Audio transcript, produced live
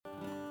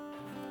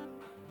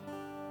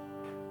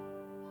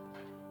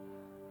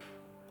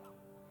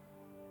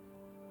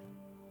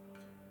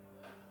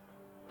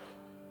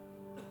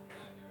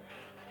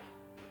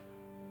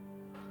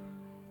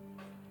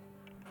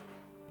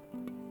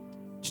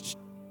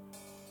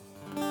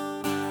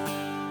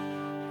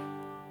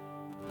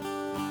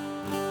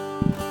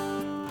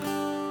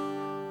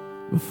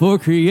For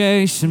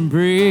creation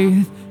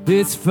breathed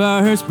its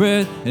first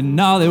breath, and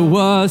all there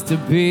was to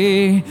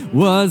be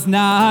was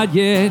not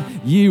yet.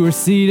 You were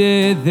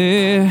seated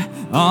there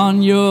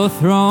on your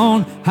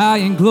throne, high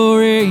and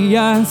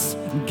glorious,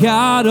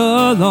 God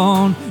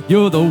alone.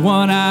 You're the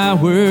one I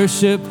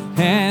worship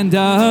and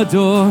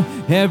adore.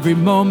 Every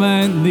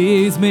moment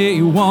leaves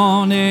me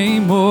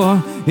wanting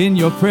more. In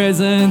your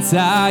presence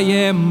I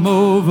am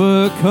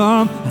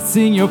overcome. I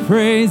sing your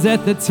praise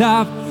at the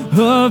top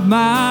of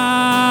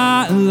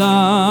my lungs.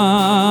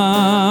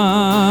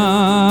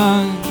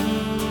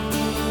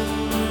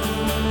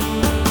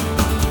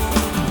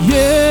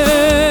 Yeah,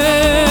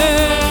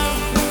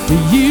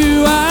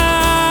 you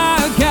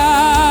are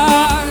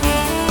God,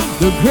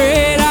 the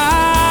great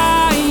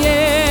I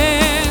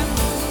am,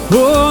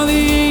 oh,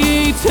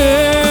 the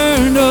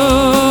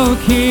eternal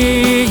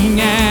King,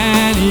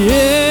 and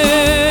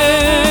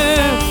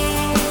yeah,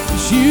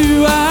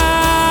 you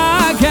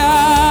are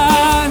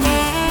God,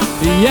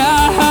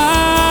 Yahweh,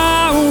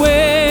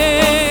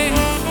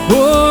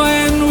 oh,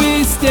 and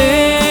we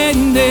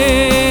stand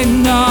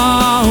in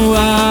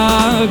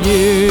awe of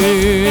you.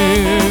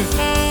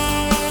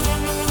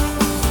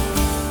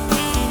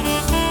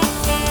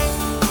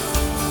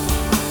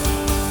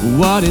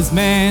 What is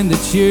man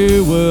that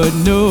you would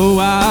know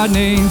our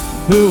names?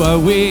 Who are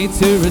we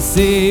to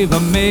receive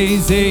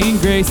amazing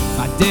grace?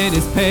 My debt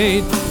is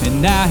paid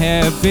and I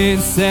have been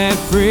set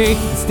free.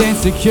 I stand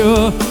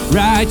secure,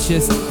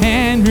 righteous,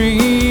 and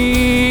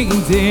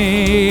redeemed.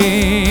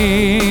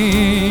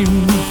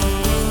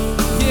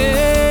 Yeah,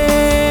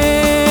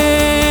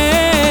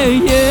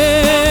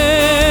 yeah.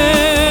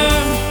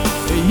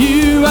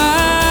 You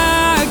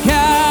are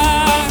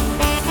God,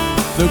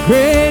 the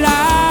great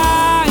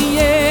I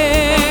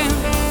am,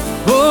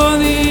 oh,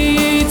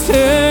 the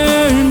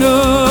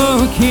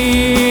eternal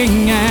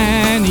King,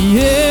 and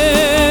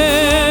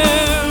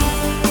yeah,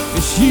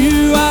 yes,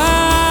 you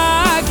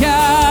are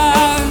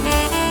God,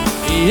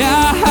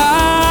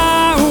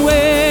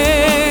 Yahweh,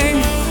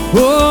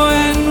 oh,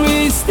 and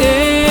we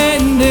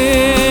stand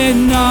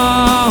in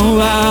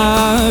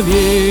awe of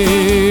you.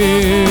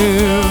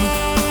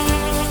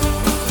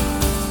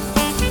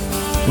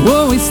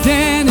 Oh, we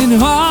stand in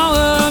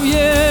awe of you.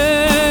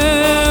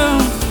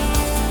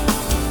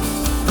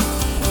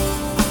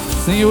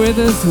 Sing it with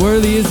us.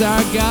 Worthy is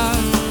our God.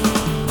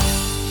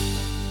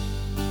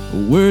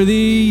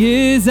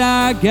 Worthy is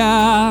our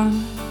God.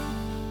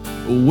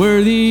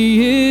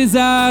 Worthy is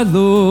our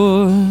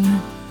Lord.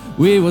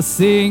 We will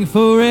sing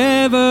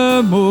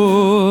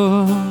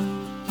forevermore.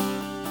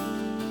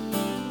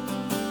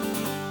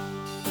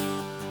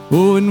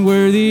 Oh, and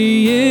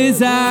worthy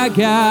is our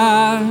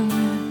God.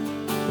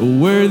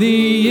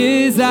 Worthy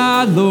is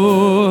our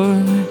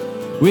Lord.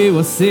 We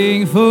will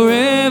sing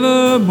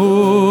forevermore.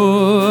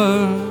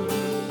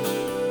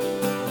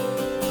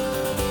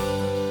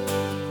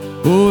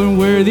 Oh, and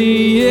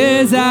worthy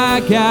is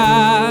our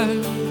God.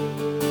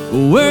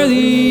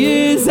 Worthy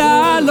is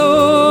our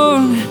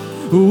Lord.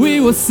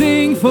 We will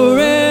sing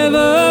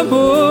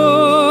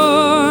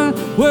forevermore.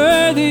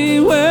 Worthy,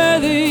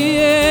 worthy,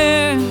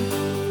 yeah.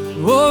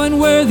 Oh, and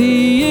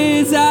worthy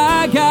is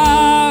our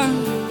God.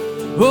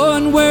 Oh,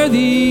 and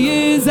worthy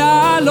is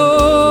our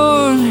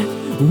Lord.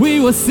 We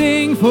will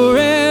sing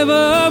forevermore.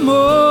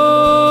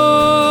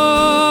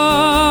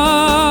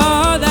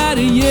 That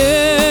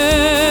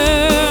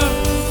yeah,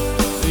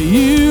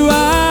 you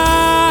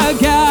are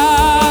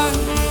God,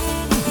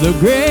 the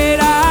great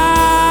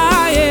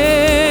I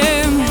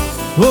am,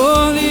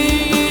 oh,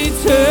 the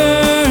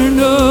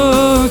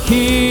eternal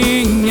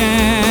King,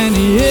 and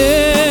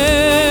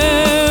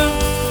yeah,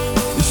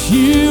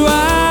 you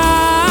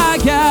are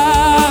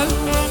God,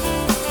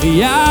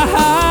 Yahweh,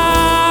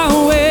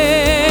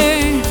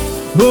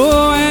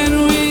 oh,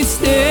 and we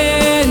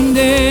stand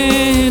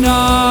in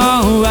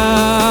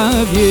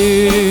awe of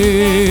you.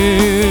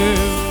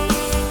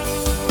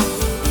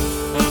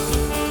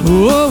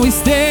 Oh, we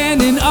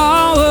stand in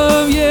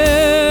awe of you.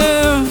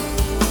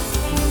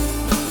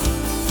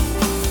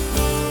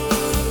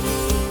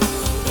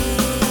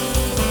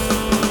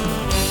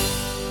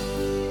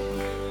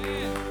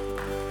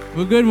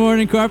 Well, good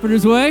morning,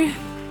 Carpenter's Way.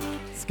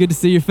 It's good to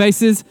see your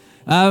faces.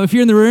 If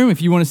you're in the room,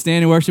 if you want to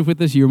stand and worship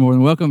with us, you're more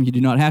than welcome. You do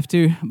not have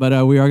to,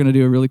 but we are going to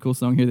do a really cool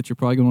song here that you're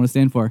probably going to want to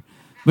stand for.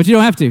 But you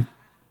don't have to.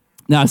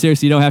 No,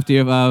 seriously, you don't have to.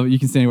 You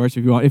can stand and worship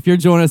if you want. If you're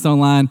joining us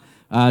online,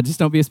 just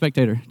don't be a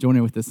spectator. Join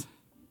in with us.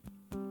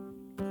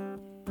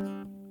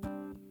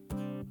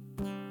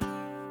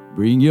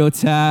 Bring your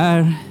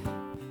tire,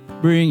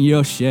 bring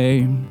your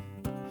shame,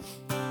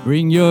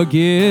 bring your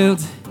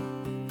guilt,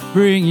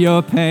 bring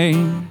your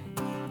pain.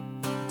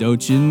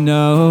 Don't you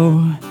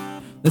know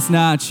that's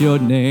not your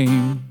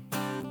name?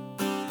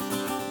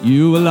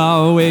 You will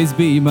always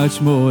be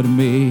much more to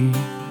me.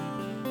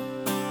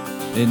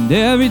 And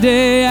every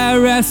day I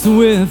wrestle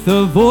with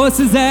the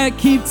voices that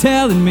keep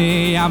telling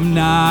me I'm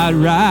not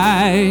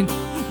right.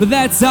 But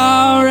that's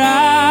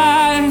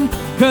alright,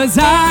 'cause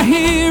I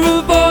hear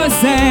a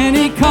voice and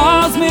he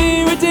calls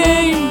me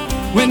redeemed.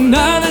 When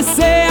others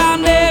say I'll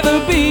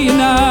never be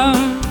enough,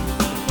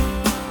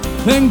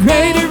 And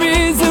greater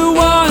is the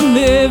one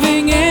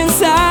living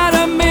inside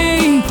of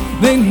me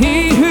than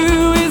he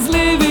who is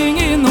living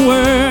in the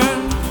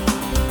world.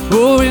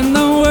 Oh, in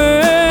the world.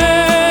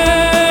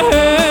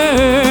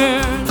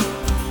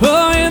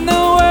 Oh, in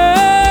the world.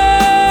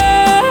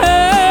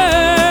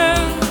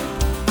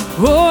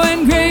 Oh,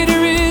 and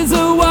greater is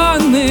the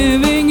one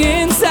living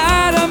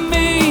inside of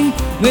me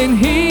than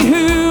he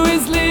who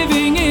is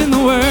living in the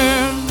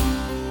world.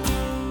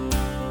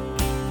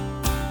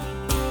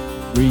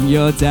 Bring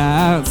your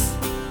doubts,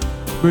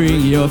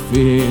 bring your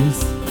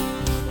fears,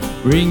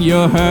 bring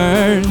your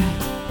hurt,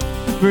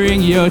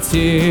 bring your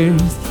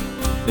tears.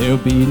 There'll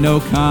be no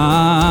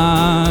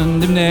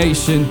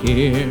condemnation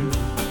here.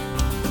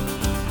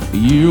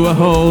 You are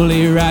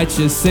holy,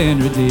 righteous,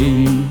 and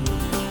redeemed.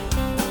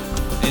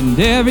 And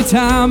every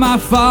time I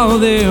fall,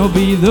 there'll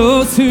be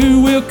those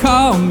who will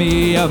call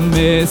me a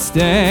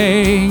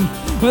mistake.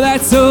 Well,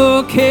 that's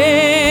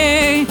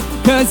okay,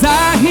 'cause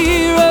I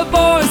hear a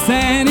voice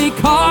and he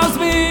calls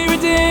me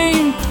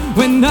redeemed.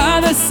 When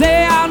others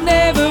say I'll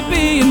never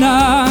be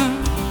enough.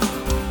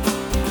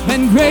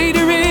 And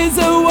greater is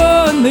the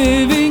one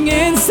living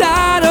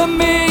inside of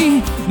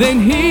me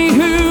than he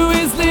who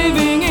is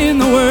living in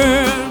the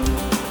world.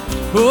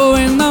 Oh,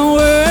 in the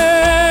world.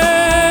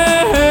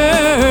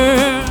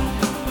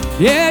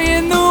 Yeah,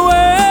 in the world.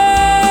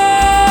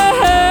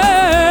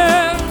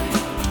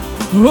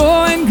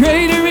 Oh, and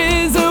greater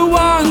is the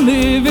one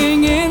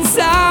living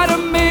inside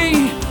of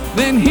me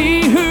than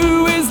he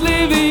who is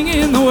living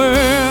in the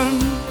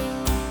world.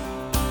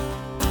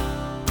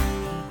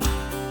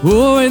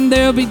 Oh, and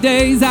there'll be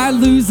days I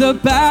lose a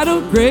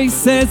battle. Grace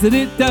says that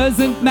it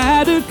doesn't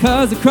matter,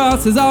 'cause the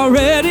cross has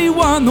already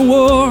won the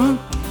war.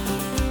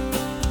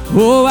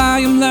 Oh, I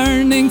am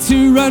learning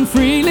to run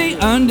freely,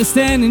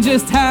 understanding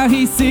just how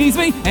he sees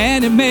me,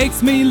 and it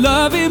makes me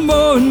love him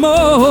more and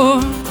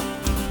more.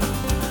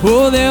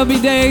 Oh, there'll be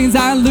days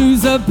I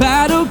lose a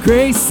battle.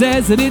 Grace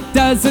says that it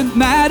doesn't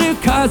matter,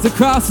 'cause the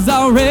cross has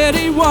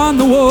already won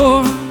the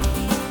war.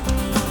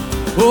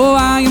 Oh,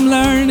 I am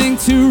learning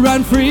to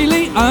run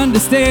freely,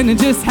 understanding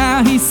just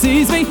how he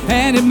sees me,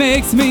 and it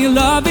makes me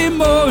love him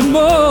more and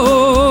more.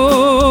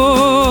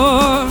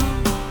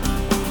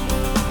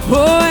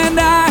 Oh, and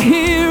I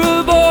hear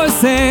a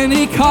voice and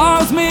he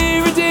calls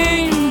me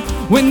redeemed.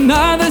 When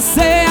others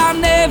say I'll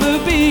never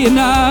be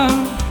enough.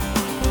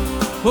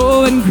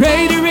 Oh, and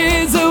greater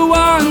is the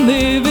one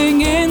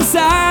living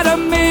inside of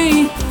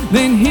me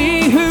than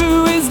he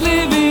who is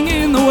living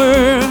in the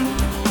world.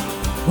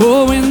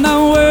 Oh, in the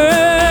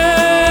world.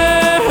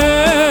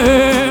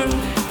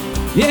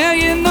 Yeah,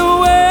 in the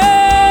world.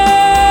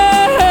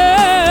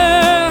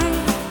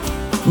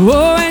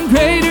 Oh, and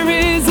greater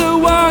is the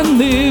one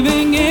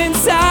living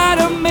inside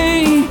of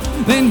me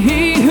than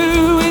he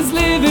who is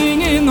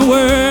living in the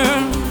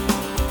world.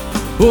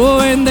 Oh,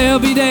 and there'll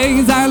be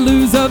days I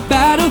lose a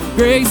battle.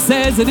 Grace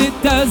says that it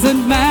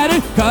doesn't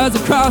matter, 'cause the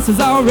cross has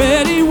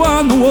already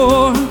won the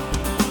war.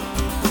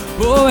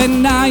 Oh,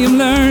 and I am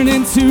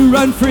learning to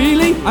run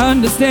freely,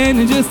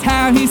 understanding just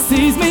how he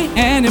sees me,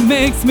 and it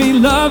makes me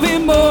love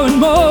him more and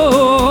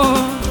more.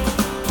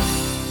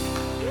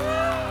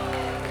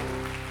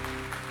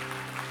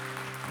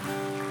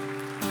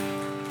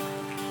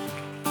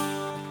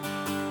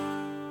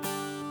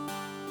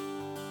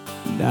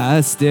 And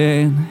I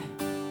stand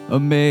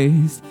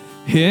amazed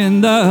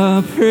in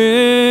the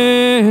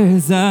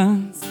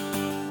presence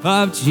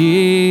of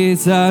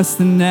Jesus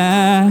the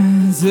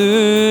Nazarene,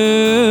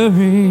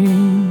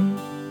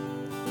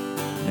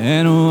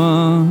 and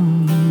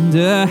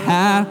wonder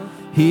how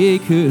he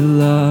could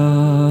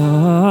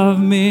love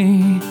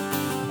me,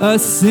 a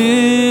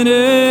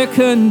sinner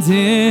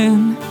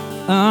condemned,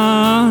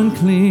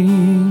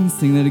 unclean.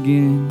 Sing that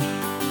again.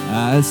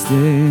 I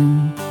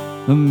stand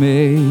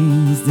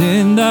amazed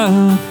in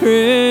the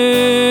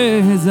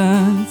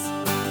presence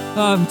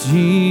of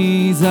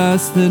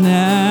Jesus the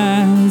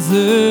Nazarene,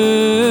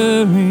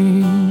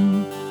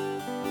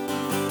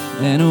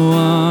 and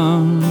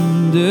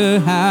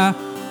wonder how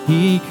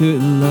he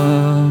could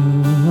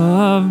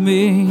love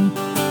me,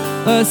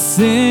 a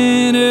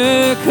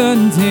sinner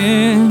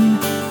condemned,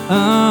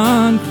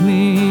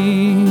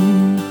 unclean.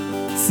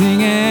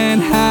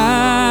 Singing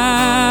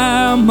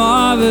how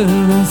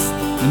marvelous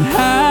and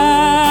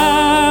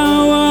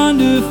how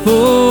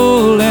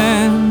wonderful,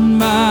 and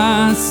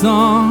my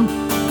song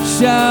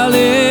shall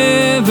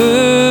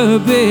ever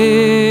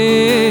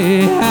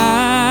be.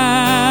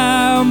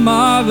 How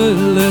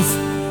marvelous,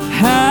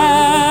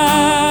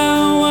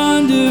 how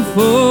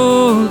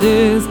wonderful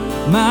is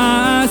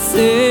my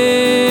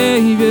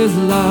Savior's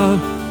love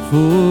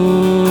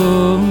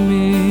for me.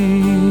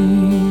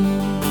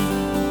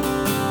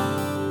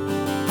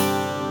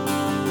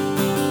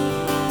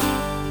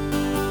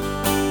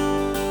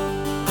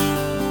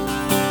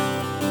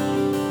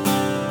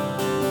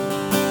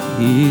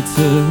 He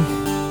took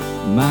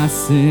my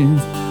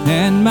sins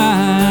and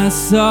my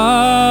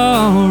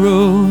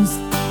sorrows,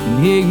 and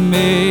he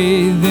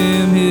made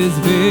them his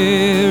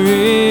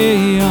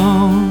very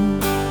own.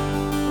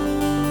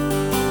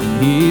 And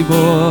he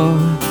bore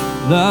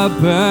the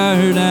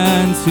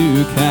burden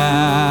to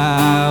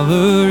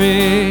Calvary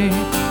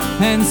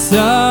and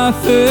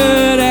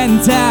suffered and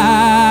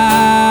died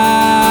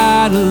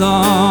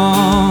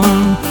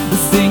alone,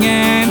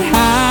 singing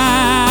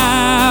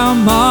how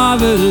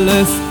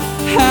marvelous,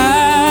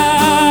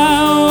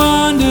 how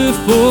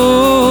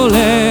wonderful,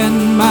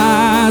 and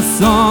my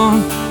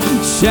song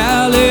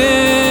shall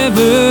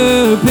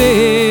ever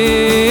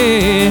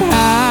be.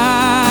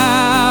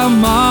 How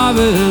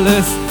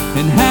marvelous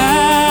and how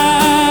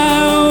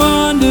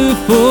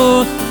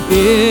wonderful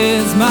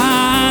is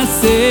my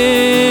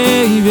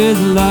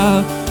Savior's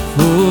love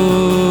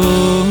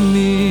for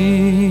me.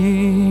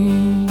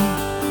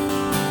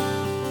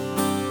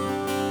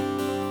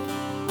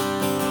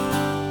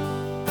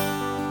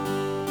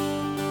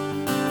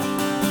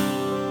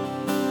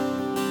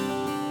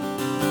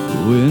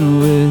 When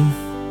with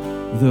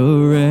the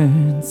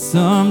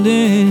ransomed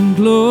in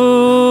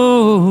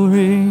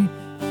glory,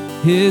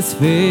 His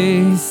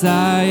face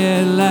I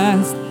at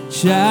last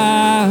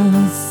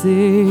shall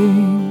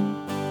see.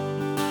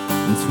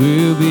 It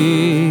will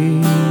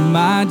be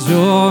my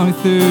joy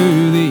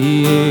through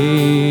the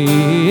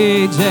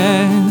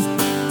ages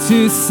to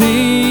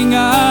sing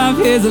of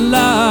His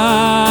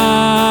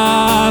love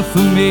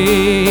for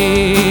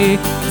me,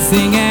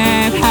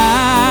 singing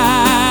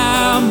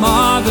how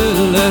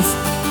marvelous,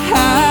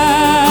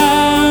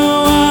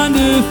 how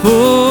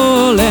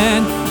wonderful,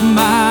 and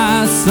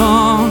my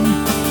song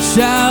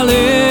shall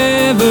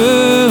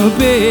ever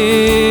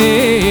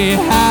be.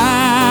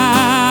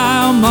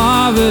 How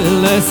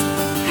marvelous,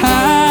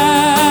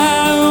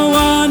 how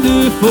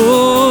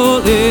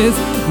wonderful is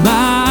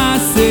my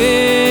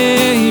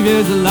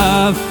Savior's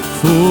love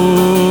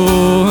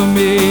for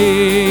me.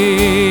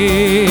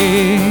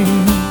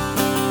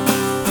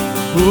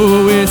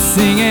 Oh, we're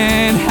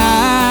singing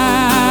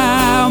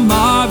how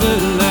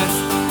marvelous,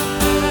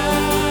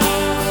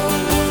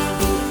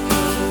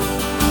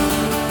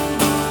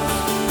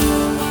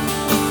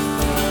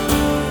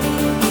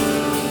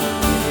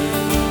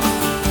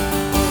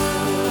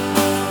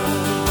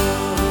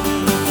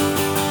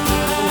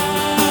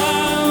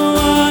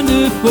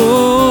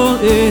 wonderful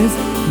is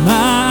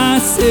my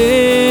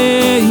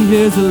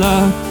Savior's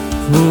love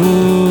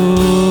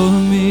for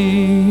me.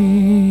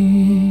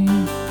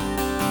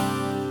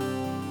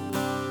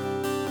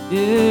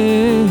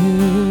 Yeah.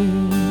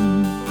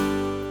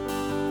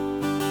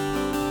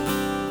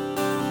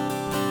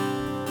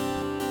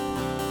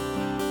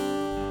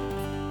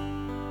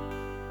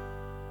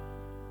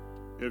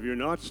 If you're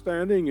not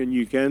standing and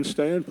you can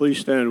stand, please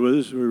stand with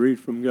us as we read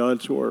from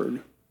God's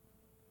Word.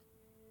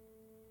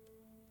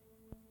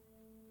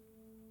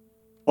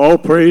 All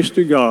praise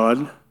to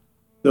God,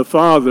 the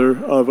Father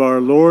of our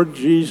Lord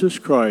Jesus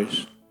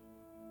Christ.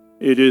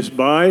 It is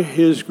by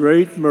His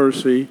great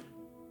mercy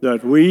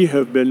that we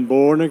have been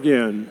born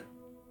again,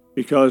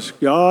 because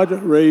God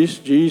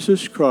raised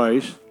Jesus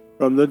Christ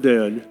from the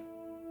dead.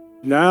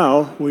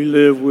 Now we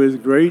live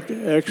with great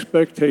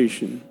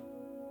expectation.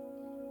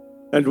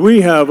 And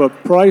we have a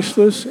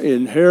priceless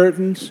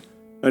inheritance,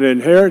 an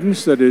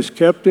inheritance that is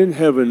kept in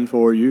heaven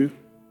for you,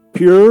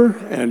 pure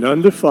and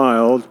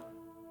undefiled,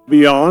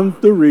 beyond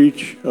the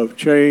reach of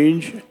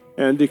change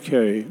and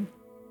decay.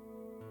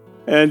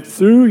 And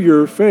through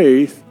your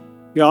faith,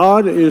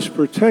 God is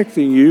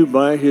protecting you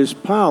by His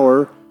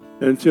power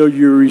until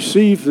you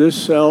receive this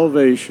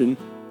salvation,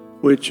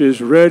 which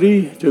is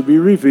ready to be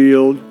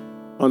revealed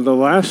on the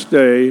last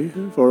day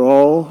for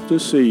all to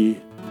see.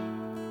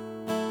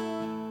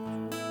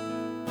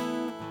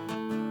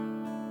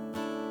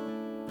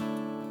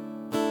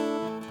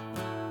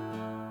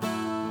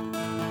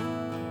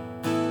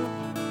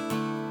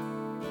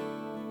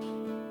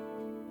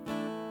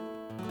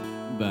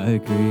 By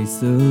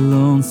grace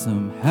alone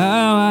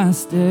somehow I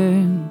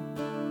stand,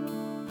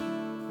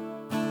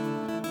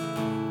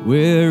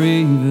 where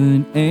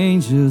even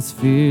angels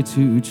fear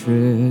to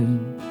tread,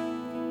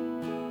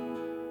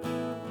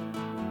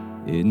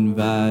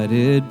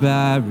 invited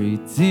by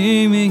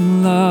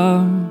redeeming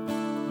love,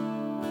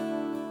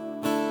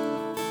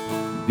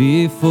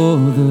 before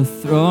the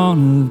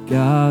throne of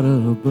God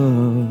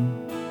above.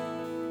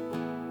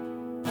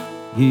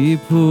 He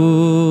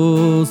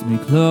pulls me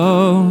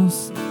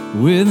close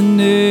with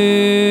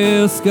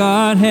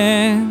nail-scarred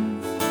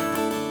hands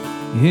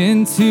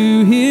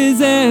into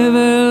His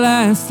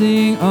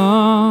everlasting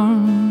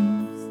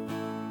arms.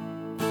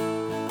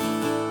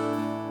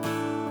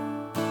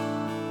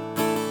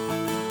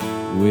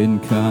 When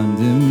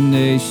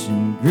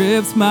condemnation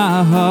grips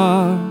my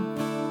heart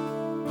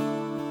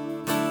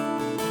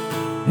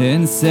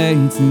and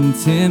Satan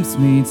tempts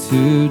me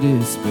to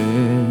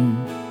despair,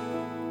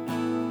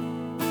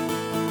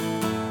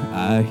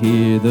 I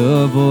hear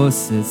the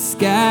voice that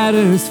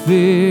scatters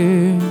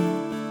fear.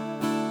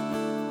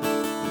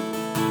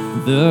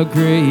 The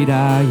great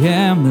I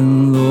am,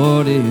 the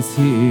Lord is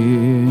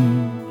here.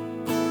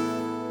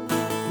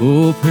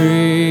 Oh,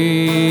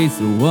 praise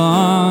the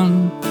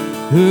one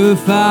who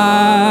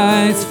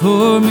fights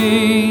for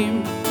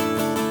me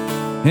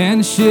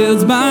and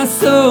shields my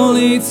soul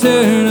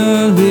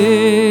eternally.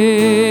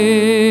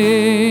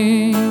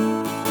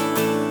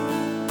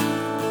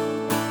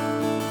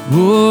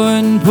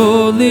 and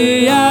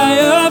boldly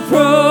I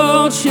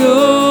approach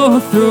your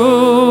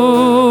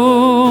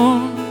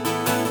throne.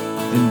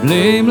 And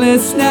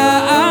blameless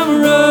now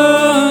I'm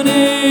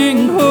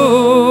running home.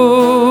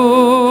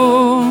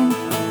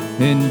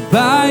 And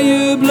by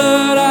your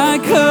blood I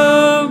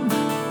come,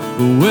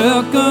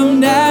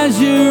 welcomed as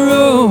your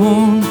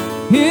own,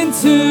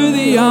 into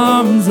the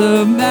arms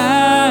of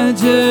majesty.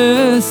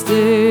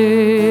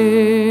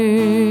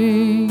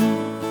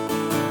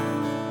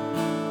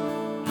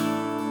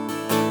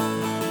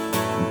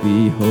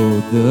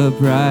 Behold the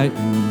bright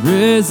and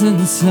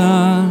risen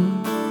sun,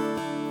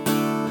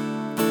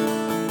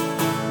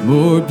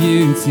 more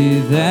beauty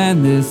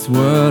than this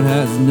world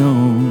has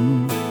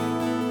known.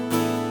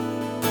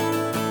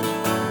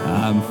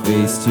 I'm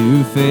face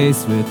to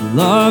face with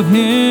love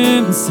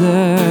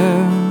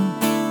himself,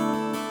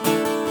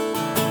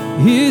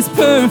 his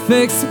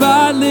perfect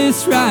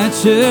spotless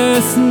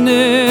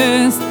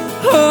righteousness.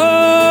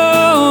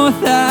 Oh,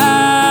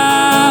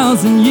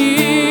 1,000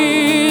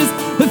 years,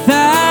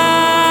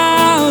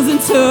 1,000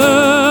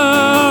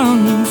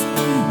 tongues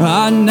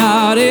are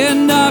not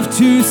enough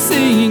to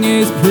sing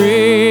his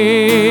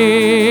praise.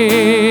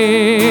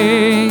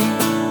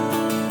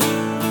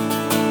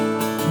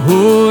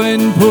 Oh,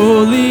 and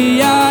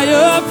boldly I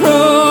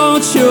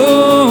approach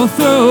your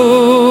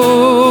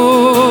throne,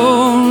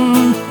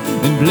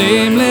 and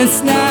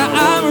blameless now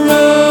I'm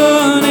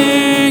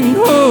running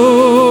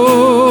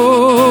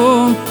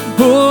home.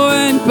 Oh,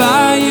 and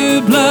by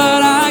your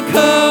blood I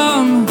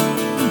come,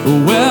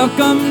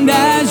 welcomed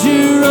as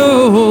your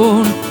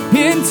own,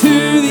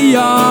 into the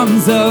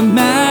arms of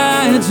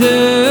majesty.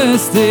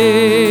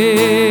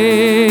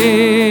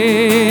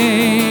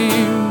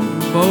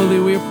 Boldly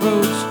we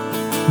approach.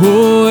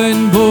 Oh,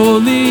 and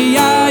boldly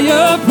I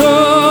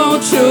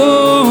approach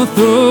your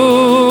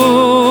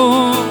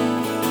throne,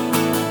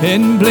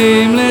 and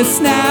blameless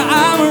now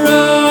I'm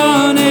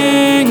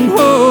running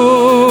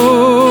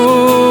home.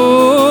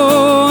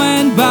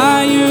 And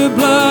by your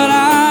blood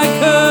I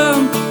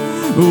come,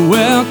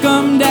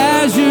 welcomed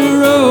as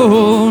your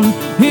own,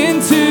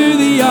 into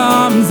the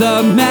arms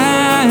of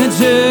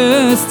majesty.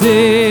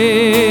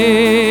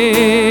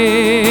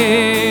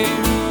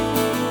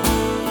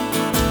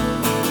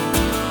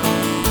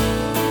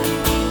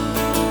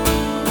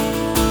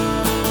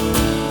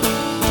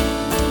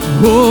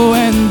 Oh,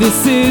 and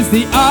this is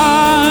the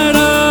art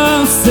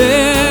of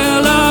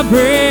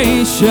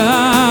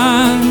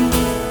celebration,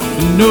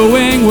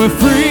 knowing we're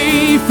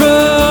free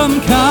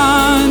from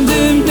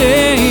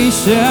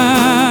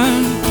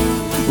condemnation.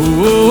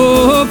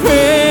 Oh,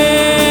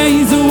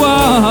 praise the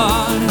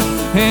one,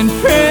 and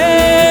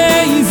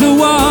praise the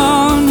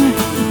one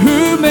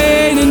who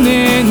made an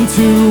end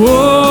to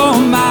all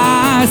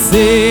my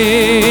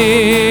sin.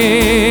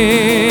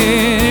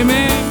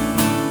 Amen.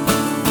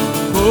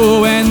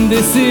 Oh, and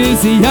this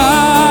is the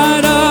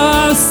art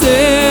of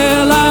celebration,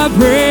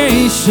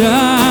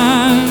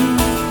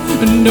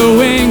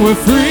 knowing we're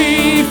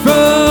free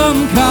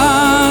from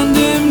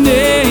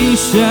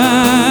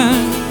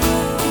condemnation.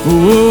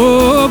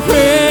 Oh,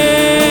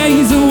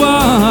 praise the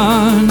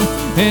one,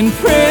 and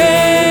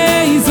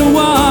praise the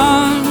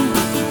one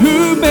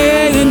who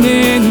made an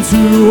end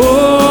to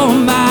all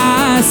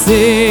my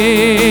sin.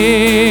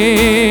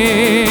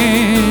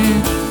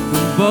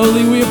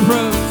 Boldly we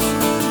approach.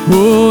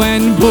 Oh,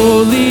 and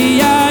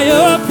boldly I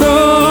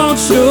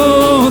approach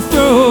your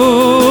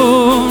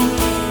throne,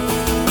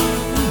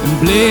 and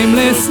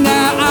blameless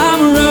now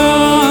I'm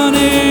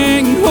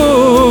running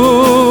home.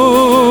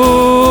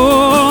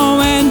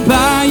 And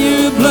by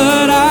your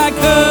blood I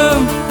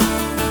come,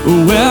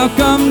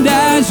 welcomed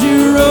as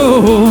your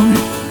own,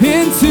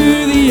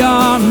 into the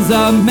arms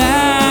of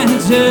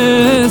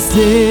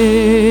majesty.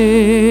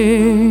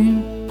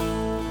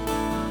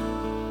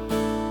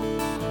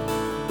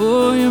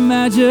 Oh, your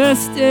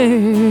majesty.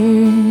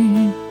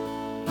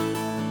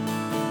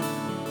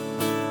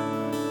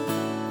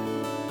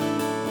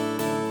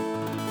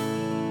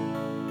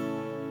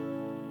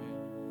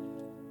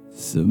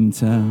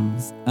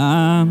 Sometimes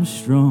I'm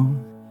strong,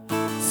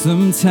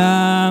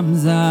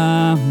 sometimes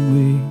I'm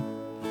weak,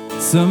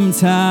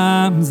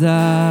 sometimes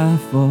I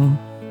fall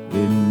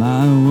in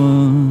my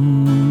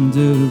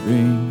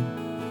wandering,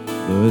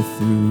 but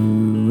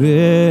through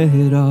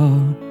it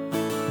all,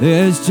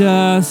 there's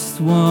just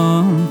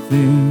one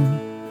thing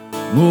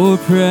more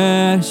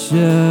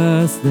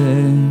precious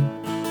than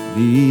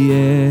the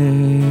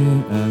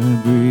air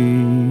I breathe.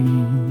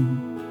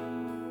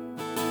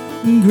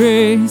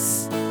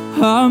 Grace,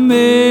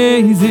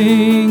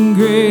 amazing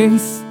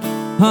grace,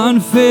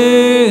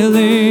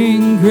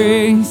 unfailing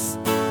grace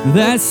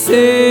that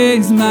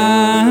saves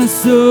my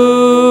soul.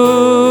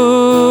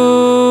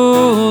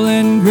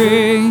 And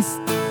grace,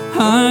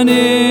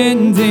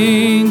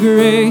 unending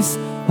grace,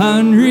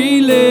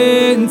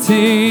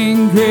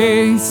 unrelenting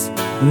grace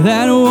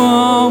that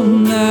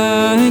won't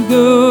let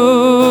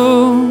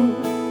go.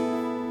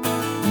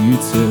 You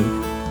took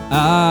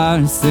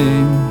our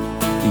sin,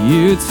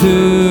 you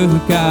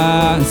took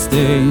our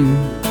stain,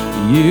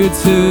 you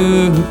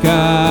took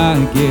our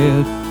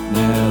guilt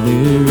Now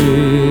there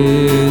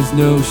is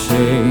no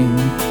shame,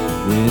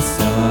 it's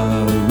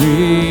a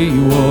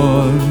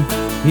reward,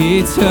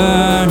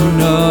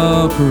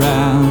 eternal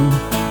crown,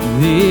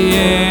 the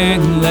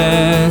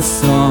endless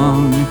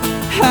song.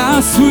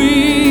 How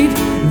sweet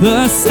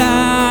the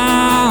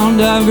sound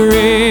of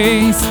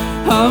grace,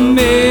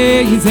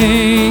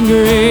 amazing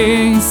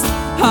grace,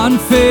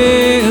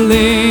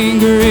 unfailing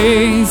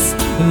grace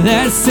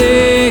that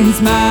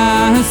saves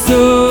my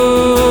soul.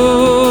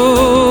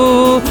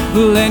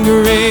 And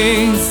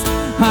grace,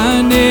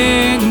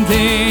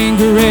 unending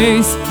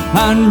grace,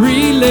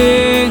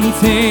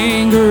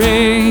 unrelenting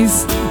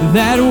grace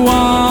that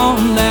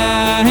won't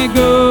let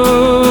go.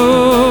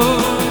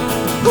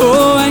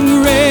 Oh,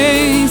 and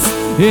grace,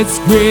 it's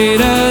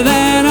greater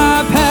than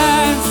our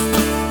past,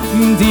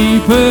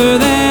 deeper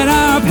than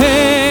our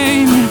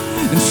pain,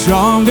 and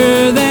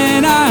stronger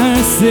than our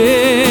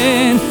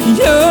sin.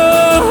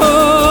 Your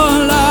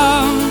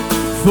love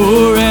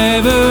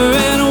forever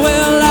and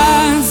will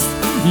last.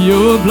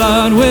 Your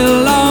blood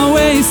will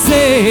always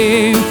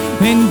save,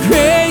 and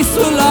grace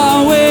will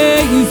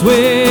always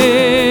win.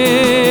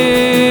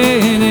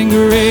 And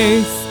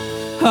grace,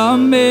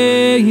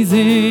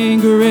 amazing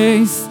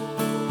grace,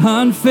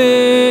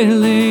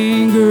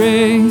 unfailing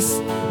grace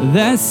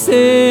that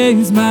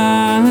saves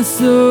my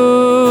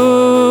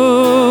soul.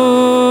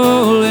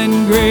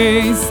 And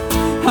grace,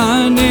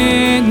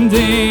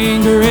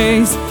 unending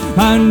grace,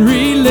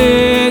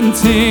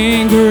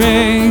 unrelenting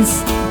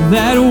grace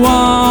that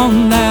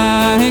won't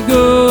let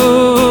go.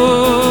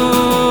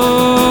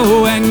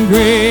 And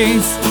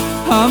grace,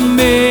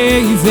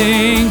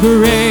 amazing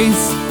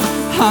grace,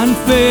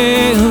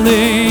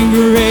 unfailing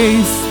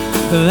grace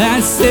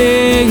that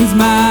saves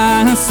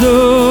my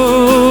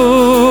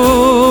soul.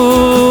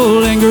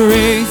 And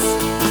grace,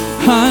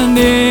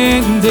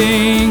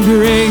 unending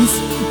grace,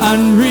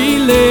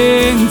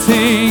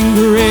 unrelenting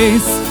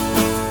grace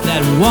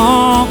that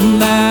won't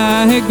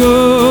let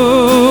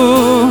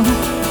go.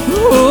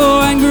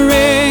 Oh, and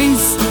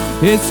grace,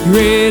 it's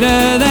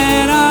greater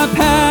than our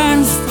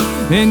past,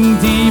 and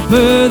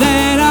deeper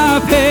than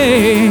our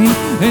pain,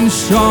 and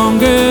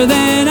stronger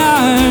than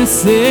our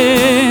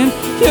sin.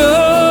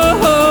 Your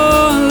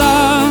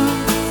love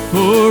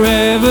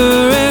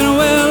forever and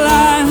will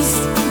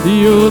last.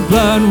 Your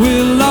blood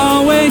will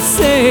always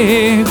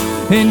save,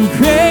 and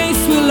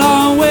grace will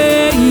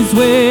always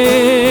win.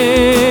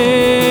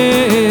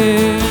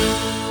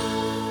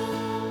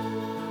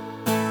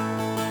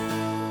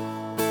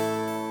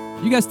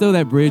 You guys throw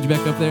that bridge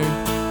back up there?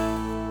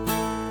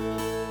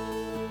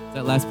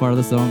 That last part of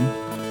the song.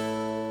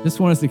 Just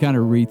want us to kind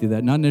of read through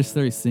that, not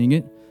necessarily sing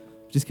it,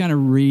 just kind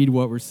of read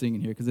what we're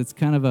singing here, because it's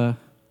kind of a,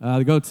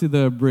 go to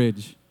the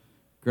bridge.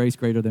 Grace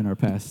greater than our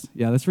past.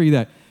 Yeah, let's read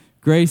that.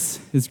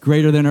 Grace is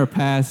greater than our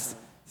past,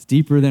 it's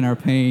deeper than our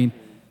pain,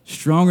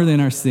 stronger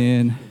than our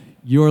sin.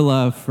 Your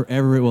love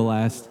forever it will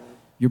last.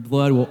 Your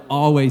blood will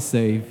always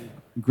save.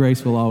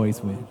 Grace will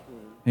always win.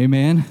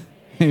 Amen.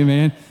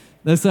 Amen.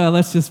 Let's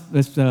just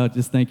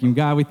thank you.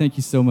 God, we thank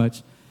you so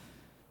much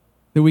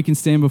that we can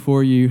stand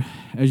before you,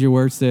 as your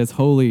word says,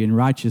 holy and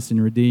righteous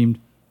and redeemed.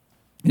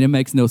 And it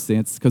makes no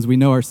sense because we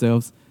know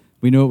ourselves.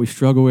 We know what we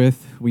struggle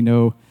with. We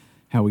know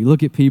how we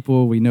look at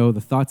people. We know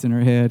the thoughts in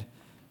our head.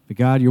 But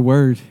God, your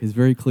word is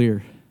very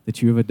clear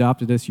that you have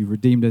adopted us, you've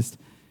redeemed us,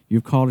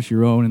 you've called us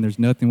your own, and there's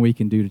nothing we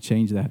can do to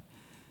change that.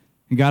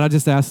 And God, I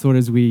just ask, Lord,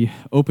 as we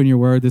open your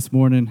word this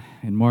morning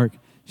and Mark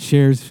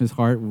shares his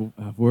heart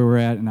of where we're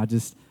at, and I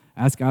just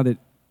ask, God, that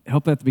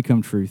help that to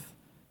become truth.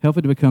 Help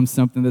it to become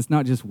something that's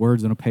not just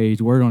words on a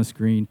page, word on a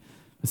screen,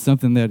 but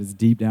something that is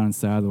deep down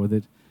inside, Lord,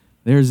 that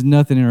there's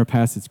nothing in our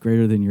past that's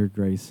greater than your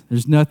grace.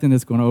 There's nothing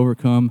that's going to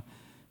overcome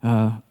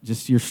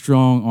just your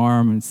strong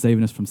arm and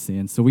saving us from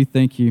sin. So we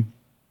thank you.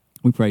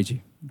 We praise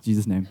you. In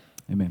Jesus' name,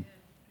 amen.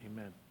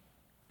 Amen.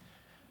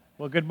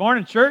 Well, good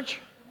morning, church.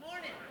 Good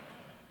morning.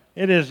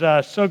 It is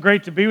so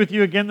great to be with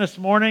you again this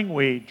morning.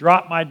 We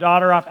dropped my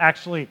daughter off.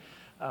 Actually,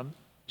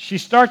 she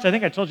starts, I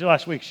think I told you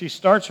last week, she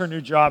starts her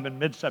new job in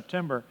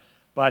mid-September,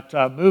 but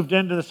moved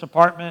into this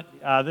apartment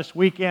this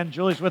weekend.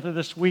 Julie's with her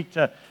this week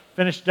to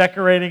finish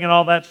decorating and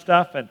all that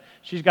stuff, and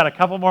she's got a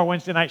couple more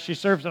Wednesday nights. She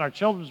serves in our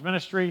children's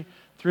ministry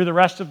through the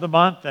rest of the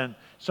month, and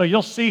so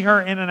you'll see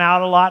her in and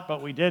out a lot,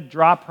 but we did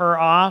drop her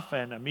off,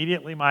 and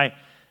immediately my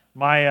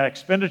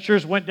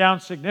expenditures went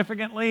down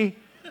significantly,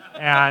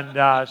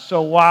 and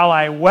so while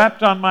I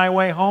wept on my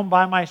way home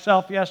by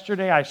myself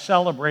yesterday, I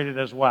celebrated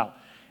as well.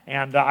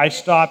 And I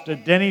stopped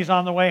at Denny's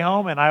on the way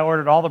home, and I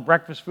ordered all the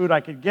breakfast food I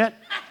could get.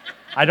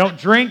 I don't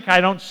drink, I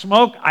don't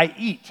smoke, I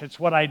eat. It's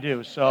what I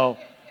do. So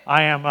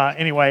I am,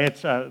 anyway,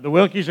 it's the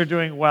Wilkies are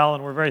doing well,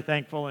 and we're very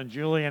thankful. And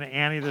Julie and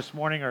Annie this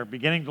morning are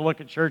beginning to look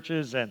at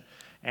churches and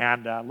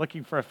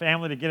looking for a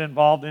family to get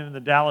involved in the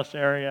Dallas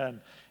area.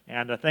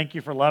 And thank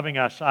you for loving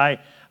us.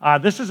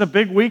 This is a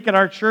big week at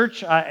our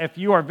church. If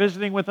you are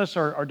visiting with us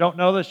or don't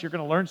know this, you're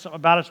going to learn something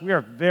about us. We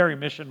are very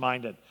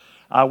mission-minded.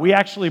 We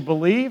actually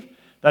believe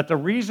that the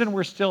reason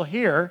we're still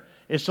here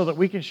is so that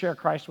we can share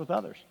Christ with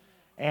others.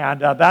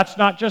 And that's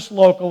not just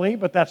locally,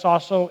 but that's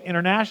also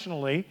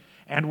internationally.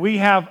 And we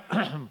have,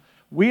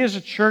 we as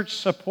a church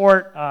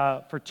support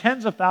for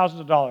tens of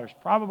thousands of dollars,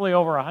 probably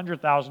over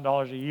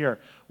 $100,000 a year,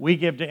 we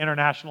give to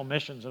international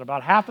missions. And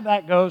about half of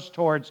that goes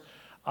towards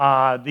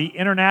the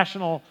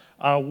international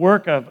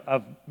work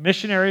of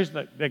missionaries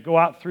that go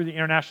out through the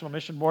International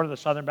Mission Board of the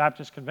Southern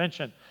Baptist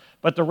Convention.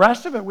 But the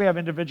rest of it, we have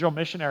individual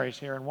missionaries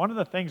here. And one of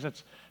the things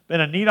that's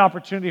been a neat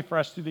opportunity for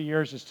us through the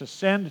years is to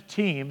send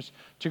teams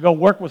to go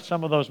work with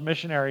some of those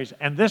missionaries.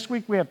 And this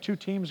week we have 2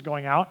 teams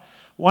going out.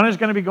 One is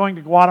going to be going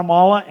to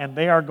Guatemala, and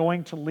they are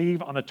going to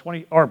leave on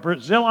the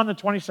Brazil on the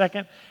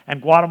 22nd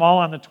and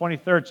Guatemala on the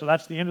 23rd. So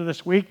that's the end of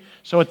this week.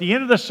 So at the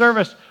end of the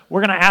service,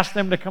 we're going to ask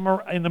them to come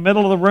in the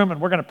middle of the room,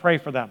 and we're going to pray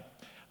for them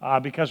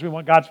because we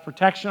want God's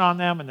protection on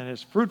them and then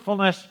His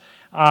fruitfulness,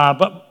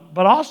 but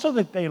also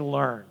that they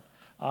learn.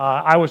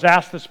 I was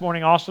asked this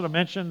morning also to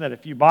mention that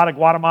if you bought a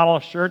Guatemala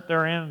shirt,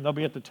 they're in, they'll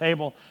be at the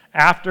table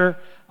after.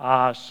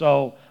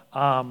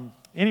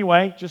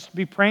 Anyway, just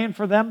be praying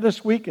for them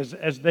this week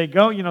as they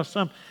go. You know,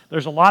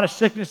 there's a lot of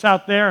sickness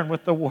out there, and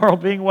with the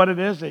world being what it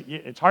is,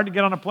 it's hard to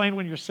get on a plane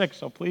when you're sick.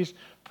 So please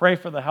pray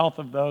for the health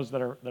of those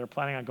that are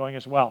planning on going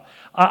as well.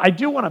 I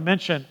do want to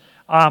mention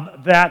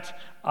that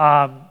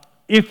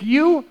if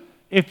you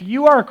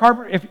are a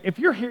carpenter, if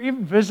you're here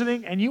even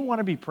visiting and you want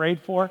to be prayed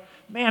for,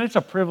 man, it's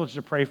a privilege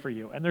to pray for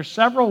you. And there's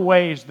several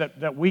ways that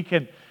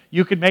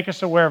you can make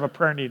us aware of a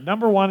prayer need.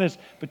 Number one is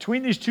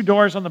between these 2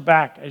 doors on the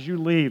back as you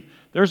leave,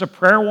 there's a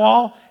prayer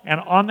wall, and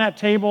on that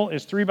table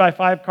is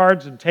 3x5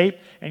 cards and tape,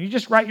 and you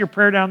just write your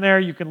prayer down there.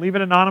 You can leave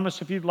it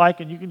anonymous if you'd like,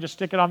 and you can just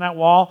stick it on that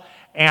wall.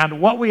 And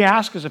what we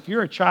ask is if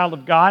you're a child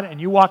of God and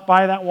you walk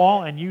by that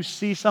wall and you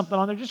see something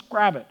on there, just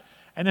grab it.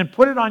 And then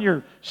put it on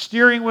your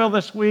steering wheel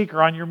this week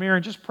or on your mirror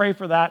and just pray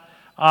for that.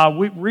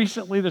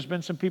 Recently, there's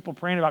been some people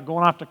praying about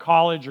going off to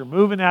college or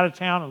moving out of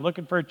town and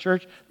looking for a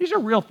church. These are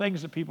real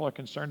things that people are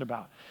concerned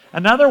about.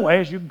 Another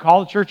way is you can call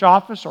the church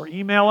office or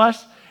email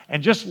us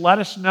and just let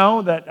us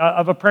know that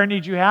of a prayer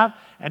need you have.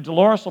 And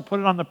Dolores will put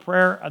it on the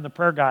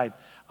prayer guide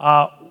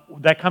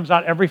that comes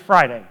out every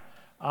Friday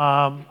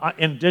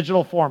in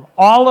digital form.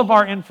 All of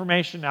our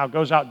information now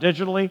goes out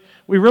digitally.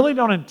 We really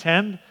don't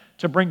intend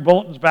to bring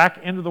bulletins back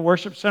into the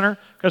worship center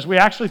because we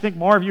actually think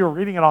more of you are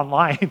reading it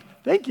online.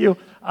 Thank you.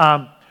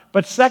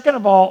 But second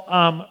of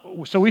all,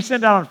 so we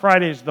send out on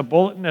Fridays the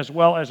bulletin as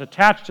well as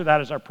attached to that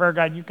is our prayer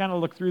guide. And you kind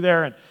of look through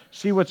there and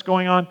see what's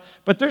going on.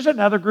 But there's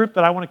another group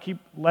that I want to keep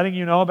letting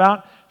you know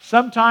about.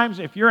 Sometimes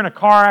if you're in a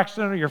car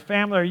accident or your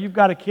family or you've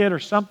got a kid or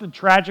something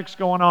tragic's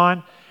going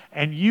on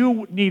and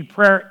you need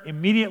prayer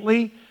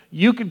immediately,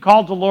 you can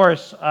call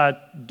Dolores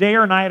day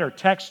or night or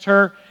text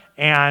her.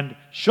 And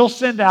she'll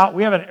send out,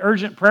 we have an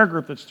urgent prayer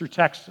group that's through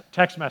text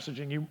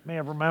messaging. You may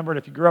have remembered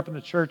if you grew up in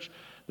the church,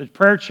 the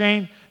prayer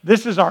chain.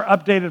 This is our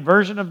updated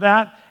version of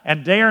that.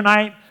 And day or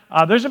night,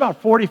 there's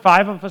about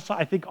 45 of us,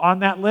 I think, on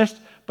that list.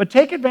 But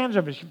take advantage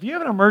of it. If you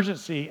have an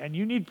emergency and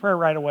you need prayer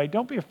right away,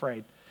 don't be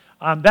afraid.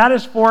 That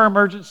is for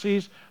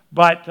emergencies.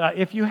 But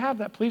if you have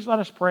that, please let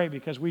us pray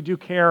because we do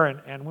care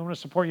and we want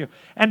to support you.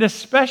 And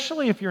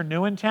especially if you're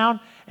new in town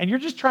and you're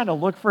just trying to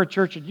look for a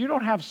church and you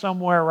don't have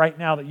somewhere right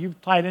now that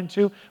you've tied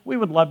into, we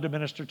would love to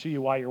minister to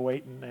you while you're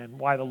waiting and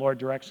while the Lord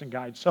directs and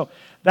guides. So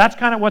that's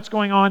kind of what's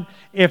going on.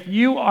 If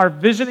you are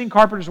visiting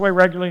Carpenter's Way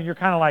regularly and you're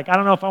kind of like, I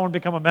don't know if I want to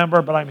become a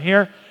member, but I'm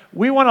here,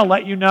 we want to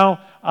let you know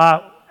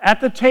at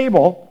the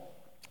table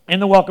in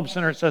the Welcome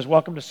Center, it says,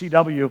 Welcome to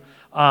CW.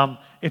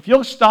 If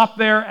you'll stop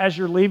there as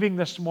you're leaving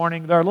this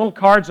morning, there are little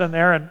cards in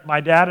there, and my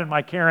dad and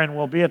my Karen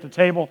will be at the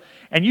table,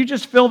 and you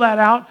just fill that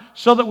out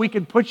so that we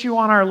can put you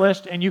on our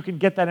list and you can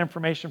get that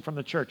information from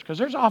the church. Because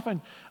there's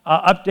often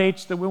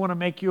updates that we want to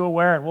make you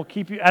aware, and we'll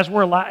keep you, as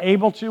we're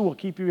able to, we'll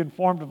keep you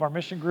informed of our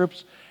mission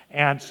groups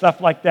and stuff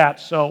like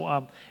that.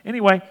 So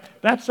anyway,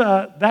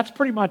 that's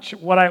pretty much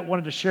what I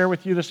wanted to share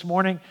with you this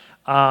morning.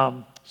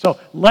 So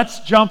let's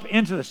jump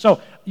into this. So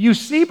you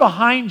see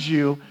behind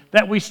you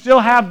that we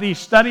still have the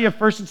study of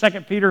 1st and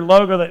 2nd Peter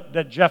logo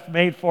that Jeff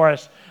made for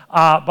us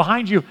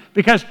behind you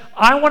because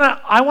I want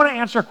to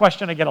answer a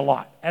question I get a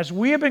lot. As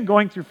we have been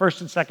going through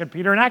 1st and 2nd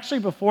Peter, and actually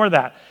before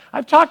that,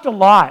 I've talked a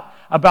lot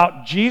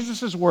about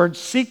Jesus' words,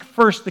 seek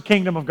first the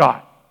kingdom of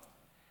God.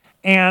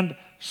 And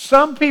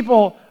some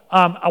people,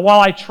 while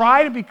I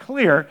try to be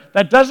clear,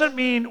 that doesn't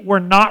mean we're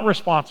not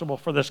responsible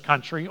for this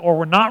country or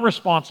we're not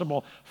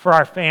responsible for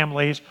our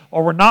families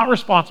or we're not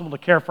responsible to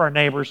care for our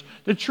neighbors.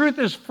 The truth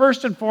is,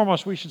 first and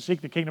foremost, we should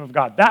seek the kingdom of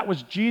God. That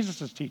was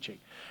Jesus' teaching.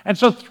 And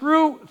so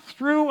through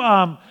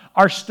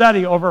our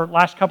study over the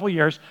last couple of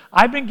years,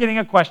 I've been getting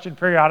a question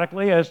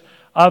periodically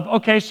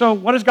okay, so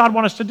what does God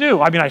want us to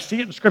do? I mean, I see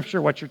it in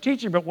Scripture, what you're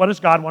teaching, but what does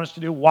God want us to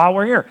do while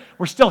we're here?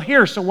 We're still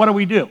here, so what do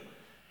we do?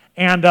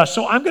 And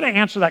so I'm going to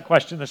answer that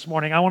question this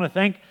morning. I want to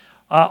thank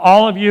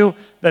all of you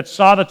that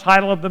saw the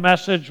title of the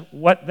message,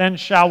 What Then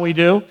Shall We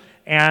Do?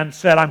 And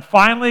said, I'm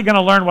finally going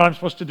to learn what I'm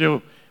supposed to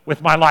do with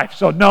my life.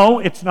 So no,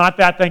 it's not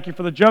that. Thank you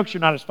for the jokes.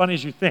 You're not as funny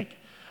as you think.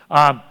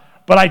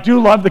 But I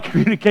do love the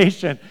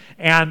communication.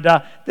 And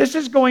this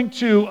is going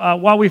to,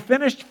 while we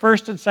finished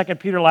 1st and 2nd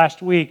Peter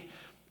last week,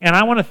 and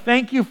I want to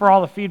thank you for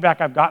all the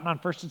feedback I've gotten on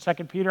 1st and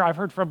 2nd Peter. I've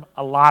heard from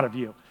a lot of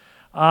you.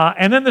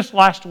 And then this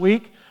last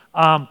week,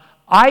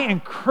 I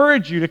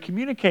encourage you to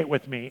communicate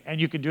with me,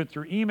 and you can do it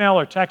through email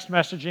or text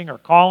messaging or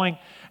calling.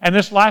 And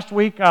this last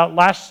week,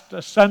 last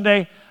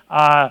Sunday,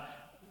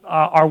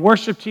 our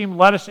worship team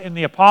led us in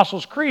the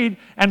Apostles' Creed,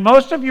 and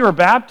most of you are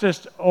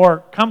Baptist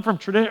or come from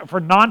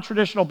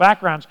non-traditional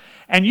backgrounds,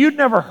 and you've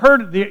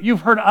heard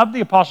of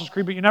the Apostles'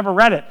 Creed, but you never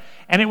read it.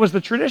 And it was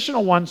the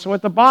traditional one, so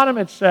at the bottom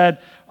it said,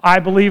 I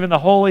believe in the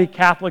Holy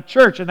Catholic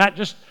Church, and that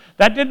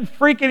didn't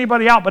freak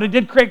anybody out, but it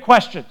did create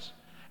questions.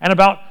 And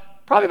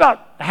probably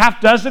about a half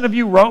dozen of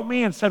you wrote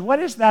me and said, what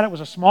is that? It was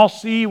a small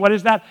c, what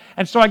is that?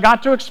 And so I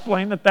got to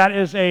explain that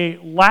is a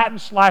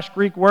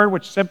Latin/Greek word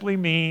which simply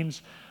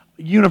means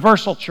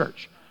universal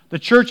church, the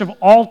church of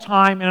all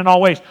time and in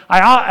all ways.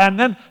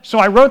 So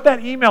I wrote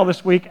that email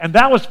this week, and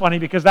that was funny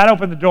because that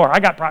opened the door. I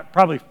got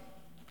probably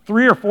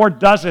 3 or 4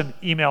 dozen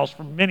emails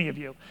from many of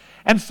you.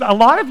 And so a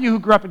lot of you who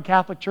grew up in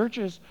Catholic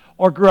churches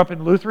or grew up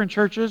in Lutheran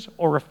churches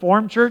or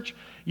Reformed church,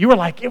 you were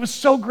like, it was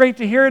so great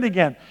to hear it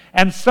again.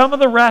 And some of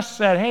the rest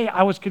said, hey,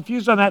 I was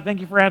confused on that.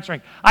 Thank you for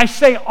answering. I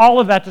say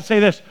all of that to say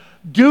this.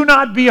 Do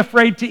not be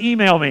afraid to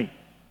email me.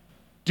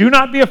 Do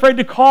not be afraid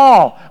to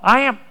call.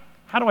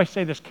 How do I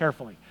say this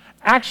carefully?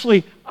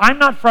 Actually, I'm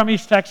not from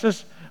East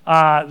Texas.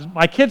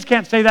 My kids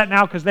can't say that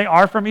now because they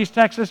are from East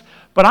Texas.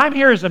 But I'm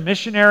here as a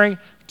missionary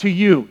to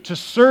you, to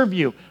serve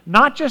you,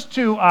 not just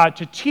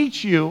to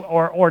teach you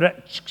or to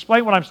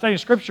explain what I'm studying in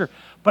Scripture,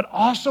 but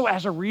also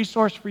as a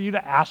resource for you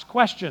to ask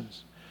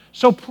questions.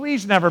 So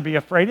please never be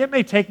afraid. It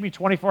may take me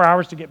 24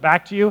 hours to get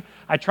back to you.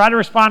 I try to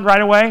respond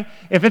right away.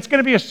 If it's going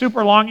to be a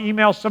super long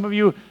email, some of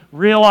you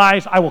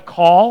realize I will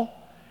call,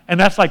 and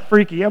that's like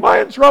freaky. Am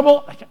I in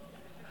trouble?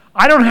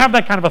 I don't have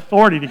that kind of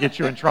authority to get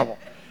you in trouble.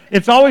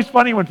 It's always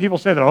funny when people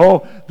say that,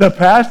 oh, the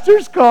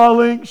pastor's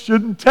calling,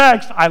 shouldn't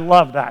text. I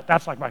love that.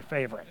 That's like my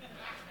favorite.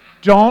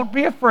 Don't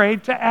be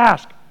afraid to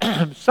ask.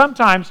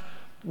 Sometimes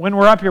when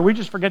we're up here, we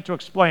just forget to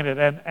explain it.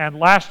 And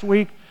last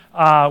week,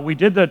 we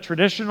did the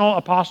traditional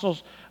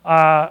Apostles'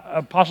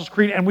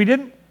 Creed, and we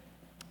didn't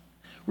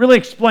really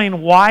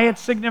explain why it's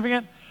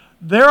significant.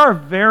 There are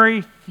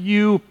very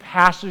few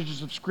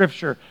passages of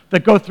Scripture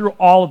that go through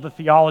all of the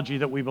theology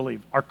that we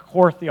believe, our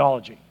core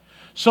theology.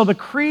 So the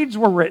creeds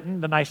were written,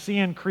 the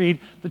Nicene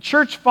Creed. The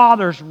church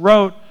fathers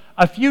wrote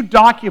a few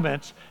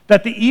documents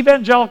that the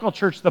evangelical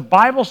church, the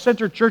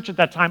Bible-centered church at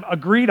that time,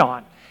 agreed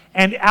on.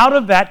 And out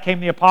of that came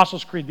the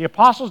Apostles' Creed. The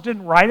apostles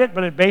didn't write it,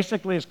 but it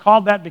basically is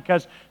called that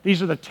because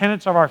these are the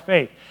tenets of our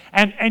faith.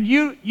 And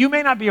you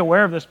may not be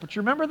aware of this, but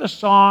you remember the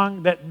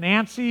song that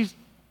Nancy's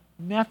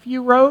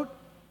nephew wrote?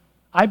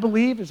 I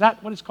believe, is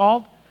that what it's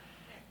called?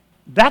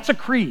 That's a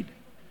creed.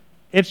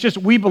 It's just,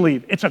 we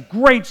believe. It's a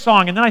great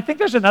song. And then I think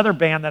there's another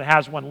band that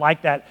has one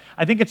like that.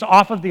 I think it's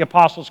off of the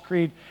Apostles'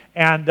 Creed.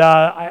 And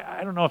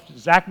I don't know if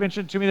Zach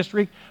mentioned it to me this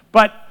week.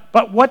 But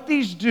what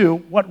these do,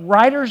 what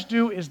writers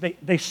do is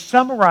they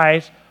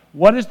summarize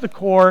what is the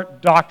core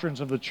doctrines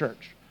of the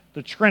church.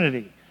 The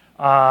Trinity.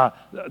 Our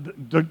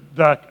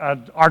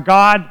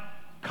God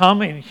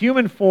come in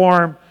human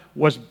form,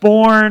 was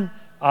born,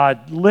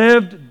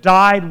 lived,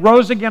 died,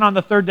 rose again on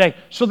the third day.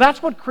 So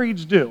that's what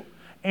creeds do.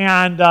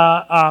 And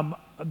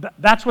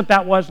that's what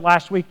that was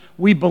last week.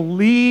 We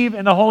believe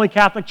in the Holy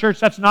Catholic Church.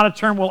 That's not a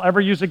term we'll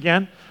ever use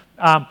again.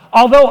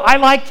 Although I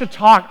like to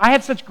talk. I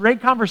had such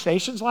great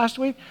conversations last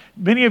week.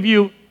 Many of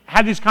you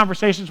had these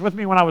conversations with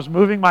me when I was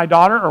moving my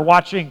daughter or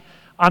watching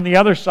on the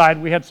other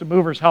side. We had some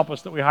movers help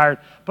us that we hired.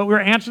 But we were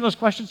answering those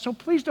questions, so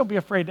please don't be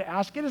afraid to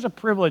ask. It is a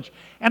privilege.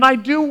 And I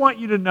do want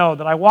you to know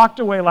that I walked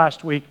away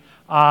last week.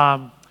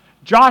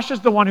 Josh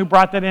is the one who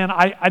brought that in.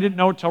 I didn't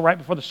know until right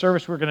before the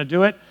service we were going to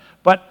do it.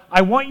 But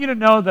I want you to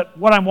know that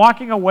what I'm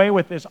walking away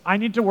with is I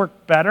need to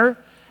work better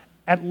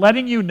at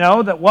letting you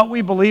know that what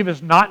we believe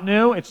is not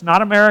new. It's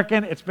not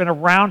American. It's been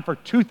around for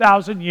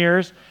 2,000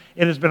 years.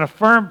 It has been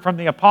affirmed from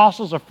the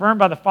apostles, affirmed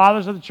by the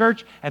fathers of the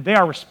church, and they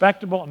are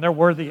respectable and they're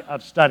worthy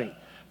of study.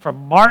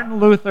 From Martin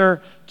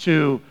Luther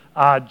to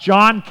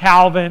John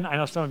Calvin. I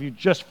know some of you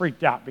just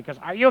freaked out because,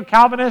 are you a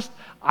Calvinist?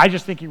 I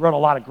just think he wrote a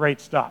lot of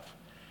great stuff.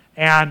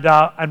 And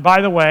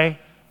by the way,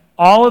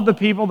 all of the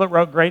people that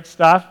wrote great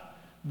stuff,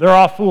 they're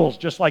all fools,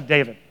 just like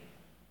David,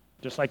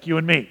 just like you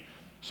and me.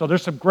 So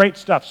there's some great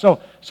stuff. So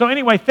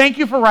anyway, thank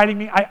you for writing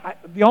me.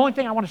 The only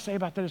thing I want to say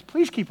about that is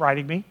please keep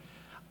writing me.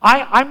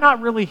 I'm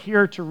not really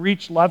here to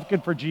reach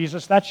Lovegood for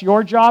Jesus. That's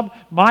your job.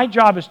 My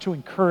job is to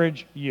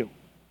encourage you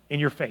in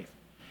your faith.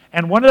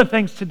 And one of the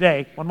things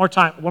today, one more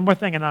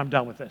thing, and then I'm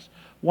done with this.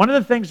 One of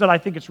the things that I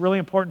think it's really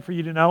important for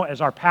you to know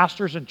as our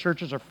pastors and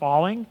churches are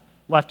falling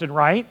left and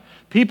right,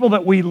 people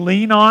that we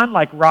lean on,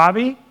 like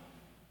Robbie,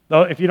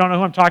 though if you don't know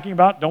who I'm talking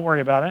about, don't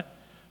worry about it.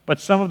 But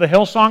some of the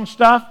Hillsong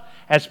stuff,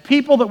 as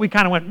people that we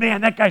kind of went,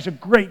 man, that guy's a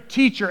great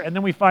teacher, and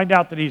then we find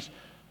out that he's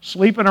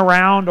sleeping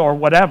around or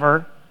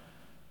whatever,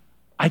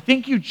 I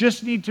think you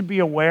just need to be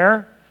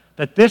aware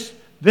that this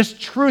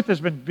truth has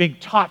been being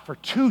taught for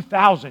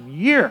 2,000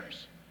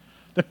 years.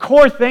 The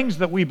core things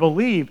that we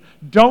believe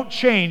don't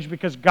change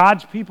because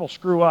God's people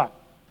screw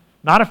up.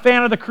 Not a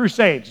fan of the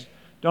Crusades.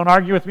 Don't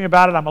argue with me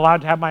about it. I'm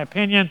allowed to have my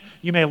opinion.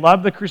 You may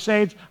love the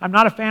Crusades. I'm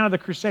not a fan of the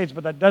Crusades,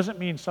 but that doesn't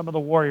mean some of the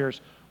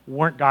warriors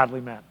weren't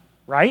godly men,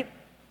 right?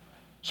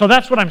 So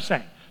that's what I'm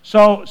saying.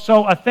 So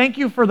thank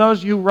you for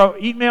those who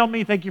emailed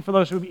me. Thank you for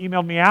those who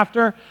emailed me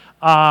after.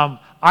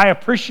 I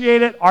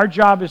appreciate it. Our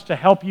job is to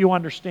help you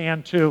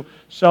understand too.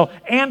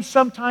 And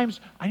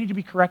sometimes I need to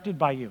be corrected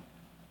by you.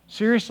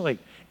 Seriously,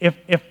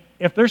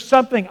 if there's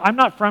something, I'm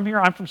not from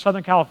here, I'm from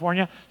Southern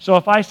California, so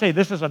if I say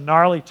this is a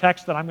gnarly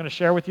text that I'm going to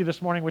share with you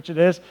this morning, which it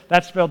is,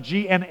 that's spelled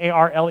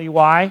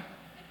Gnarley,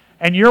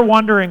 and you're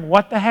wondering,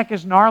 what the heck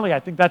is gnarly? I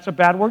think that's a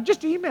bad word.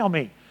 Just email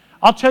me.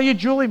 I'll tell you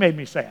Julie made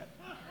me say it.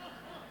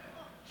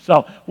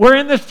 So we're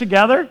in this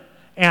together,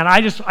 and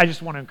I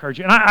just want to encourage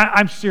you. And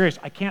I'm serious.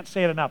 I can't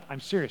say it enough. I'm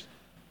serious.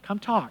 Come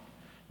talk.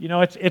 You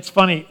know, it's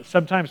funny.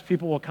 Sometimes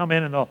people will come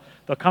in and they'll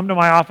come to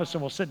my office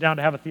and we'll sit down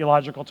to have a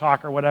theological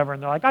talk or whatever,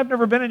 and they're like, I've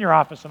never been in your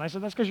office. And I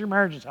said, that's because your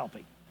marriage is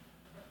healthy.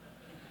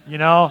 You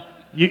know,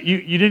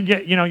 you didn't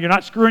get, you know, you're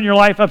not screwing your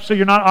life up, so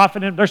you're not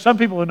often in. There's some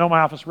people who know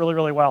my office really,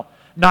 really well.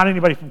 Not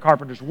anybody from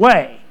Carpenter's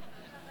Way,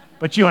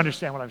 but you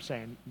understand what I'm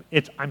saying.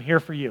 I'm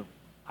here for you.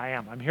 I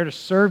am. I'm here to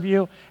serve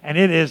you, and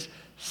it is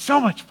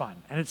so much fun,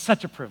 and it's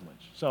such a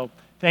privilege. So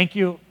thank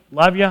you.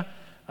 Love you.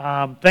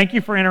 Thank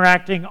you for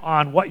interacting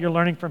on what you're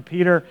learning from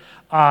Peter,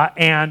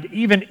 and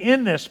even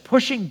in this,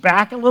 pushing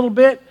back a little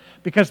bit,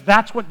 because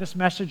that's what this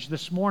message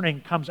this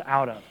morning comes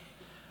out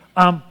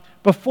of.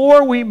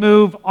 Before we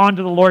move on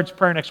to the Lord's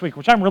Prayer next week,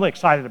 which I'm really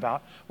excited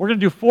about, we're going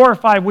to do 4 or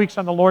 5 weeks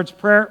on the Lord's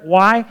Prayer.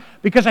 Why?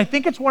 Because I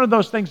think it's one of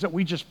those things that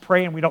we just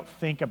pray and we don't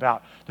think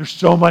about. There's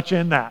so much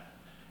in that.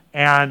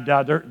 And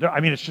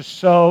it's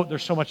just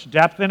there's so much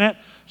depth in it.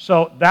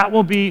 So that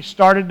will be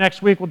started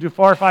next week. We'll do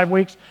 4 or 5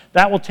 weeks.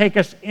 That will take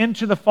us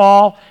into the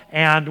fall.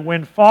 And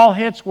when fall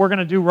hits, we're going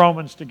to do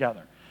Romans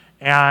together.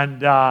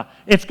 And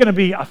it's going to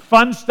be a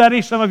fun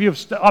study. Some of you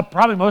have,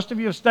 probably most of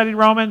you have studied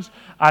Romans.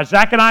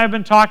 Zach and I have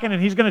been talking,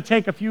 and he's going to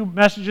take a few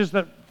messages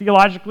that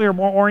theologically are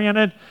more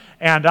oriented,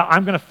 and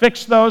I'm going to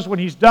fix those when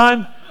he's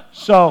done.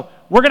 So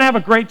we're going to have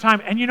a great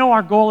time. And you know,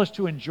 our goal is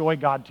to enjoy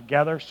God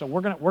together. So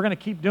we're going to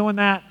keep doing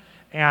that.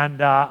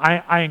 And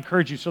I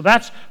encourage you. So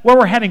that's where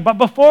we're heading. But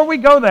before we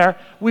go there,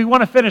 we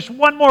want to finish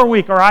one more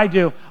week, or I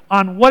do,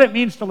 on what it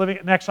means to live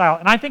in exile.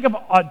 And I think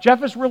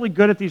Jeff is really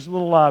good at these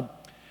little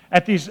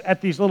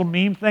these little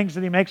meme things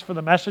that he makes for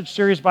the message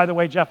series. By the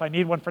way, Jeff, I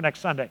need one for next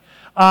Sunday.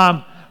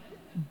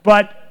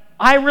 But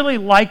I really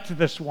liked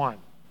this one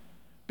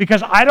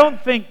because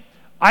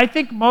I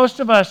think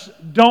most of us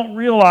don't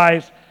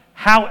realize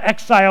how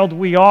exiled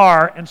we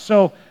are. And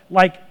so,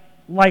 like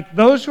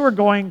those who are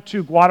going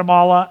to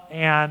Guatemala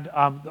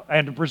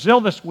and Brazil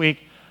this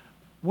week,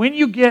 when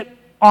you get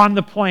on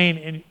the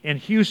plane in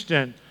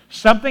Houston,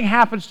 something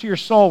happens to your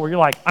soul where you're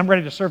like, I'm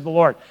ready to serve the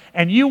Lord.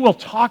 And you will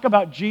talk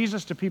about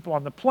Jesus to people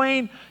on the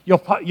plane. You'll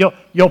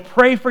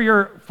pray for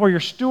your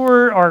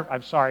steward, or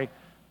I'm sorry,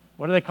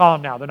 what do they call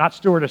them now? They're not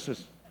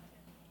stewardesses.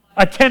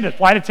 Attendants,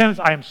 flight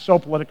attendants. I am so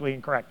politically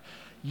incorrect.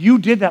 You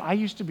did that. I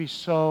used to be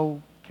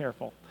so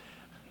careful.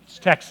 It's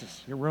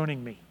Texas. You're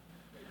ruining me.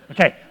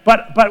 Okay,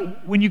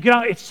 but when you get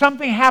on,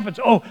 something happens.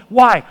 Oh,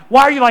 why?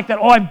 Why are you like that?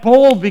 Oh, I'm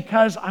bold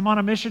because I'm on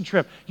a mission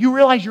trip. You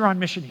realize you're on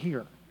mission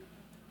here.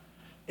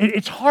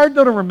 It's hard,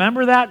 though, to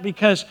remember that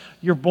because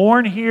you're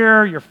born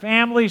here, your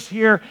family's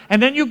here,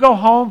 and then you go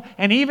home,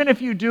 and even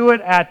if you do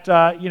it at,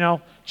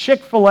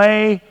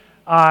 Chick-fil-A,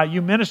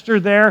 you minister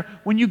there,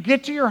 when you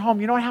get to your home,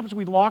 you know what happens?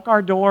 We lock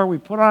our door, we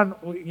put on,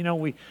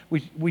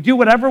 we do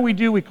whatever we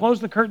do, we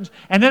close the curtains,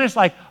 and then it's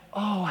like,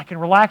 oh, I can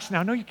relax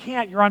now. No, you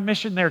can't. You're on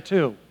mission there,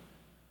 too.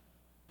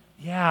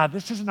 Yeah,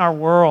 this isn't our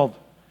world.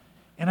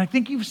 And I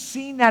think you've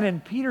seen that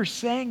in Peter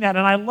saying that.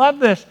 And I love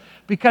this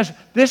because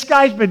this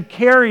guy's been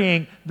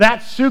carrying that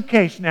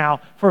suitcase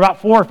now for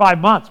about 4 or 5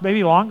 months,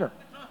 maybe longer.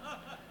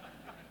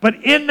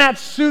 But in that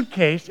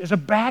suitcase is a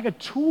bag of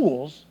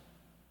tools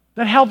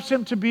that helps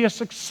him to be a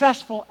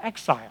successful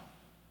exile.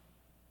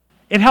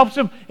 It helps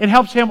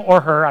him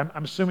or her,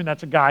 I'm assuming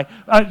that's a guy,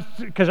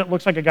 because it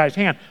looks like a guy's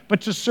hand, but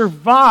to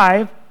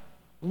survive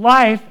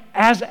life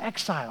as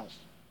exiles.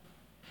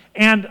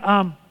 And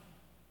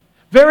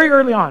very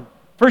early on,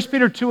 1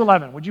 Peter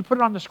 2:11. Would you put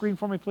it on the screen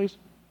for me, please?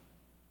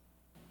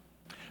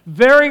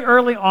 Very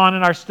early on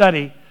in our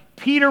study,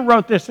 Peter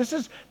wrote this.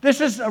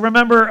 This is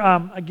remember,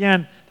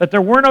 again, that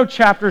there were no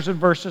chapters and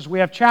verses. We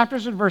have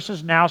chapters and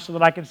verses now so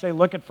that I can say,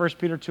 look at 1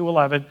 Peter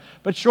 2:11.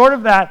 But short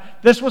of that,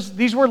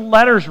 these were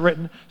letters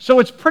written. So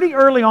it's pretty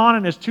early on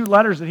in his 2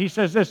 letters that he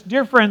says this.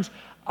 Dear friends,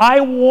 I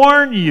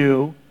warn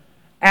you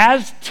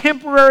as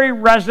temporary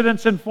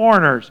residents and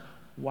foreigners.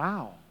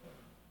 Wow.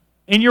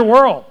 In your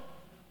world.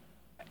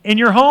 In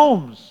your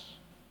homes,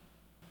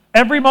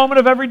 every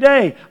moment of every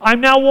day. I'm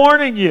now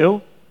warning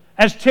you,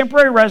 as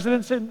temporary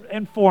residents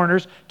and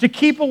foreigners, to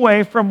keep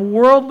away from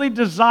worldly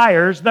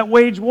desires that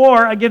wage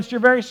war against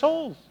your very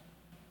souls.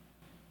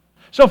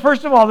 So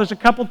first of all, there's a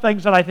couple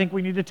things that I think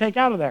we need to take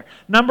out of there.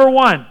 Number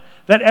one,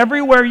 that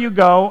everywhere you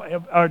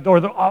go,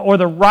 or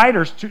the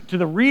writers, to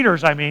the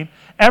readers,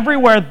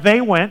 everywhere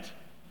they went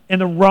in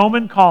the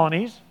Roman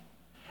colonies,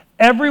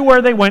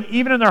 Everywhere they went,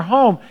 even in their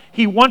home,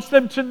 he wants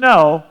them to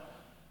know,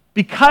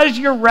 because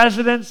you're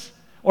residents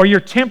or you're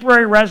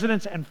temporary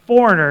residents and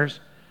foreigners,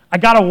 I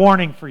got a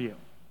warning for you.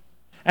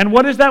 And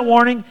what is that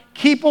warning?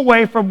 Keep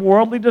away from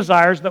worldly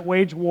desires that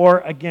wage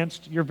war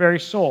against your very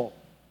soul.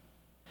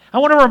 I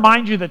want to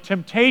remind you that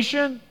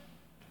temptation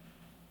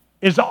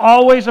is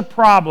always a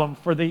problem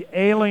for the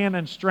alien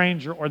and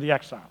stranger or the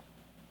exile.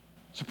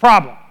 It's a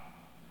problem.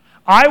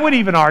 I would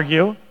even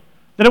argue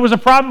that it was a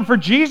problem for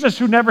Jesus,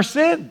 who never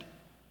sinned.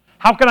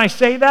 How can I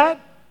say that?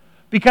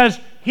 Because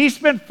he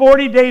spent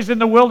 40 days in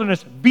the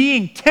wilderness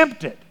being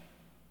tempted.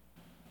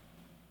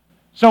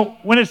 So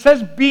when it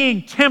says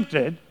being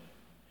tempted,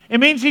 it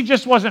means he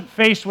just wasn't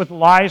faced with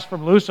lies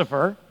from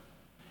Lucifer.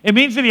 It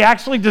means that he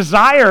actually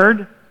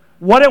desired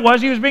what it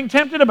was he was being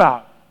tempted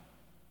about.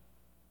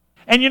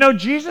 And you know,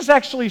 Jesus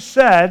actually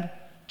said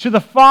to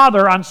the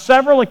Father on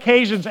several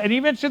occasions, and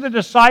even to the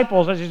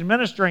disciples as he's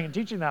ministering and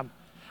teaching them,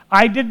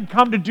 I didn't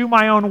come to do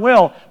my own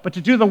will, but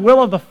to do the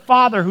will of the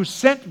Father who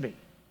sent me.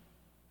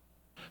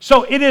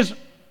 So it is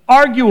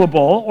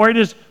arguable, or it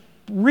is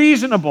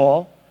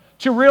reasonable,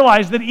 to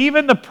realize that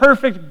even the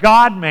perfect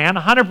God-man,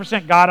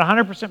 100% God,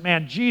 100%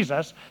 man,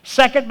 Jesus,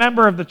 second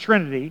member of the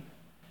Trinity,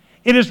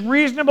 it is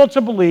reasonable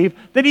to believe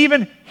that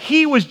even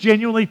he was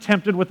genuinely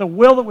tempted with a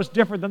will that was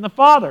different than the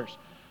Father's.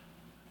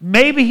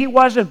 Maybe he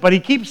wasn't, but he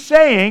keeps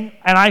saying,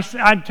 and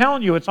I'm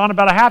telling you, it's on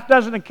about a half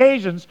dozen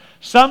occasions,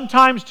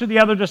 sometimes to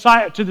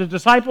the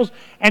disciples,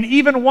 and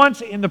even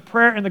once in the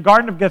prayer in the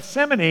Garden of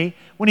Gethsemane,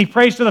 when he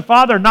prays to the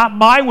Father, not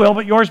my will,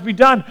 but yours be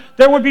done.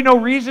 There would be no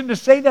reason to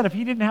say that if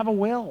he didn't have a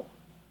will.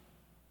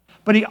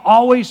 But he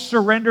always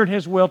surrendered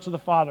his will to the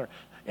Father.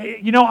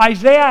 You know,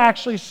 Isaiah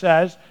actually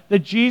says that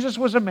Jesus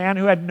was a man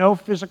who had no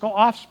physical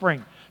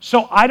offspring.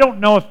 So I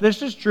don't know if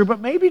this is true, but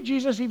maybe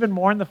Jesus even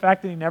mourned the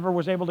fact that he never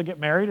was able to get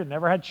married and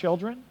never had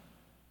children.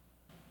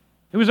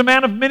 He was a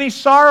man of many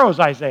sorrows,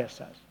 Isaiah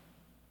says.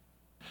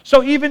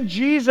 So even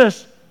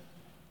Jesus,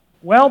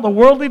 well, the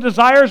worldly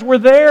desires were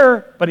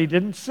there, but he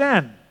didn't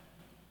sin.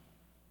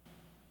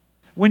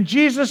 When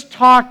Jesus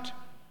talked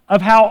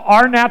of how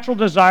our natural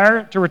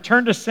desire to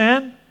return to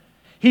sin,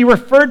 he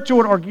referred to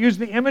it or used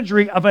the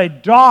imagery of a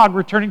dog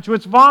returning to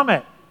its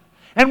vomit.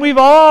 And we've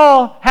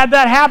all had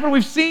that happen.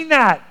 We've seen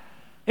that.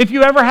 If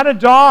you ever had a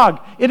dog,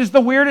 it is the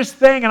weirdest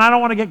thing, and I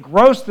don't want to get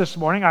gross this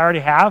morning, I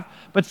already have,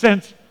 but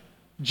since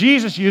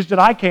Jesus used it,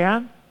 I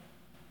can.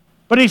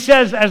 But he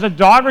says, as a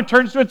dog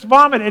returns to its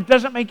vomit, it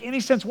doesn't make any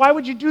sense. Why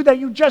would you do that?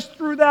 You just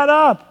threw that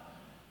up.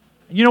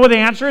 You know what the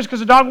answer is? Because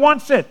the dog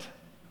wants it.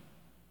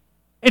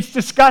 It's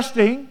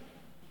disgusting.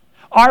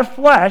 Our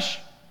flesh,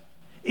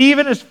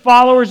 even as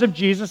followers of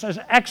Jesus, as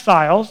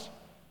exiles,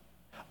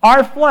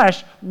 our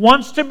flesh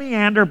wants to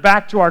meander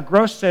back to our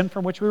gross sin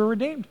from which we were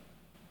redeemed,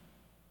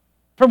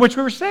 from which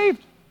we were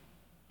saved.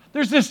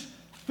 There's this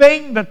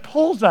thing that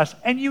pulls us,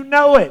 and you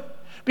know it.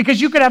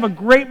 Because you could have a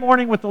great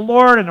morning with the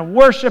Lord and a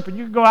worship, and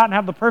you can go out and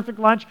have the perfect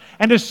lunch,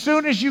 and as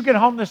soon as you get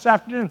home this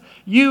afternoon,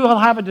 you will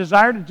have a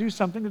desire to do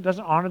something that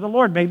doesn't honor the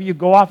Lord. Maybe you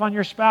go off on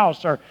your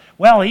spouse, or,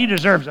 well, he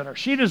deserves it, or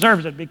she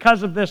deserves it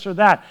because of this or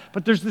that.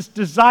 But there's this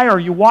desire,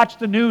 you watch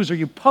the news, or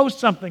you post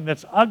something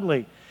that's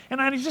ugly. And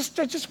I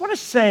just want to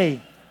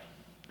say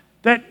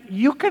that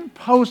you can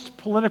post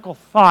political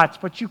thoughts,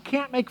 but you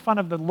can't make fun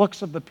of the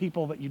looks of the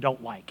people that you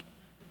don't like.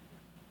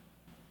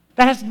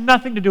 That has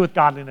nothing to do with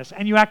godliness,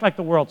 and you act like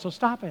the world, so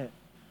stop it,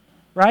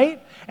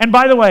 right? And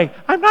by the way,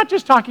 I'm not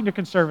just talking to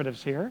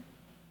conservatives here.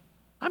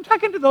 I'm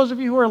talking to those of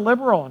you who are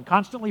liberal and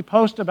constantly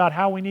post about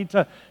how we need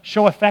to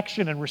show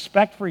affection and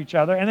respect for each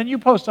other, and then you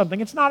post something.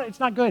 It's not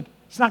good.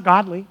 It's not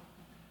godly.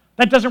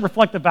 That doesn't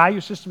reflect the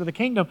value system of the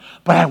kingdom,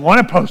 but I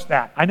want to post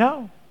that. I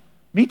know.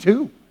 Me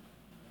too.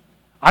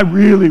 I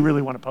really,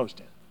 really want to post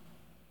it.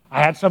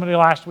 I had somebody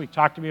last week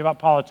talk to me about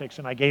politics,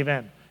 and I gave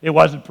in. It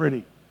wasn't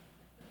pretty.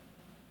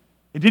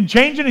 It didn't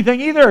change anything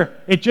either.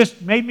 It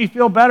just made me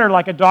feel better,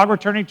 like a dog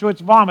returning to its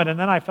vomit, and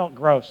then I felt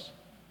gross.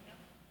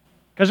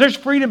 Because there's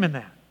freedom in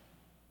that.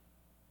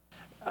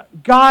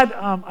 God,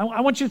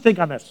 I want you to think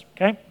on this,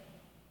 okay?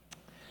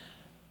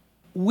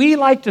 We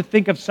like to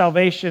think of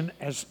salvation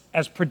as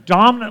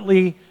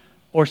predominantly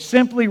or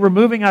simply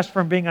removing us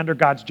from being under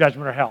God's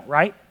judgment or hell,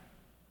 right?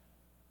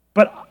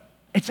 But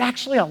it's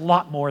actually a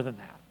lot more than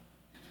that.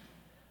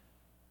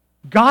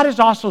 God is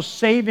also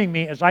saving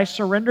me as I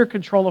surrender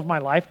control of my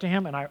life to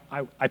Him and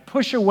I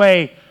push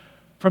away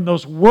from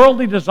those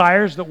worldly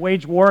desires that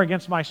wage war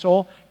against my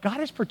soul. God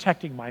is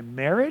protecting my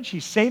marriage.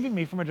 He's saving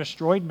me from a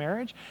destroyed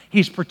marriage.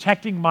 He's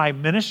protecting my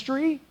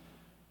ministry.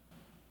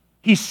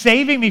 He's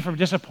saving me from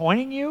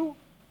disappointing you.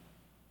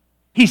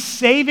 He's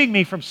saving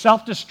me from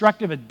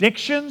self-destructive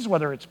addictions,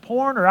 whether it's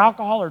porn or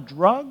alcohol or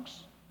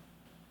drugs.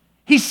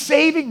 He's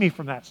saving me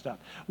from that stuff.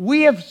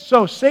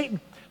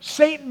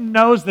 Satan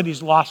knows that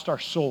he's lost our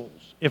souls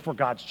if we're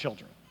God's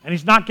children, and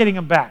he's not getting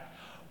them back.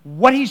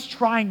 What he's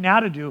trying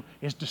now to do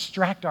is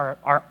distract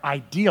our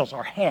ideals,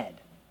 our head.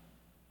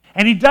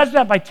 And he does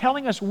that by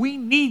telling us we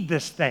need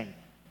this thing.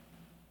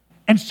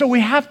 And so we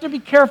have to be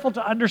careful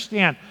to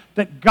understand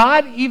that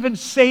God even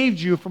saved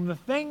you from the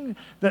thing,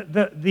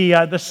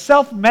 the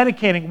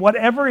self-medicating,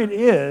 whatever it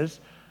is.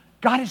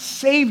 God has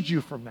saved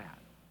you from that.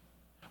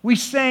 We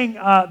sang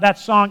that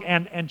song,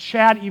 and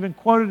Chad even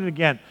quoted it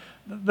again.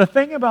 The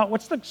thing about,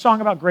 what's the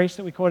song about grace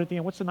that we quoted at the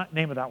end? What's the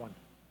name of that one?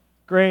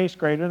 Grace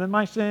greater than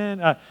my sin.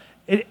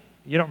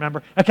 You don't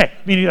remember? Okay,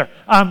 me neither.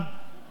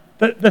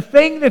 The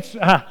thing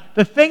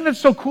that's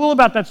so cool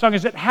about that song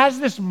is it has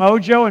this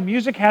mojo, and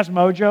music has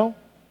mojo,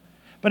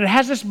 but it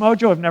has this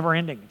mojo of never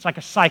ending. It's like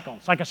a cycle.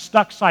 It's like a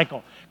stuck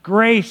cycle.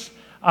 Grace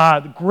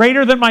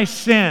greater than my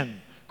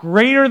sin,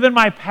 greater than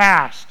my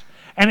past.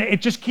 And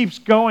it just keeps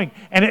going.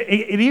 And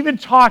it even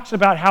talks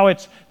about how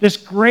this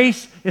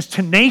grace is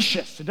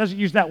tenacious. It doesn't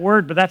use that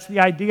word, but that's the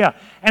idea.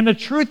 And the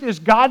truth is,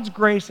 God's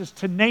grace is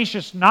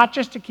tenacious, not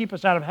just to keep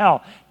us out of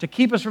hell, to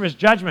keep us from His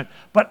judgment,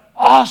 but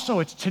also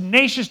it's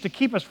tenacious to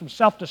keep us from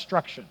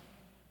self-destruction.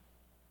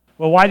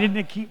 Well, why didn't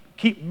it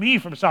keep me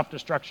from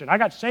self-destruction? I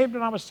got saved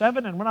when I was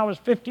 7, and when I was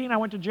 15, I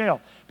went to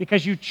jail.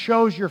 Because you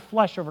chose your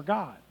flesh over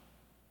God.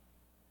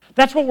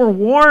 That's what we're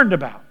warned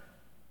about.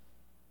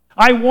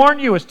 I warn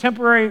you as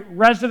temporary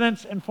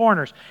residents and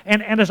foreigners.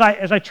 And as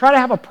I try to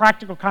have a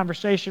practical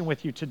conversation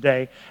with you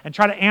today and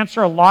try to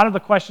answer a lot of the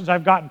questions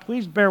I've gotten,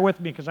 please bear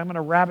with me because I'm going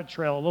to rabbit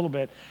trail a little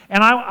bit.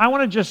 And I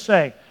want to just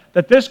say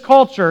that this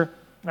culture,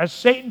 as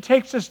Satan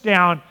takes us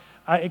down,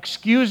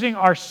 excusing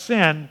our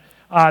sin,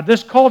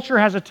 this culture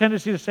has a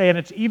tendency to say, and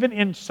it's even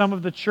in some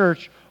of the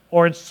church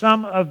or in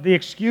some of the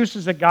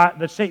excuses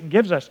that Satan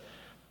gives us,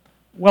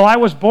 well, I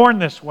was born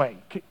this way.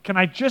 Can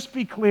I just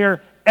be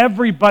clear?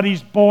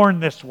 Everybody's born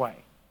this way.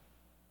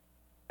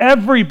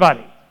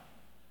 Everybody.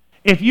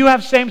 If you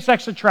have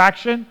same-sex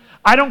attraction,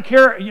 I don't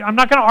care. I'm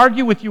not going to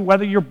argue with you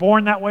whether you're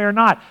born that way or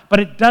not,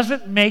 but it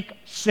doesn't make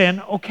sin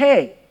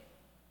okay.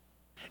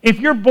 If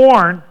you're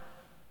born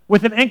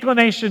with an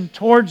inclination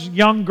towards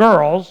young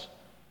girls,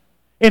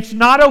 it's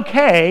not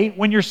okay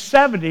when you're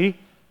 70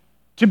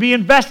 to be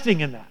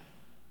investing in that.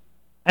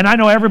 And I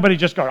know everybody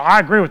just goes, I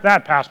agree with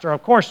that, Pastor.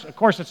 Of course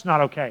it's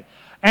not okay.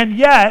 And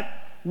yet,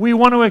 we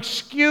want to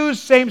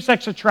excuse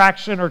same-sex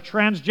attraction or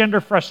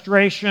transgender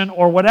frustration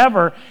or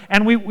whatever,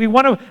 and we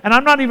want to, and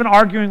I'm not even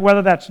arguing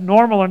whether that's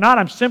normal or not.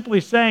 I'm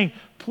simply saying,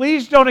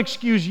 please don't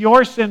excuse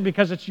your sin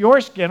because it's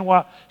your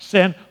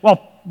sin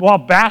while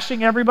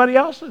bashing everybody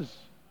else's.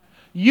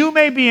 You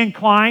may be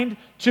inclined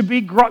to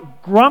be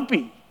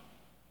grumpy.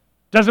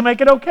 Doesn't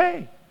make it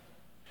okay.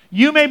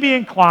 You may be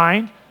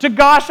inclined to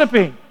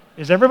gossiping.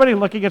 Is everybody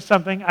looking at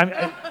something?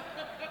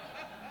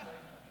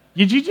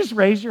 Did you just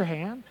raise your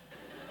hand?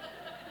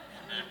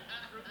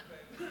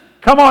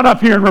 Come on up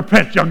here and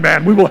repent, young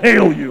man. We will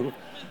hail you.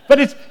 But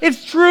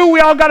it's true. We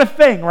all got a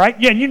thing, right?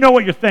 Yeah, and you know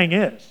what your thing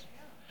is.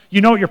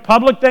 You know what your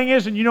public thing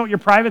is, and you know what your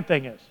private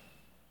thing is.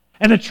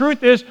 And the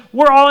truth is,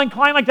 we're all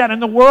inclined like that.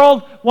 And the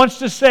world wants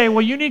to say,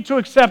 well, you need to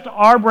accept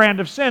our brand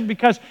of sin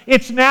because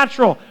it's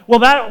natural.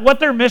 Well,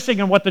 what they're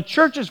missing and what the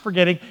church is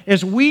forgetting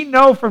is we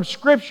know from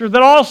Scripture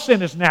that all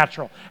sin is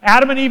natural.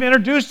 Adam and Eve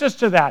introduced us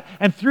to that.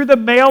 And through the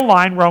male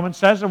line, Romans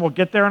says, and we'll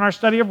get there in our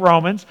study of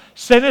Romans,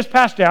 sin is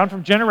passed down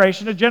from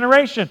generation to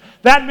generation.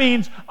 That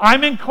means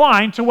I'm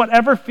inclined to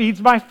whatever feeds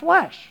my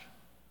flesh.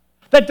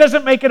 That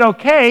doesn't make it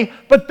okay,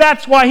 but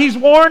that's why he's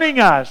warning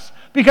us.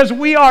 Because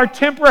we are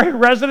temporary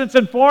residents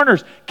and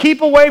foreigners. Keep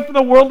away from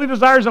the worldly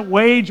desires that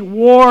wage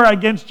war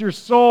against your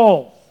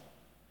soul.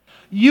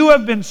 You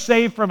have been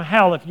saved from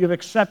hell if you have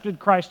accepted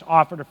Christ's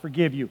offer to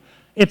forgive you.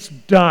 It's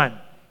done.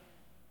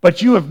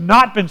 But you have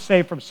not been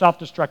saved from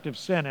self-destructive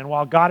sin. And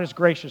while God is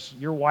gracious,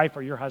 your wife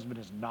or your husband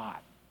is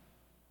not.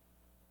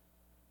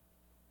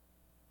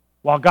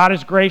 While God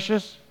is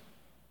gracious,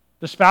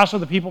 the spouse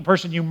of the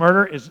person you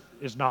murder is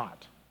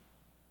not.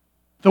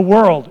 The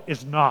world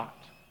is not.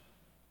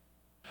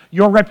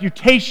 Your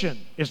reputation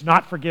is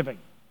not forgiving.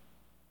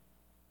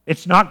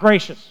 It's not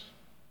gracious.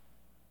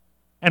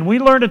 And we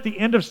learned at the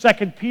end of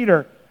 2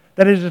 Peter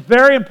that it is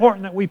very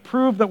important that we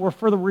prove that we're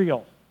for the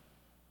real.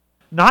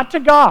 Not to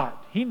God,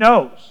 He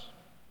knows,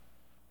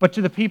 but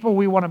to the people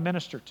we want to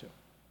minister to.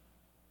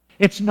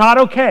 It's not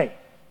okay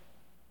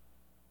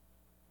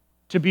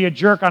to be a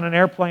jerk on an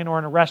airplane or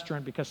in a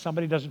restaurant because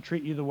somebody doesn't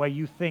treat you the way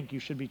you think you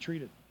should be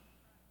treated.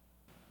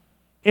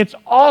 It's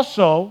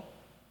also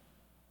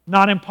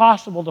not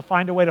impossible to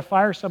find a way to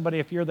fire somebody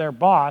if you're their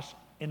boss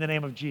in the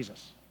name of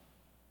Jesus.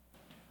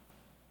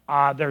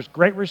 There's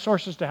great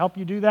resources to help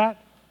you do that.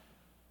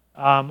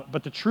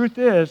 But the truth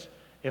is,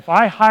 if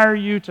I hire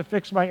you to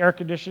fix my air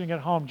conditioning at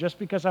home just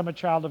because I'm a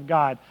child of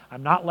God,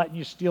 I'm not letting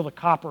you steal the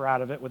copper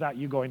out of it without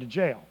you going to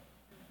jail.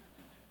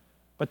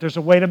 But there's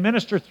a way to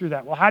minister through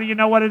that. Well, how do you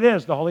know what it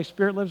is? The Holy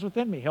Spirit lives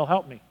within me. He'll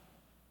help me.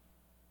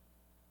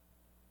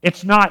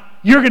 It's not,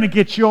 you're going to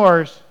get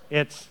yours.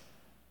 It's,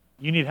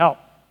 you need help.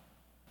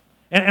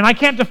 And I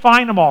can't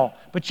define them all,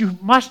 but you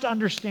must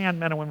understand,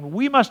 men and women,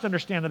 we must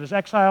understand that as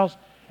exiles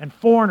and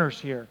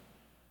foreigners here,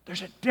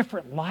 there's a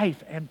different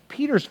life. And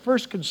Peter's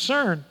first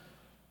concern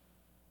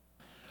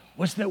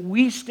was that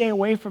we stay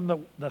away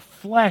from the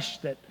flesh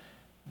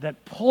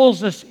that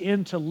pulls us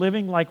into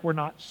living like we're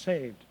not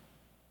saved.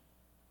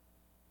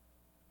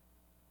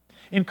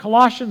 In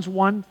Colossians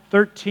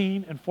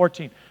 1:13 and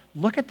 14,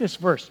 look at this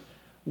verse.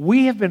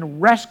 We have been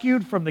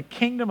rescued from the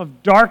kingdom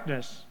of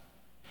darkness,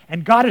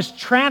 and God has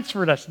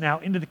transferred us now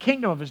into the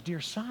kingdom of His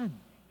dear Son.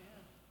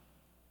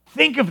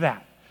 Think of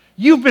that.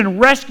 You've been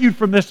rescued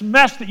from this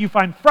mess that you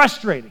find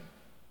frustrating.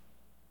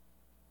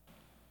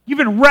 You've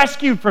been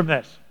rescued from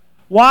this.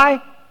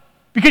 Why?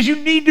 Because you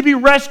need to be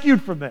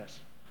rescued from this.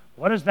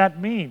 What does that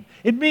mean?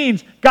 It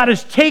means God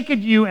has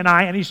taken you and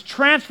I, and He's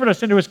transferred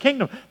us into His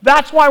kingdom.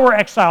 That's why we're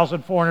exiles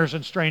and foreigners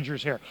and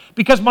strangers here.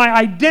 Because my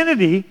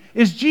identity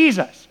is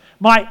Jesus.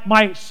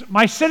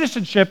 My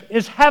citizenship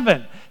is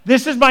heaven.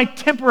 This is my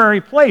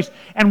temporary place,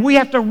 and we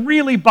have to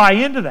really buy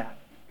into that.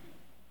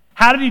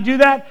 How did He do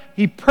that?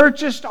 He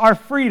purchased our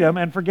freedom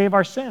and forgave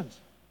our sins.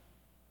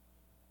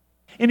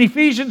 In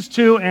Ephesians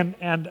 2, and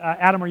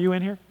Adam, are you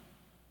in here?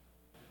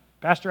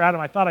 Pastor Adam,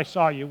 I thought I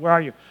saw you. Where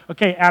are you?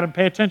 Okay, Adam,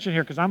 pay attention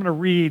here because I'm going to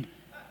read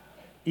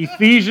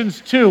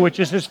Ephesians 2, which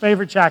is his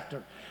favorite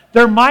chapter.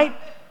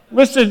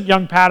 Listen,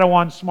 young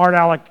Padawan, smart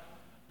aleck,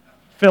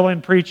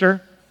 fill-in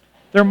preacher.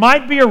 There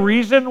might be a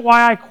reason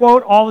why I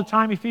quote all the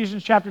time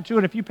Ephesians chapter 2,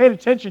 and if you paid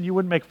attention, you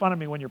wouldn't make fun of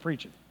me when you're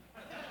preaching.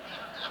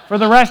 For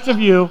the rest of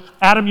you,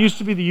 Adam used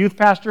to be the youth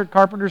pastor at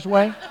Carpenter's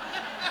Way.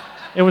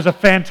 It was a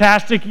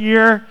fantastic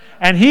year,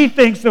 and he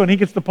thinks that when he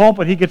gets the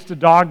pulpit, he gets to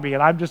dog me,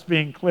 and I'm just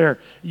being clear.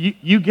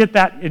 You get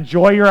that.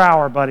 Enjoy your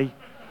hour, buddy.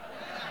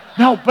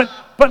 No,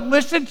 but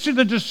listen to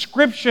the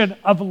description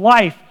of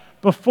life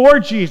before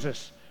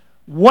Jesus,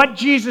 what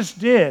Jesus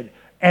did,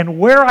 and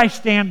where I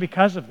stand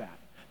because of that.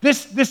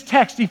 This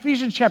text,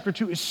 Ephesians chapter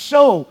 2, is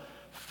so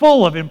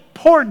full of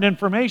important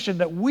information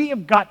that we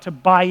have got to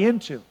buy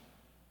into.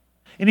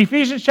 In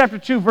Ephesians chapter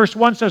 2, verse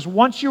 1 says,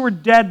 once you were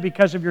dead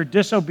because of your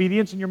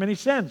disobedience and your many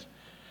sins.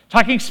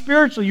 Talking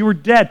spiritually, you were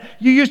dead.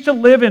 You used to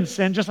live in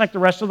sin just like the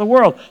rest of the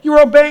world. You were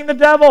obeying the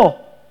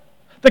devil,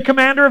 the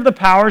commander of the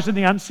powers in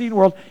the unseen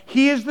world.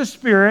 He is the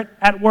spirit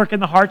at work in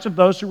the hearts of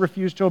those who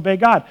refuse to obey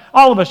God.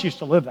 All of us used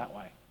to live that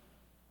way.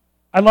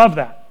 I love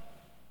that.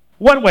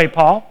 What way,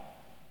 Paul?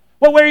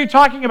 What way are you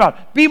talking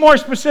about? Be more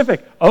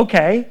specific.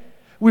 Okay,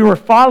 we were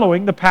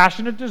following the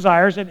passionate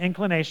desires and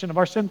inclination of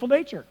our sinful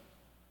nature.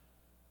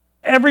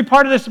 Every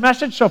part of this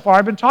message so far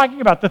I've been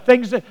talking about, the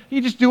things that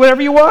you just do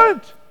whatever you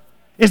want.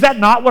 Is that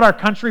not what our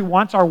country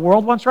wants, our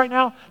world wants right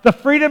now? The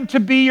freedom to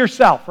be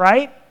yourself,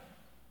 right?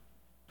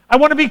 I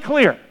want to be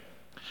clear.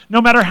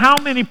 No matter how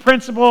many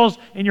principals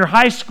in your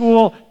high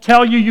school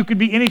tell you you can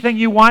be anything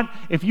you want,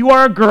 if you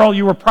are a girl,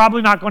 you are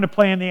probably not going to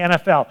play in the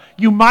NFL.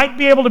 You might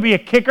be able to be a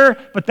kicker,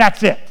 but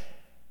that's it.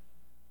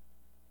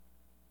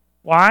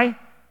 Why?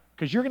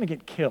 Because you're going to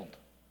get killed.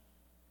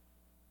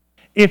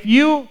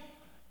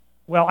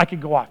 I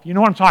could go off. You know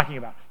what I'm talking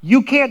about.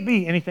 You can't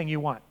be anything you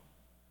want.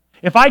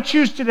 If I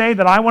choose today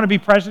that I want to be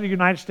president of the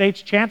United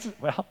States,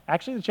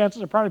 the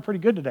chances are probably pretty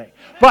good today.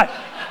 But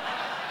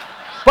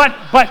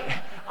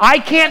I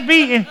can't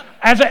be,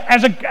 as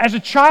a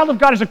child of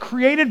God, as a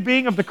created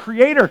being of the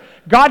Creator,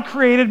 God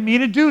created me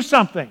to do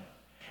something.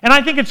 And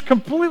I think it's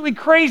completely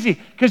crazy,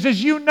 because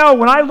as you know,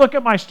 when I look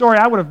at my story,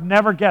 I would have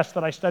never guessed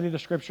that I study the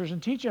Scriptures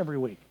and teach every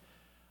week.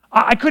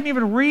 I couldn't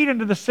even read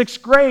into the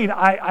 6th grade.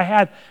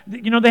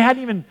 they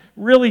hadn't even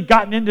really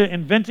gotten into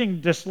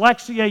inventing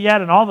dyslexia yet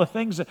and all the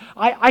things that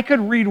I could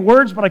read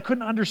words, but I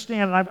couldn't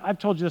understand. And I've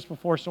told you this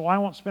before, so I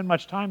won't spend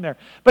much time there.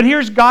 But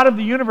here's God of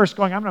the universe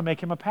going, I'm going to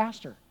make him a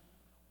pastor.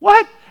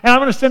 What? And I'm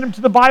going to send him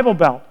to the Bible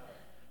Belt.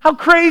 How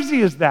crazy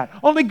is that?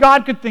 Only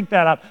God could think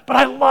that up. But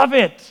I love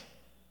it.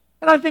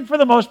 And I think for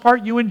the most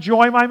part, you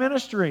enjoy my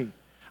ministry.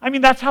 I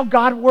mean, that's how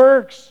God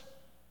works.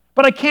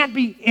 But I can't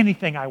be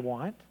anything I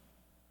want.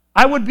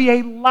 I would be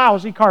a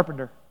lousy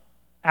carpenter.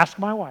 Ask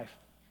my wife.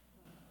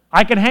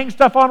 I can hang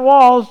stuff on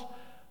walls,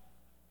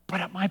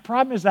 but my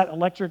problem is that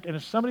electric, and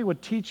if somebody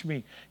would teach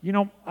me,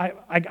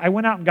 I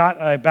went out and got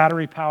a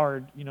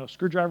battery-powered,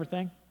 screwdriver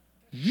thing.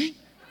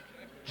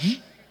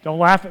 Don't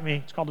laugh at me.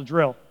 It's called a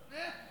drill.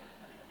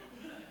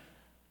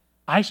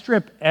 I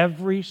strip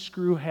every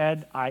screw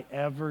head I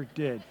ever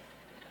did.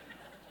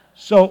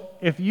 So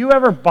if you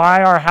ever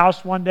buy our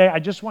house one day, I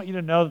just want you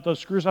to know that those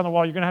screws on the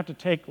wall, you're going to have to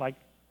take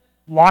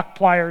lock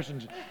pliers,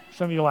 and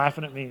some of you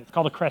laughing at me. It's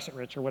called a crescent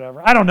wrench or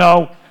whatever. I don't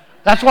know.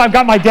 That's why I've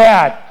got my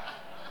dad.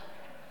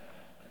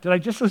 Did I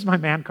just lose my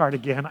man card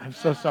again? I'm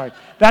so sorry.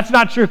 That's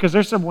not true, because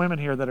there's some women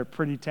here that are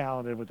pretty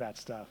talented with that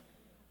stuff.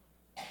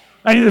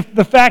 I mean,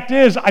 the fact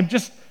is,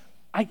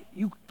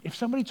 if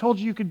somebody told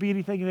you could be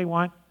anything they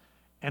want,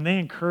 and they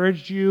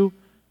encouraged you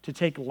to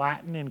take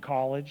Latin in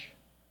college,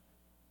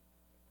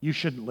 you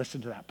shouldn't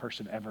listen to that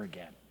person ever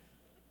again.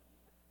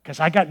 Because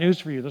I got news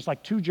for you. There's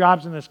 2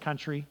 jobs in this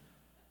country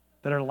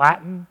that are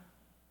Latin,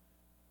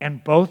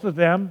 and both of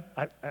them,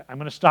 I'm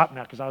going to stop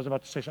now because I was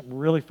about to say something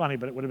really funny,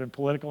 but it would have been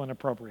political and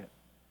inappropriate.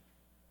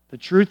 The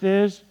truth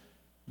is,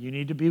 you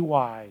need to be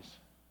wise.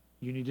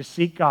 You need to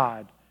seek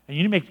God, and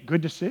you need to make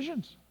good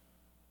decisions.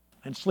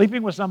 And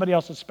sleeping with somebody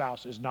else's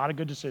spouse is not a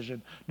good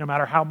decision, no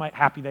matter how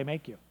happy they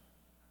make you.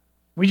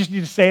 We just need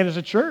to say it as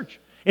a church.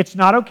 It's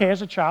not okay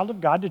as a child of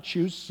God to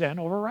choose sin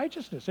over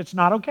righteousness. It's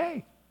not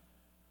okay.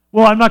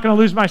 Well, I'm not going to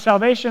lose my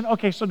salvation.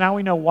 Okay, so now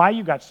we know why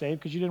you got saved,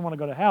 because you didn't want to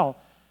go to hell.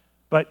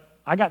 But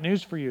I got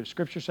news for you.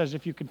 Scripture says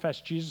if you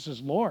confess Jesus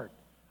as Lord,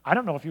 I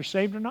don't know if you're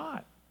saved or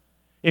not.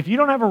 If you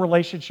don't have a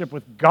relationship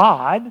with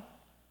God,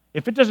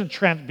 if it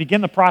doesn't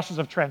begin the process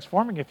of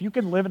transforming, if you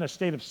can live in a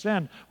state of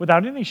sin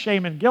without any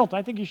shame and guilt,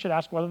 I think you should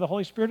ask whether the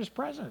Holy Spirit is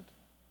present.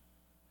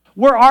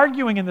 We're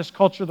arguing in this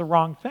culture the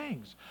wrong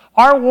things.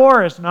 Our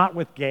war is not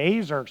with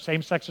gays or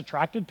same-sex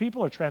attracted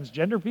people or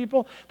transgender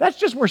people. That's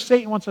just where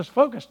Satan wants us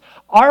focused.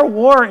 Our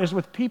war is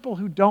with people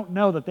who don't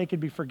know that they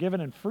can be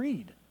forgiven and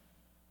freed.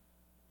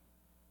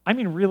 I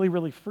mean really,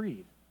 really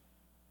freed.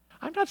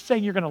 I'm not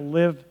saying you're going to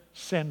live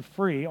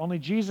sin-free. Only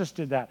Jesus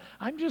did that.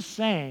 I'm just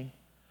saying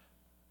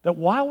that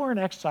while we're in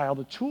exile,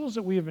 the tools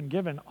that we have been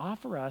given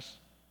offer us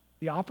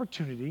the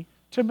opportunity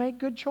to make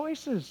good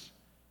choices.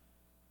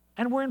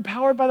 And we're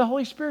empowered by the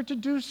Holy Spirit to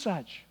do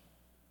such.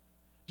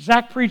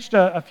 Zach preached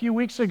a few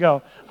weeks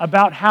ago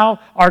about how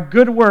our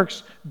good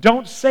works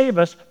don't save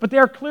us, but they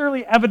are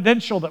clearly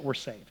evidential that we're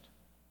saved.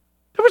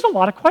 There was a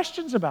lot of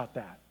questions about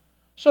that.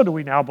 So do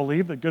we now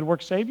believe that good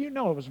works save you?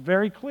 No, it was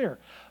very clear.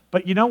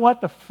 But you know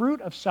what? The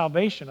fruit of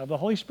salvation, of the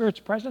Holy Spirit's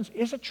presence,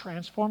 is a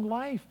transformed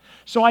life.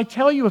 So I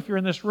tell you, if you're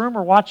in this room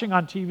or watching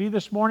on TV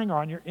this morning or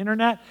on your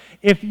internet,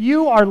 if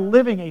you are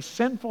living a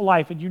sinful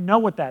life, and you know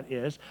what that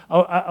is,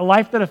 a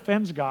life that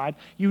offends God,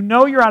 you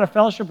know you're out of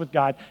fellowship with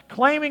God,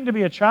 claiming to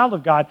be a child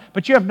of God,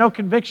 but you have no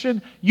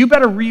conviction, you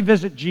better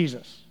revisit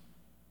Jesus.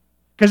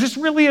 Because this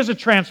really is a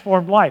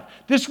transformed life.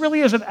 This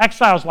really is an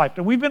exile's life.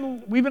 And we've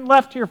been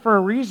left here for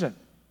a reason.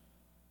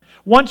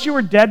 Once you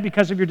were dead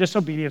because of your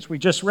disobedience. We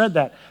just read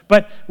that.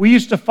 But we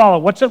used to follow.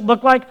 What's it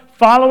look like?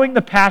 Following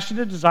the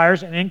passionate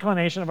desires and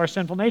inclination of our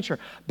sinful nature.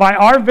 By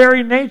our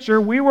very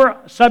nature, we were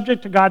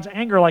subject to God's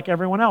anger like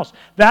everyone else.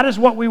 That is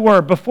what we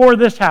were before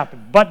this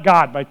happened. But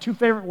God, my two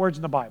favorite words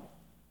in the Bible.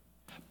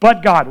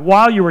 But God,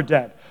 while you were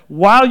dead,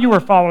 while you were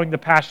following the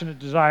passionate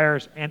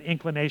desires and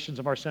inclinations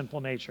of our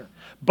sinful nature.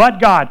 But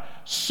God,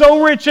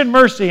 so rich in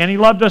mercy, and He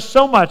loved us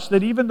so much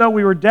that even though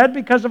we were dead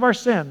because of our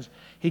sins,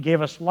 He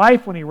gave us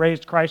life when He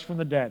raised Christ from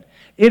the dead.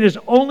 It is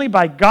only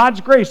by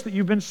God's grace that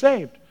you've been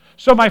saved.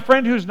 So my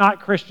friend who's not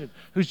Christian,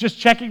 who's just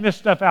checking this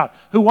stuff out,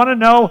 who want to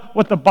know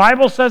what the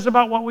Bible says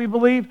about what we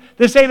believe,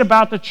 this ain't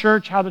about the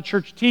church, how the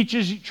church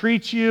teaches,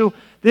 treats you.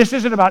 This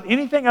isn't about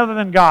anything other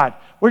than God.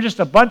 We're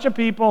just a bunch of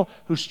people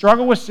who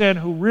struggle with sin,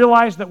 who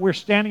realize that we're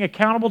standing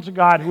accountable to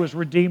God who has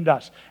redeemed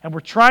us. And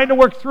we're trying to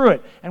work through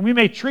it. And we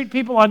may treat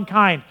people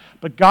unkind,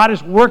 but God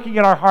is working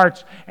in our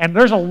hearts. And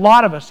there's a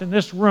lot of us in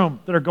this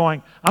room that are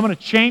going, I'm going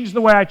to change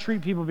the way I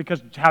treat people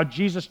because of how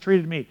Jesus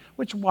treated me.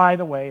 Which, by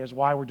the way, is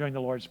why we're doing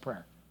the Lord's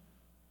Prayer.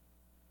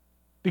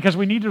 Because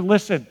we need to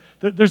listen.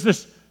 There's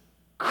this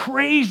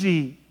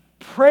crazy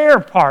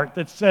prayer part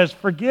that says,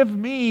 forgive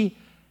me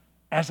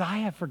as I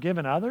have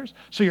forgiven others.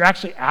 So you're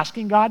actually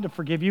asking God to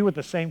forgive you with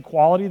the same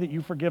quality that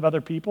you forgive other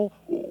people?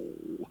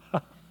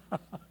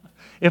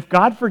 If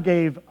God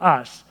forgave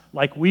us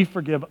like we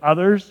forgive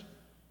others,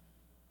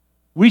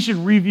 we should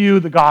review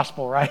the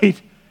gospel,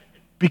 right?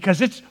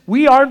 Because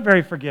we aren't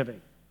very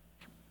forgiving.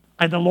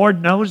 And the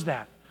Lord knows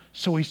that.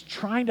 So He's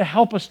trying to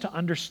help us to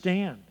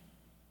understand.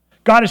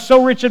 God is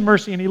so rich in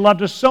mercy, and He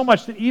loved us so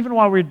much that even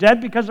while we were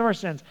dead because of our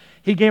sins,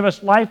 He gave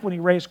us life when He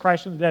raised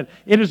Christ from the dead.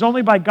 It is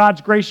only by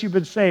God's grace you've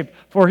been saved,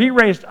 for He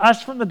raised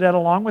us from the dead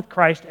along with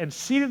Christ and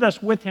seated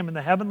us with Him in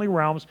the heavenly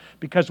realms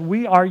because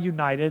we are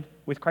united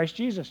with Christ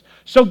Jesus.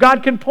 So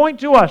God can point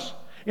to us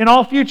in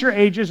all future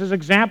ages as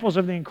examples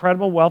of the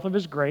incredible wealth of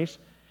His grace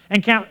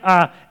and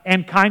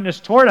kindness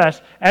toward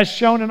us, as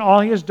shown in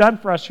all He has done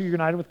for us who are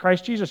united with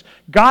Christ Jesus.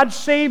 God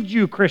saved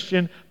you,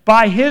 Christian,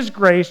 by His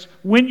grace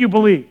when you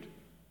believed.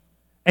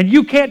 And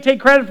you can't take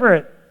credit for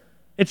it.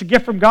 It's a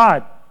gift from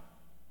God.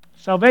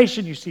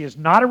 Salvation, you see, is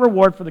not a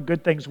reward for the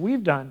good things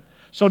we've done,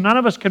 so none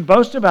of us can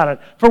boast about it,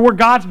 for we're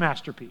God's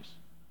masterpiece.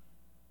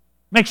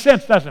 Makes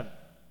sense, doesn't it?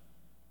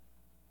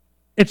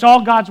 It's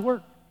all God's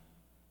work.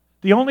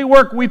 The only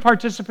work we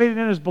participated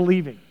in is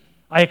believing.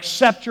 I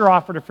accept your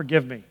offer to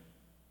forgive me.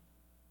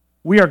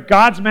 We are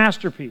God's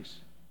masterpiece.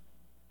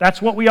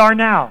 That's what we are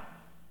now.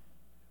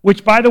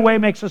 Which, by the way,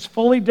 makes us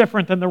fully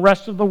different than the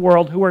rest of the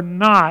world who are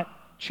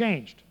not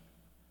changed,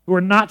 who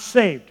are not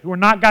saved, who are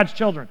not God's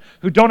children,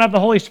 who don't have the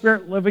Holy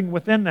Spirit living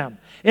within them.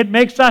 It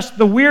makes us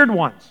the weird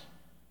ones.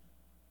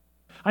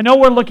 I know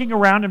we're looking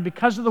around, and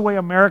because of the way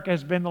America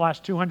has been the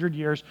last 200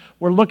 years,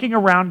 we're looking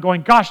around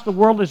going, gosh, the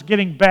world is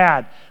getting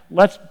bad.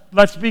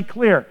 Let's be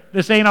clear.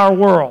 This ain't our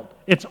world.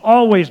 It's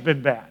always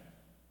been bad.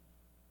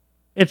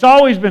 It's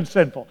always been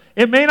sinful.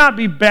 It may not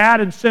be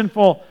bad and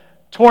sinful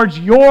towards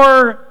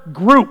your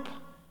group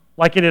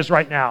like it is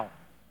right now.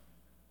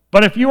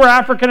 But if you were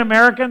African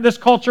American, this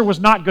culture was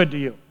not good to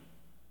you.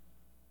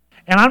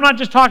 And I'm not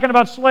just talking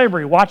about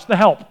slavery. Watch The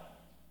Help.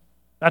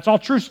 That's all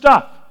true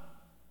stuff.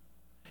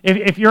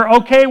 If you're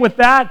okay with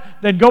that,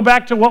 then go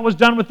back to what was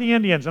done with the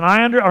Indians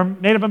or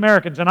Native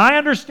Americans. And I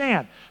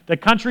understand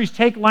that countries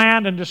take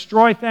land and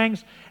destroy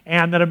things,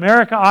 and that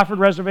America offered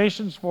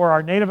reservations for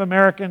our Native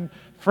American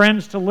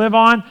friends to live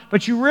on.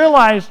 But you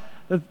realize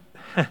that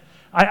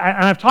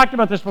and I've talked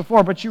about this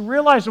before, but you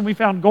realize when we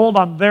found gold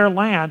on their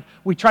land,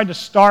 we tried to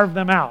starve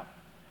them out.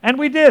 And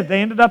we did.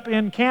 They ended up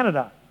in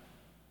Canada.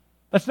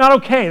 That's not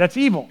okay. That's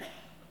evil.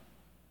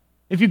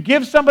 If you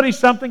give somebody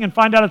something and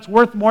find out it's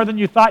worth more than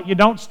you thought, you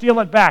don't steal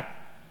it back.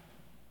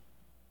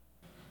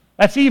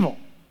 That's evil.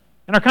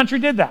 And our country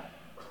did that.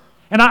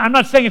 And I'm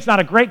not saying it's not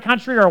a great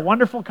country or a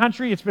wonderful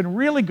country. It's been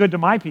really good to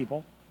my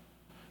people.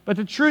 But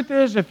the truth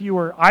is, if you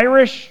were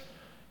Irish,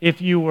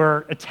 if you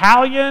were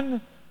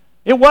Italian,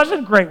 it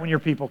wasn't great when your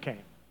people came.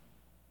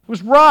 It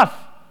was rough.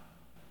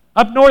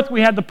 Up north,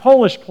 we had the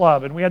Polish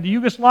club, and we had the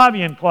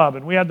Yugoslavian club,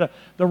 and we had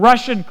the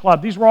Russian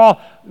club. These were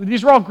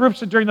all groups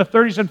that during the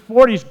 30s and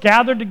 40s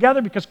gathered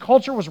together because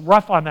culture was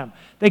rough on them.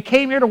 They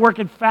came here to work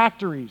in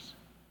factories.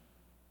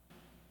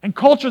 And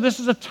culture, this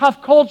is a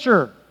tough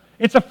culture.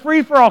 It's a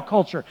free-for-all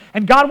culture.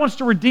 And God wants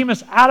to redeem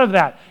us out of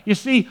that. You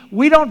see,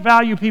 we don't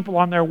value people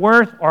on their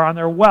worth or on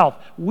their wealth.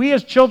 We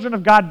as children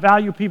of God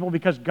value people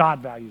because God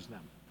values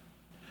them.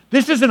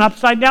 This is an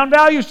upside-down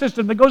value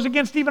system that goes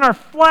against even our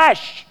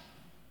flesh.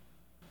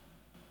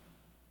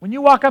 When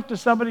you walk up to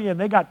somebody and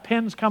they got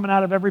pins coming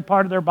out of every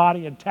part of their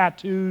body and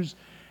tattoos,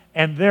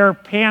 and their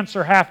pants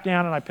are half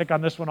down, and I pick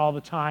on this one all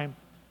the time,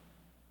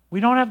 we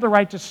don't have the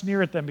right to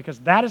sneer at them because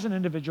that is an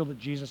individual that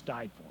Jesus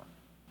died for.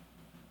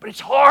 But it's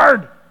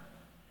hard.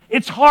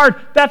 It's hard.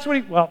 That's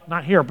what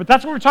not here, but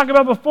that's what we were talking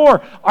about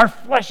before. Our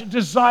flesh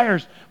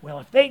desires. Well,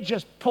 if they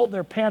just pulled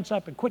their pants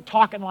up and quit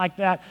talking like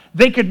that,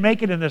 they could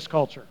make it in this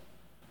culture.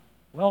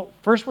 Well,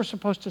 first we're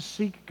supposed to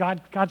seek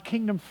God's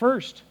kingdom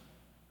first.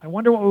 I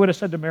wonder what we would have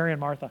said to Mary and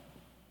Martha,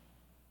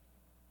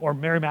 or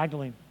Mary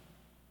Magdalene,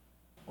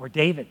 or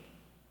David.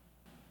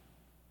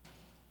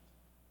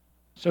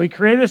 So he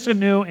created us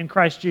anew in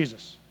Christ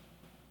Jesus.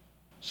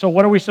 So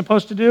what are we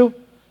supposed to do?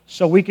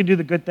 So we can do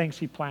the good things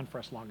he planned for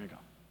us long ago.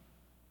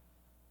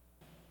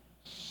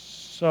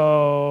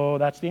 So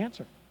that's the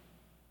answer.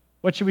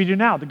 What should we do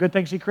now? The good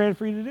things he created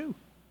for you to do.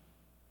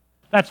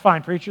 That's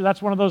fine, preacher.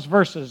 That's one of those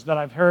verses that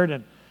I've heard,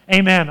 and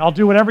amen, I'll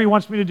do whatever he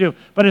wants me to do.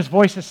 But his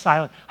voice is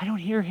silent. I don't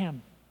hear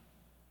him.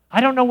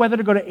 I don't know whether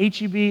to go to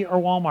H-E-B or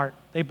Walmart.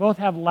 They both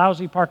have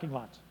lousy parking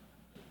lots.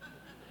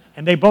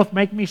 And they both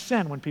make me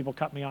sin when people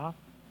cut me off.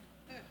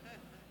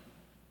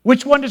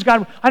 Which one does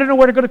God... I don't know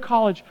where to go to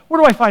college. Where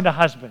do I find a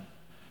husband?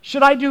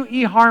 Should I do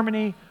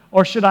eHarmony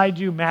or should I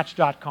do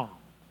Match.com?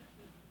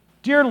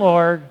 Dear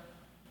Lord,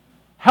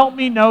 help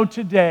me know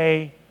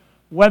today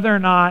whether or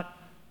not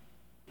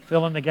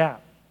fill in the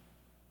gap.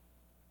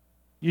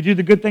 You do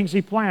the good things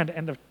he planned.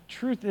 And the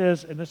truth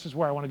is, and this is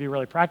where I want to be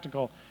really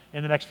practical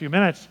in the next few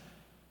minutes,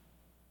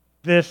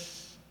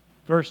 this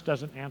verse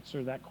doesn't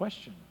answer that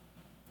question.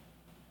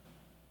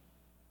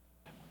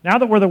 Now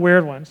that we're the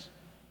weird ones,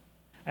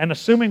 and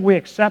assuming we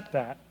accept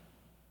that,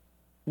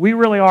 we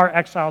really are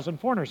exiles and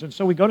foreigners. And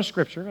so we go to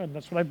Scripture, and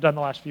that's what I've done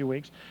the last few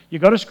weeks. You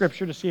go to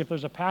Scripture to see if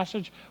there's a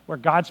passage where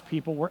God's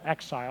people were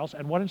exiles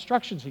and what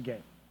instructions he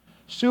gave.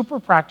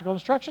 Super practical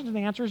instructions, and the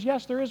answer is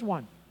yes, there is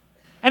one.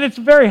 And it's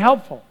very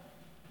helpful.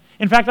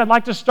 In fact, I'd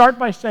like to start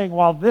by saying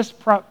while this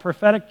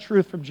prophetic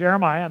truth from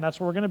Jeremiah, and that's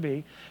where we're going to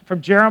be,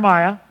 from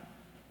Jeremiah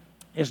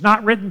is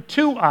not written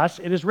to us,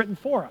 it is written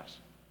for us.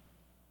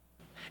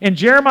 In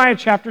Jeremiah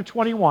chapter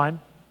 21,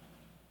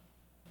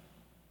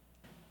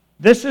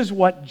 this is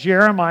what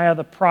Jeremiah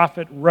the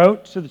prophet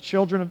wrote to the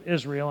children of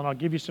Israel, and I'll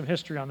give you some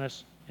history on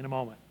this in a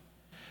moment.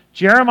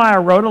 Jeremiah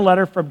wrote a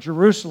letter from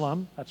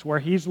Jerusalem, that's where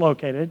he's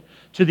located,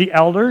 to the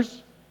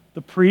elders,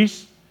 the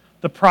priests,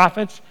 the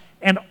prophets,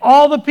 and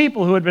all the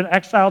people who had been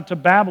exiled to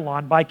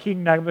Babylon by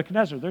King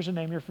Nebuchadnezzar. There's a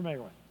name you're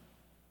familiar with.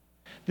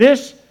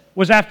 This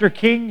was after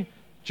King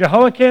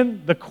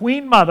Jehoiakim, the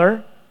queen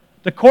mother,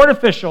 the court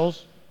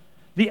officials,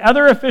 the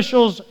other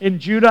officials in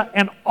Judah,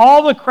 and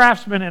all the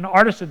craftsmen and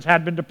artisans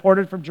had been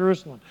deported from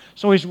Jerusalem.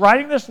 So he's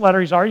writing this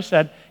letter, he's already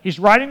said, he's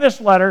writing this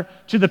letter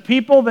to the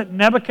people that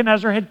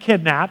Nebuchadnezzar had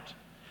kidnapped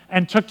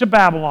and took to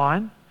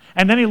Babylon,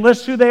 and then he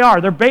lists who they are.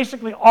 They're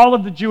basically all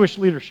of the Jewish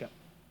leadership,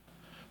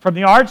 from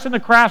the arts and the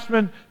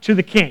craftsmen to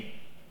the king.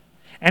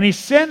 And he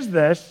sends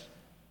this,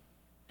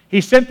 he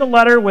sent the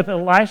letter with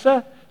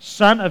Elisha,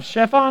 son of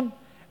Shaphan,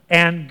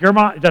 and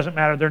Germa, it doesn't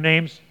matter, their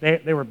names,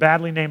 they were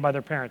badly named by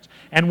their parents.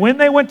 And when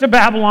they went to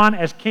Babylon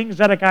as King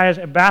Zedekiah's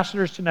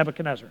ambassadors to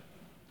Nebuchadnezzar.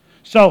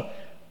 So,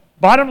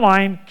 bottom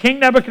line, King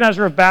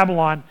Nebuchadnezzar of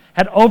Babylon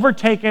had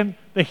overtaken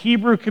the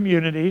Hebrew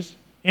communities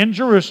in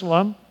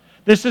Jerusalem.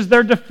 This is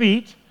their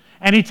defeat,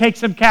 and he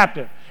takes them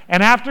captive.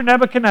 And after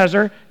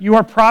Nebuchadnezzar, you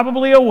are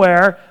probably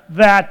aware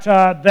that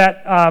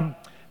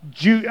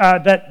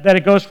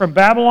it goes from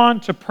Babylon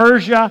to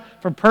Persia,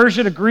 from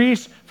Persia to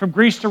Greece, from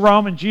Greece to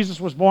Rome, and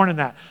Jesus was born in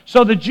that.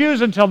 So the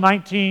Jews until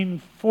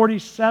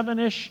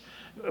 1947-ish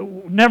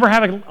never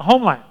have a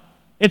homeland.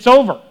 It's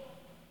over.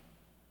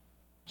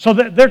 So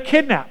they're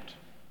kidnapped.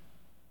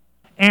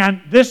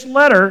 And this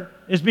letter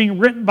is being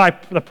written by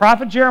the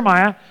prophet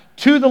Jeremiah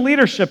to the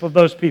leadership of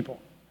those people.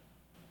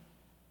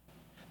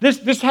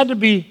 This had to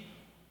be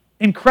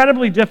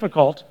incredibly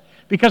difficult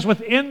because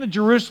within the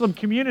Jerusalem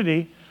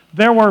community,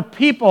 there were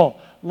people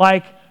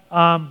like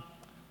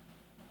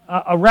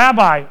a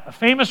rabbi, a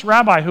famous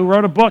rabbi who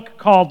wrote a book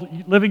called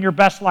Living Your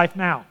Best Life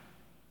Now.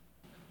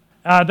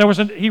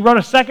 He wrote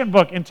a second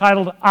book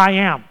entitled I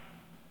Am,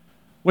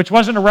 which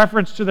wasn't a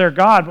reference to their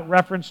God, but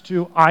reference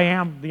to I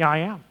Am the I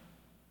Am.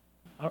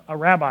 A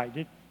rabbi,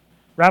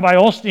 Rabbi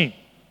Olstein.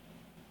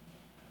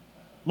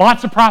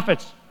 Lots of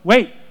prophets.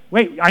 Wait,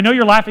 I know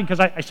you're laughing because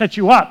I set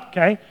you up,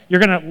 okay? You're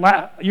going to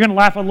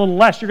laugh a little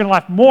less. You're going to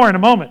laugh more in a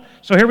moment.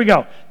 So here we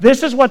go.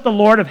 This is what the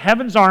Lord of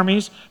heaven's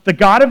armies, the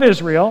God of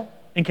Israel,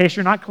 in case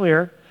you're not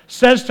clear,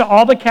 says to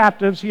all the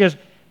captives he has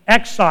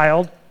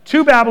exiled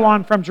to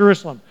Babylon from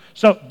Jerusalem.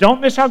 So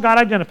don't miss how God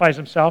identifies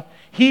himself.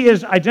 He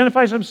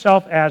identifies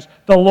himself as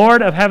the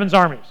Lord of heaven's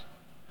armies.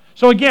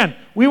 So again,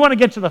 we want to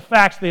get to the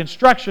facts, the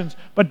instructions,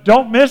 but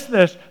don't miss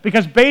this,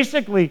 because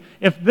basically,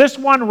 if this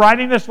one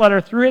writing this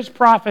letter through his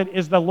prophet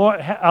is the Lord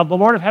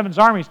of heaven's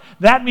armies,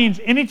 that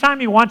means anytime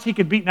he wants, he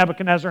could beat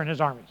Nebuchadnezzar and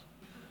his armies.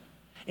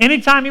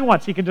 Anytime he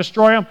wants, he can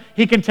destroy them,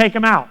 he can take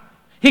them out.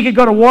 He could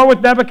go to war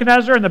with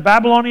Nebuchadnezzar and the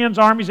Babylonians'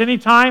 armies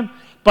anytime,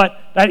 but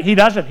he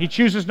doesn't. He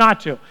chooses not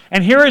to.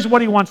 And here is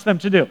what he wants them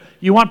to do.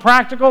 You want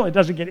practical? It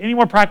doesn't get any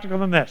more practical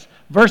than this.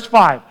 Verse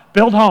 5,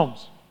 build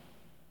homes,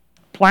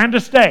 plan to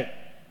stay,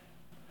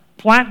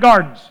 plant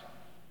gardens,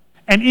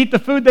 and eat the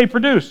food they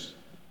produce.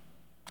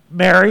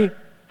 Marry,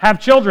 have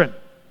children.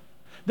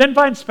 Then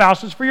find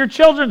spouses for your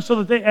children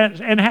so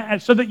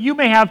that you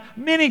may have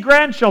many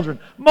grandchildren.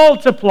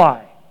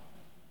 Multiply.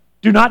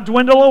 Do not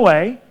dwindle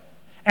away,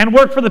 and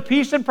work for the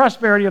peace and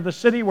prosperity of the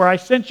city where I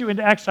sent you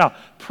into exile.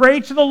 Pray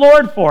to the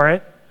Lord for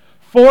it,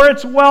 for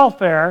its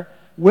welfare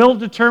will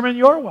determine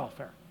your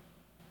welfare.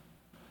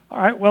 All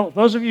right, well,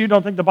 those of you who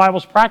don't think the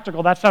Bible's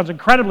practical, that sounds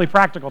incredibly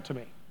practical to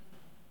me.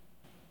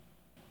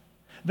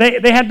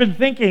 They had been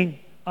thinking,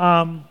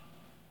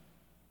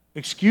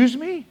 excuse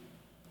me?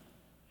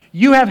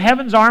 You have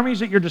heaven's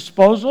armies at your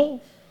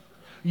disposal?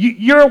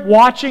 You're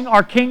watching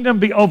our kingdom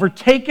be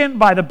overtaken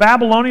by the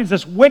Babylonians,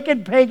 this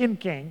wicked pagan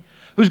king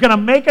who's going to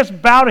make us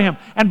bow to him.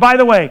 And by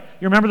the way,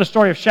 you remember the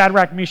story of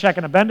Shadrach, Meshach,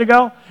 and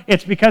Abednego?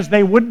 It's because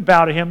they wouldn't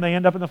bow to him, they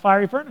end up in the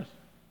fiery furnace.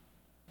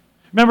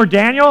 Remember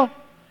Daniel?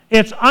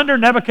 It's under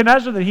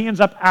Nebuchadnezzar that he ends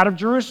up out of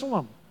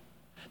Jerusalem.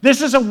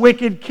 This is a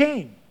wicked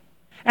king.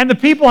 And the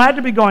people had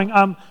to be going,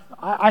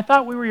 I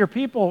thought we were your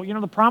people. You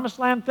know, the promised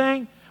land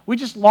thing? We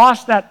just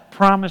lost that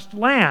promised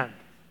land.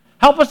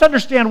 Help us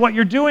understand what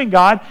you're doing,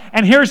 God.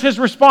 And here's his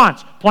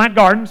response. Plant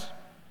gardens,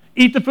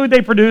 eat the food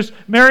they produce,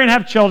 marry and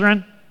have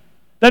children,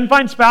 then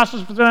find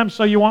spouses for them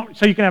so you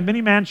can have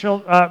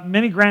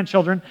many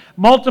grandchildren,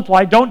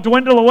 multiply, don't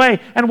dwindle away,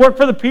 and work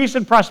for the peace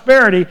and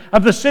prosperity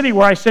of the city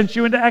where I sent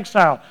you into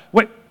exile.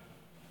 Wait,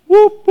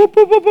 whoop, whoop,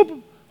 whoop,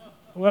 whoop,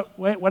 whoop.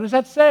 What does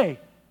that say?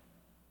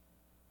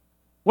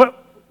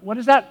 What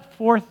is that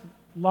fourth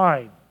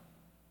line?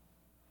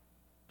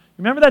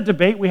 Remember that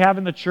debate we have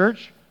in the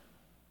church?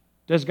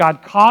 Does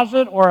God cause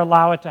it or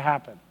allow it to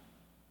happen?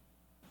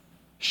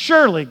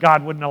 Surely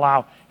God wouldn't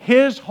allow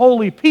his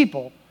holy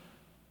people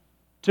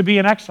to be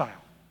in exile.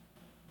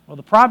 Well,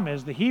 the problem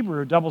is the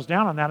Hebrew doubles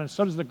down on that, and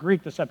so does the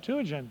Greek, the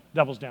Septuagint,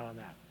 doubles down on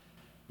that.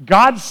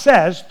 God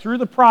says through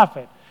the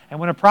prophet, and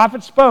when a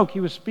prophet spoke, he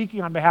was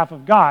speaking on behalf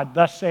of God,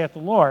 thus saith the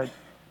Lord,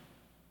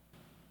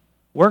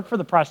 work for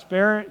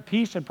the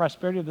peace and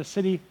prosperity of the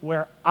city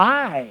where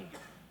I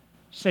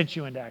sent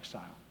you into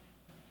exile.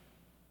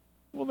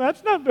 Well,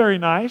 that's not very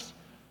nice.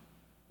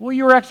 Well,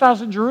 you were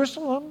exiles in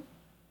Jerusalem.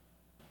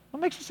 What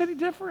makes this any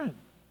different?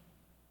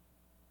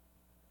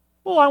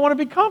 Well, I want to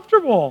be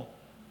comfortable.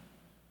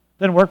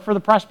 Then work for the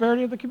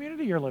prosperity of the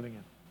community you're living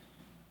in.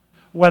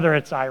 Whether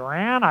it's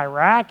Iran,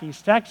 Iraq,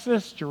 East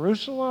Texas,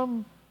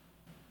 Jerusalem,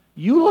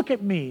 you look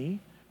at me,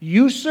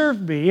 you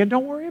serve me, and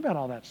don't worry about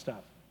all that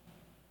stuff.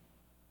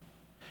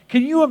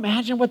 Can you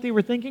imagine what they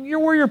were thinking?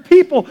 We're your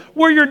people.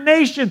 We're your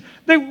nation.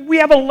 We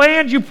have a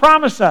land you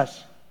promise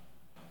us.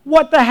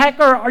 What the heck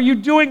are you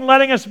doing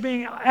letting us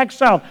be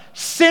exiled,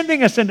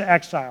 sending us into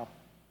exile?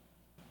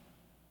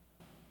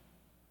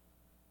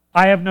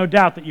 I have no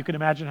doubt that you can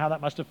imagine how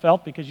that must have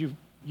felt because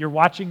you're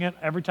watching it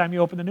every time you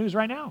open the news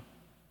right now.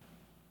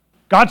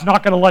 God's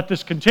not going to let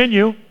this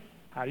continue.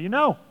 How do you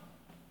know?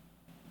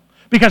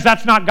 Because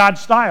that's not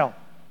God's style.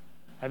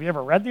 Have you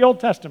ever read the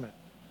Old Testament?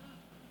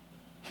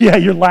 Yeah,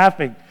 you're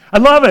laughing. I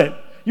love it.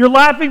 You're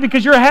laughing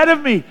because you're ahead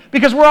of me,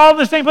 because we're all in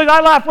the same place.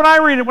 I laugh when I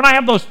read it, when I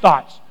have those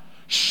thoughts.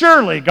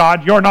 Surely,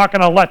 God, you're not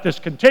going to let this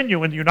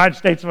continue in the United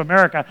States of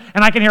America.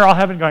 And I can hear all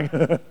heaven going,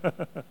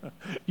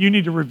 you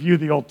need to review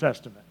the Old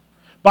Testament.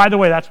 By the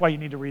way, that's why you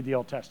need to read the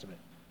Old Testament.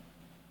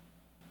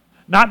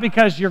 Not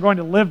because you're going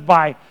to live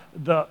by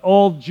the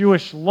old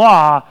Jewish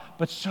law,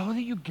 but so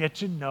that you get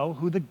to know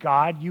who the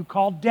God you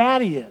call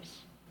Daddy is.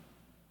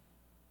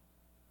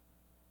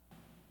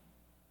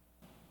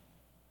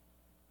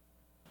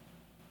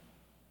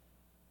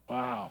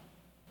 Wow.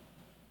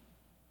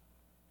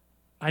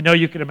 I know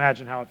you can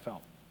imagine how it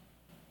felt.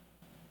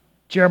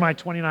 Jeremiah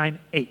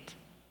 29:8.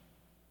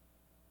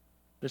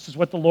 This is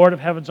what the Lord of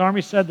heaven's army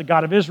said, the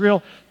God of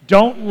Israel.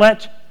 Don't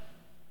let,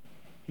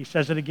 he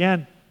says it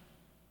again,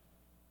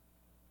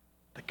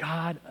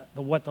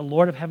 what the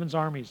Lord of heaven's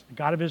armies, the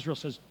God of Israel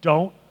says,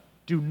 do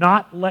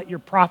not let your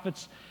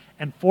prophets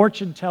and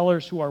fortune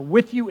tellers who are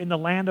with you in the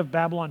land of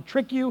Babylon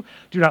trick you.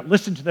 Do not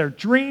listen to their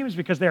dreams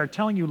because they are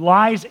telling you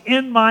lies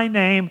in my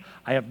name.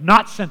 I have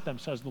not sent them,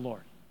 says the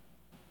Lord.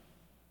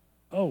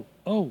 Oh,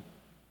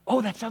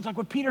 that sounds like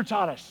what Peter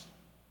taught us.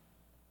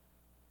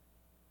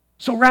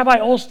 So Rabbi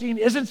Olstein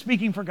isn't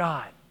speaking for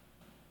God.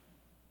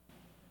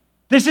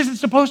 This isn't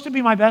supposed to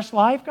be my best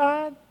life,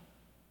 God.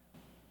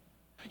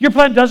 Your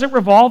plan doesn't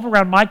revolve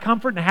around my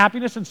comfort and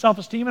happiness and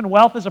self-esteem and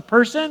wealth as a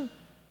person.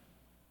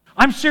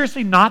 I'm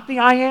seriously not the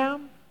I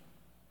am?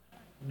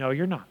 No,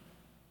 you're not.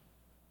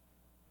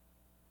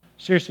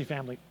 Seriously,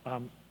 family,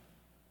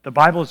 the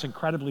Bible is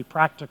incredibly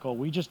practical.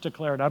 We just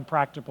declare it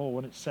unpractical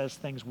when it says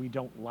things we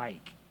don't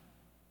like.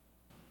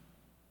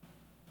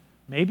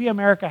 Maybe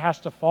America has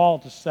to fall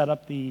to set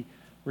up the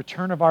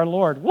return of our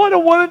Lord. Well, I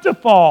don't want it to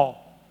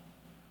fall.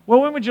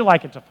 Well, when would you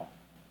like it to fall?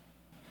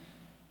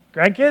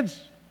 Grandkids?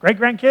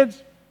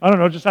 Great-grandkids? I don't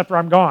know, just after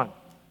I'm gone.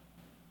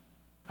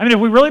 I mean, if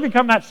we really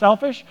become that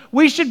selfish,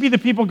 we should be the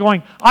people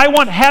going, I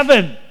want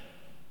heaven.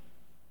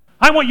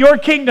 I want your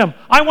kingdom.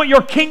 I want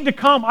your king to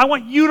come. I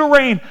want you to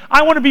reign.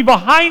 I want to be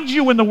behind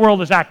you when the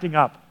world is acting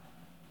up.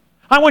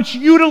 I want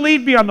you to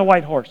lead me on the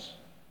white horse.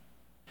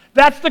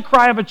 That's the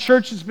cry of a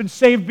church that's been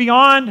saved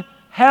beyond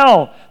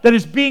hell, that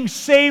is being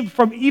saved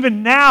from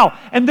even now.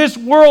 And this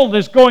world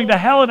is going to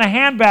hell in a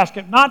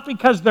handbasket, not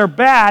because they're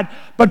bad,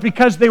 but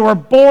because they were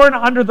born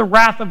under the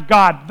wrath of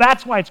God.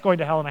 That's why it's going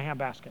to hell in a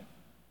handbasket.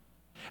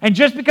 And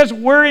just because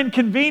we're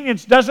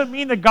inconvenienced doesn't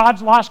mean that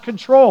God's lost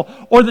control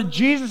or that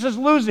Jesus is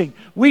losing.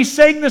 We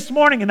sang this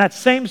morning in that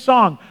same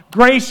song,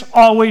 grace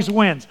always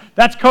wins.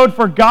 That's code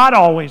for God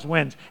always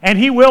wins, and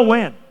He will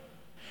win.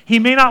 He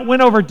may not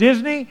win over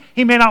Disney.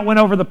 He may not win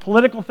over the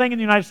political thing in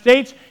the United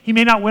States. He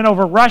may not win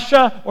over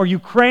Russia or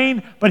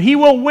Ukraine, but He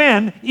will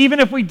win even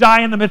if we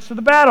die in the midst of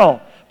the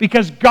battle,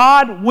 because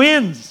God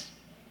wins.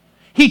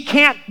 He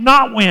can't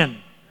not win.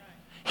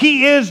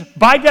 He is,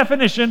 by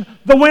definition,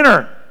 the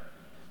winner.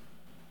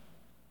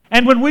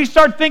 And when we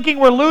start thinking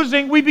we're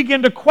losing, we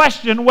begin to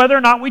question whether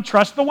or not we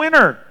trust the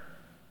winner.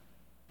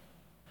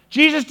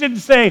 Jesus didn't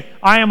say,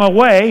 I am a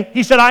way.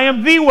 He said, I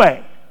am the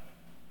way.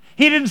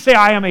 He didn't say,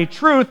 I am a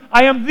truth.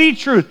 I am the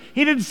truth.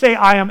 He didn't say,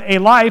 I am a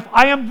life.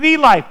 I am the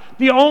life.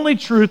 The only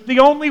truth, the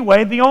only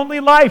way, the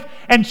only life.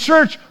 And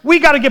church, we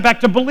got to get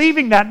back to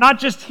believing that, not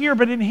just here,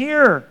 but in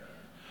here.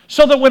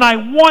 So that when I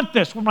want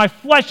this, when my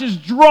flesh is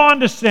drawn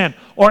to sin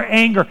or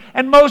anger,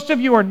 and most of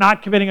you are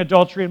not committing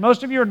adultery, and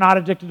most of you are not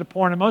addicted to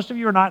porn, and most of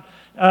you are not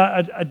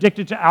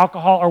addicted to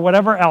alcohol or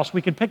whatever else.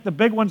 We can pick the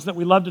big ones that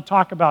we love to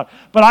talk about.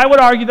 But I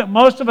would argue that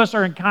most of us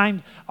are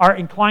inclined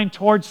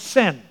towards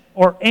sin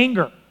or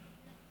anger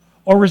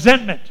or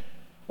resentment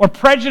or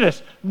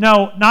prejudice.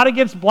 No, not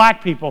against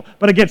black people,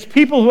 but against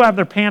people who have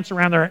their pants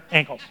around their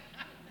ankles.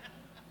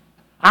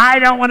 I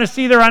don't want to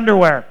see their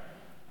underwear.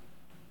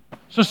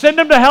 So send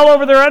them to hell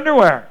over their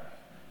underwear.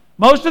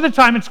 Most of the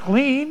time it's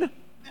clean.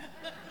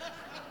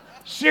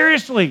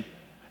 Seriously.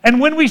 And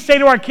when we say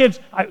to our kids,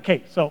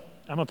 okay, so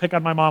I'm going to pick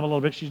on my mom a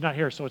little bit. She's not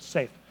here, so it's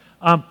safe.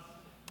 But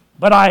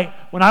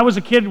when I was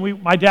a kid,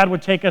 my dad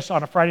would take us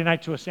on a Friday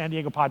night to a San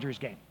Diego Padres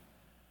game.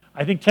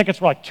 I think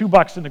tickets were like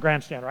 $2 in the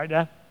grandstand, right,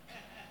 Dad?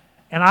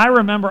 And I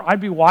remember I'd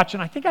be watching,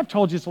 I think I've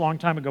told you this a long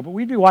time ago, but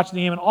we'd be watching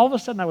the game, and all of a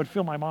sudden I would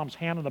feel my mom's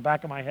hand on the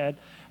back of my head,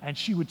 and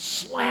she would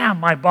slam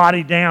my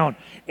body down.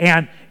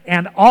 And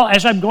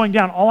as I'm going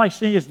down, all I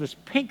see is this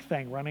pink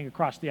thing running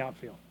across the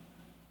outfield.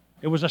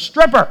 It was a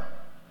stripper.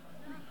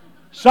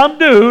 Some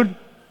dude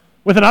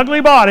with an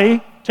ugly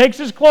body takes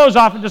his clothes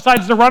off and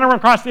decides to run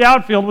across the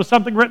outfield with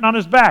something written on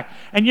his back.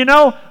 And you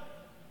know,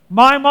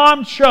 my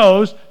mom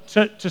chose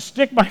to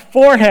stick my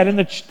forehead in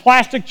the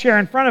plastic chair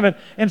in front of it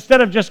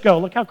instead of just go,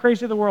 look how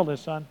crazy the world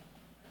is, son.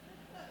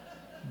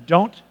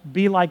 Don't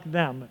be like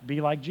them, be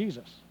like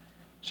Jesus.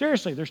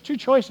 Seriously, there's two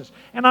choices.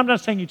 And I'm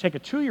not saying you take a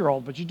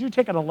 2-year-old, but you do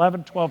take an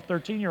 11, 12,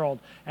 13-year-old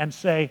and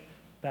say,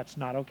 that's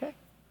not okay.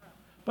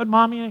 But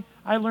Mommy,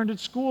 I learned at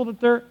school that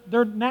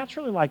they're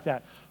naturally like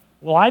that.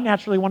 Well, I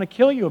naturally want to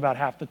kill you about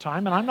half the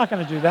time, and I'm not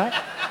going to do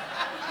that.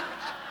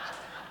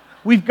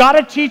 We've got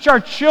to teach our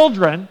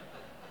children,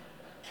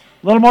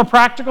 a little more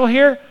practical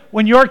here,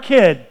 when your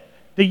kid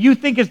that you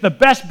think is the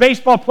best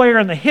baseball player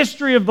in the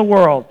history of the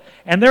world,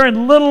 and they're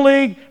in Little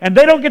League, and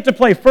they don't get to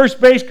play first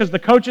base because the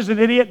coach is an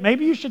idiot,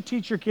 maybe you should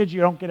teach your kids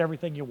you don't get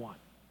everything you want.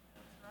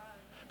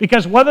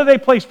 Because whether they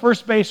play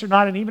first base or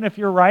not, and even if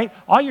you're right,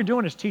 all you're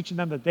doing is teaching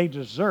them that they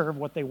deserve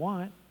what they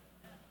want.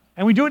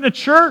 And we do it in the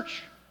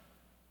church.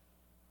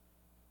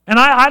 And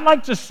I'd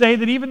like to say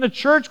that even the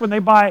church, when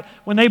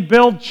they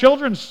build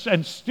children's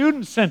and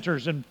student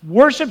centers and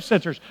worship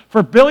centers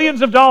for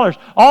billions of dollars,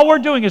 all we're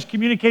doing is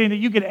communicating that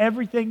you get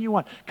everything you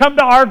want. Come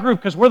to our group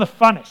because we're the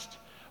funnest.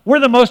 We're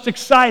the most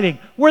exciting.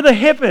 We're the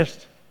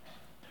hippest.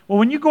 Well,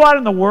 when you go out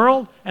in the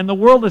world, and the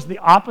world is the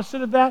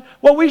opposite of that,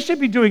 what we should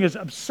be doing is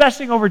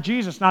obsessing over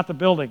Jesus, not the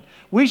building.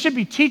 We should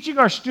be teaching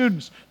our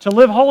students to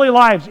live holy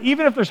lives,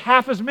 even if there's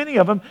half as many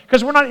of them,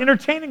 because we're not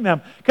entertaining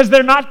them, because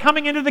they're not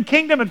coming into the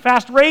kingdom at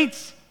fast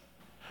rates.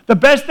 The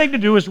best thing to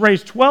do is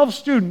raise 12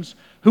 students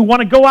who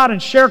want to go out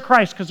and share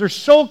Christ because they're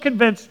so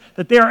convinced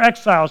that they are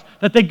exiles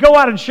that they go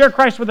out and share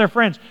Christ with their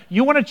friends.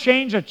 You want to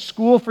change a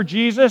school for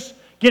Jesus?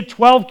 Get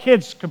 12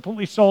 kids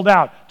completely sold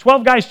out.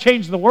 12 guys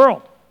change the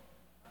world.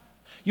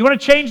 You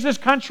want to change this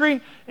country?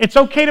 It's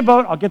okay to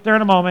vote. I'll get there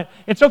in a moment.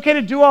 It's okay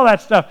to do all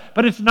that stuff,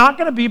 but it's not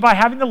going to be by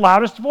having the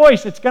loudest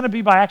voice. It's going to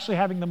be by actually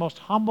having the most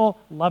humble,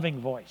 loving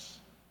voice.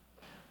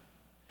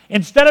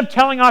 Instead of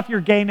telling off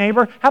your gay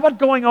neighbor, how about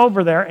going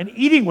over there and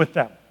eating with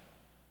them?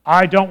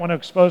 I don't want to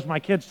expose my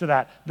kids to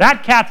that.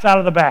 That cat's out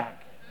of the bag.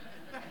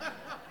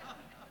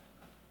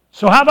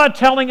 So how about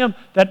telling them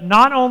that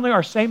not only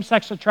are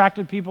same-sex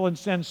attracted people in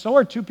sin, so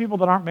are two people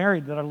that aren't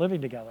married that are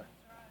living together.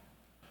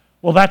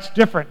 Well, that's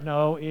different.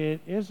 No,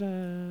 it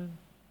isn't.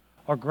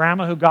 Or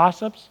grandma who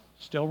gossips,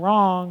 still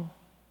wrong.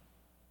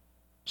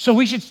 So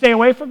we should stay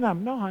away from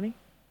them. No, honey.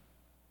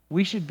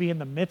 We should be in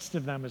the midst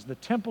of them as the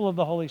temple of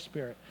the Holy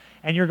Spirit.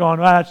 And you're going,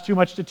 well, that's too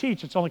much to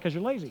teach. It's only because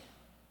you're lazy.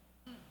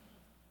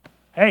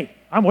 Hey,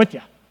 I'm with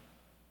you.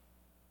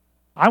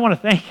 I want to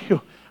thank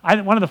you.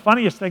 One of the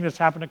funniest things that's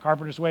happened at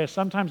Carpenter's Way is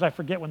sometimes I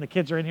forget when the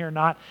kids are in here or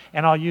not,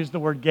 and I'll use the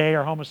word gay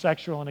or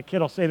homosexual, and a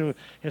kid will say to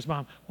his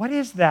mom, what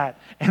is that?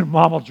 And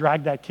mom will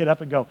drag that kid up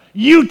and go,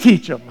 you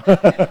teach them.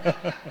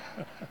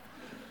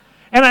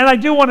 And I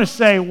do want to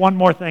say one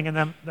more thing,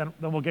 and then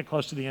we'll get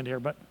close to the end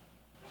here. But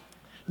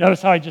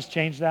notice how I just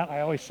changed that?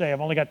 I always say I've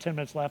only got 10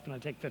 minutes left, and I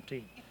take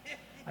 15.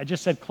 I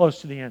just said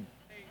close to the end.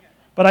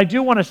 But I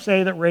do want to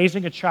say that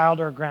raising a child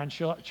or a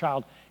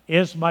grandchild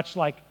is much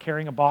like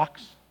carrying a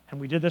box. And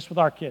we did this with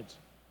our kids.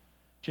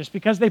 Just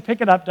because they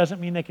pick it up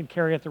doesn't mean they can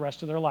carry it the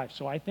rest of their life.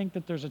 So I think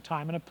that there's a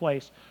time and a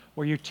place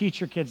where you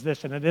teach your kids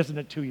this, and it isn't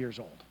at 2 years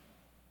old.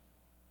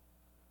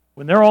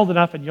 When they're old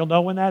enough, and you'll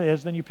know when that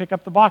is, then you pick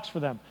up the box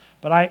for them.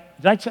 But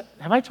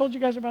have I told you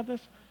guys about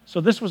this? So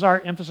this was our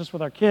emphasis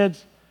with our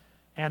kids,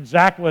 and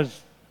Zach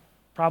was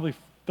probably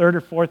 3rd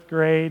or 4th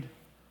grade,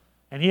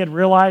 and he had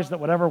realized that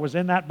whatever was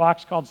in that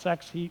box called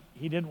sex, he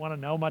didn't want to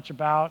know much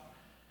about.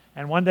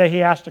 And one day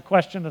he asked a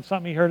question of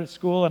something he heard at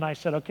school, and I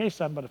said, okay,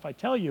 son, but if I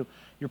tell you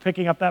you're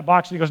picking up that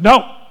box, and he goes,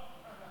 no,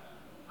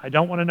 I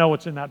don't want to know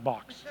what's in that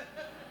box.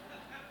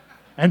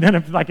 And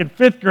then like in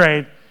 5th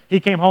grade, he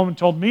came home and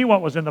told me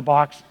what was in the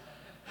box.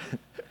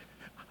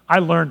 I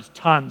learned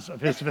tons of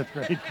his 5th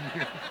grade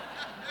year.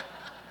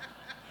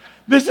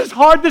 This is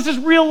hard. This is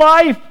real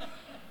life.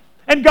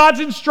 And God's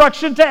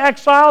instruction to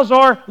exiles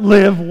are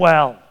live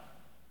well.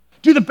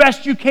 Do the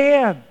best you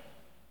can.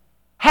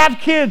 Have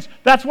kids.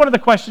 That's one of the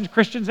questions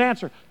Christians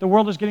answer. The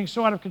world is getting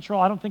so out of control,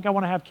 I don't think I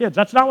want to have kids.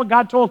 That's not what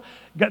God told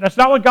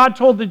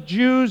the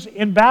Jews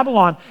in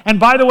Babylon. And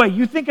by the way,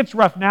 you think it's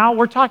rough now?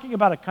 We're talking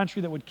about a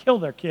country that would kill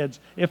their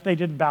kids if they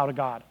didn't bow to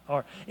God,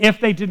 or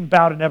if they didn't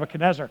bow to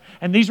Nebuchadnezzar.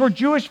 And these were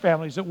Jewish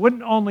families that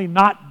would only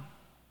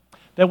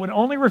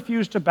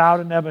refuse to bow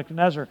to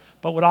Nebuchadnezzar,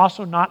 but would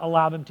also not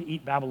allow them to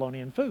eat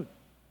Babylonian food.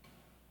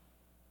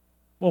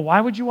 Well, why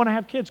would you want to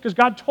have kids? Because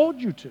God told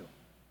you to.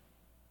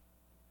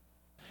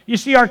 You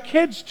see, our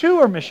kids, too,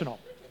 are missional.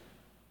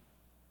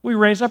 We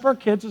raise up our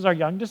kids as our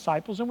young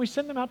disciples, and we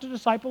send them out to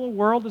disciple a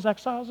world as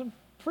exiles and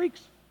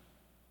freaks.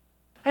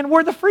 And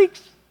we're the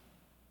freaks.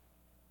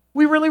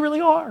 We really, really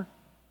are.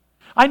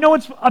 I know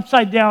it's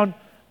upside down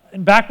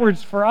and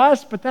backwards for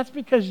us, but that's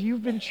because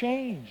you've been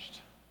changed.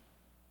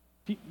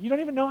 You don't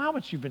even know how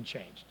much you've been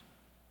changed.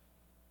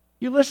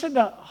 You listen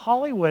to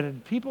Hollywood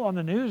and people on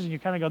the news, and you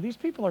kind of go, these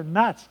people are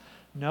nuts.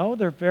 No,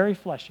 they're very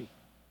fleshy.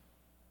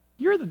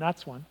 You're the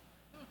nuts one.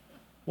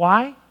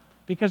 Why?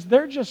 Because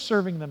they're just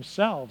serving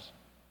themselves.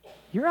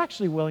 You're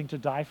actually willing to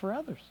die for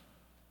others,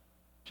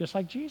 just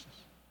like Jesus.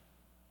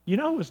 You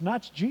know who was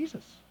nuts?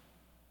 Jesus.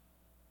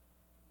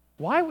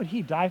 Why would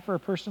he die for a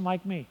person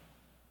like me?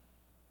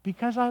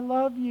 Because I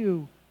love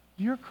you.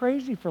 You're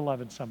crazy for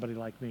loving somebody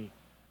like me.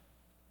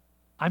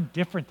 I'm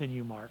different than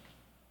you, Mark.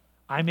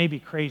 I may be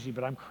crazy,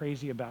 but I'm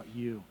crazy about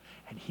you.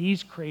 And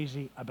he's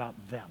crazy about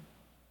them.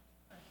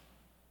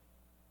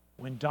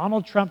 When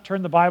Donald Trump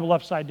turned the Bible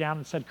upside down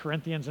and said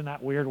Corinthians in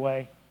that weird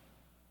way,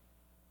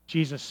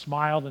 Jesus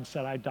smiled and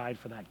said, I died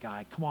for that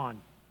guy. Come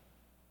on.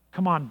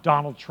 Come on,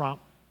 Donald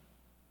Trump.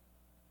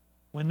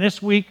 When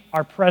this week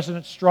our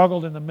president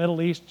struggled in the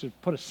Middle East to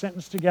put a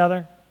sentence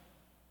together,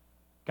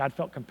 God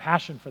felt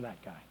compassion for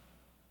that guy.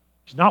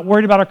 He's not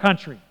worried about our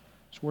country.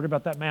 He's worried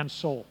about that man's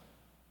soul.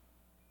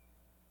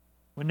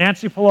 When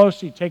Nancy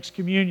Pelosi takes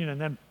communion and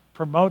then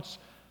promotes,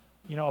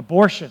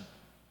 abortion,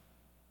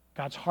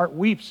 God's heart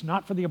weeps,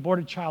 not for the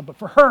aborted child, but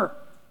for her.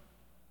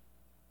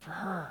 For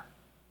her.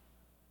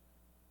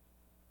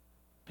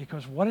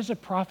 Because what does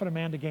it profit a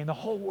man to gain the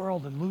whole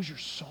world and lose your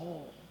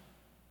soul?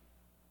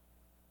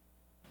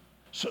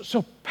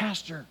 So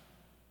Pastor,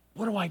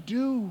 what do I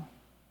do?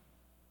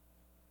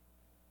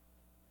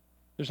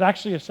 There's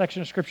actually a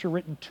section of Scripture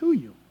written to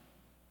you.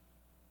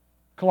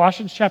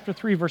 Colossians chapter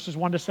 3, verses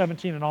 1 to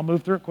 17, and I'll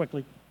move through it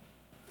quickly.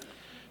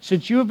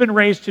 Since you have been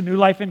raised to new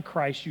life in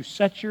Christ, you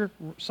set your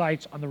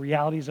sights on the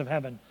realities of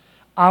heaven,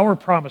 our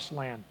promised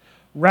land,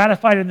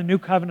 ratified in the new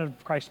covenant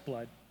of Christ's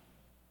blood.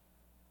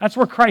 That's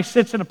where Christ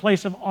sits in a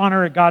place of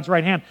honor at God's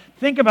right hand.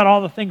 Think about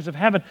all the things of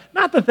heaven,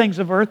 not the things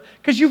of earth,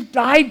 because you've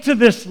died to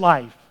this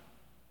life.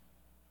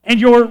 And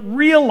your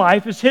real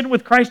life is hidden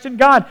with Christ in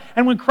God.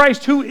 And when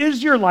Christ, who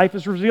is your life,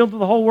 is revealed to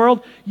the whole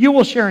world, you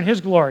will share in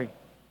His glory.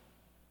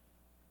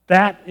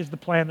 That is the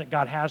plan that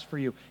God has for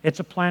you. It's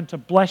a plan to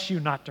bless you,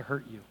 not to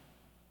hurt you.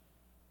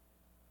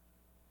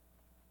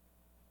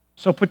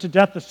 So put to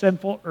death the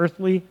sinful,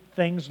 earthly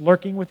things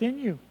lurking within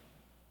you.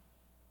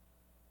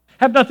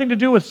 Have nothing to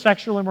do with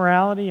sexual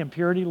immorality,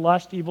 impurity,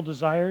 lust, evil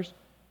desires.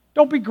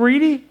 Don't be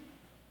greedy.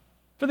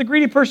 For the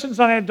greedy person is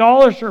an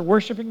idolater,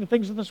 worshiping the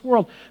things of this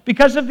world.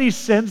 Because of these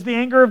sins, the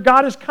anger of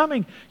God is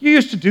coming. You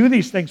used to do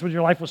these things when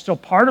your life was still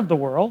part of the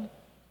world,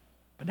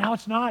 but now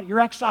it's not.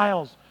 You're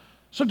exiles.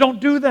 So don't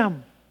do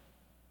them.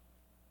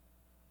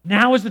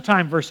 Now is the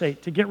time, verse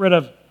 8, to get rid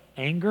of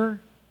anger,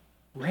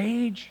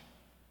 rage,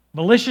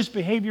 malicious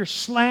behavior,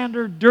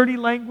 slander, dirty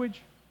language.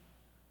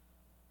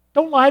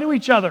 Don't lie to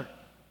each other.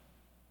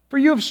 For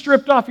you have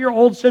stripped off your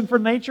old sinful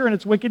nature and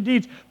its wicked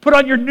deeds. Put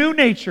on your new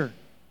nature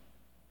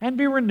and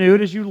be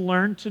renewed as you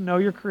learn to know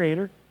your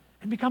Creator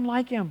and become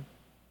like Him.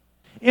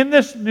 In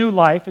this new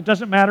life, it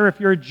doesn't matter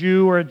if you're a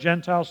Jew or a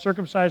Gentile,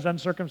 circumcised,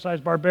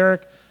 uncircumcised,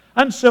 barbaric,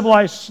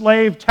 uncivilized,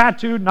 slave,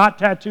 tattooed, not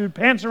tattooed,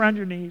 pants around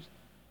your knees,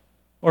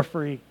 or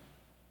free.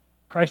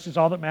 Christ is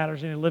all that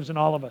matters, and He lives in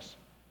all of us.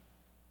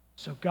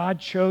 So God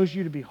chose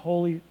you to be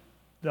holy,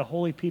 the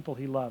holy people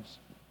He loves.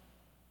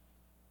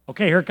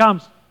 Okay, here it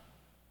comes.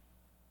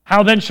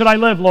 How then should I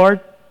live,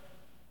 Lord?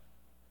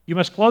 You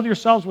must clothe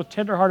yourselves with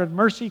tender-hearted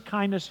mercy,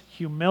 kindness,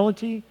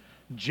 humility,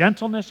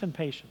 gentleness, and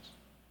patience.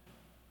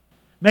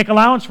 Make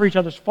allowance for each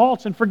other's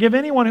faults and forgive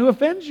anyone who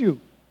offends you.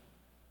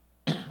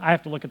 I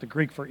have to look at the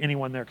Greek for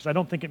anyone there because I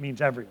don't think it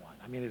means everyone.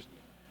 I mean,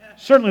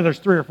 certainly there's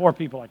 3 or 4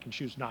 people I can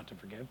choose not to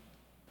forgive.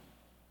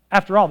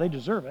 After all, they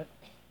deserve it.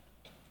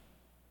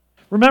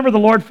 Remember, the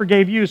Lord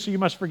forgave you, so you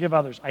must forgive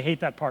others. I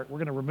hate that part. We're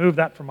going to remove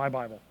that from my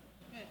Bible.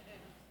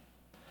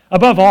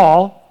 Above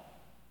all,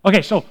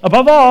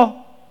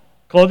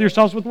 clothe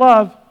yourselves with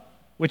love,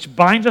 which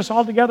binds us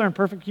all together in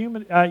perfect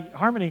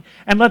harmony,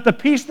 and let the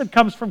peace that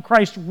comes from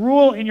Christ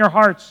rule in your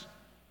hearts.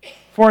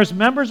 For as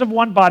members of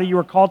one body, you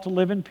are called to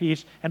live in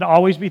peace and to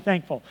always be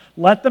thankful.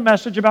 Let the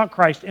message about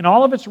Christ in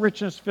all of its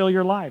richness fill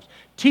your lives.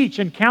 Teach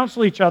and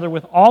counsel each other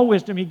with all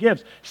wisdom He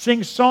gives.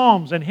 Sing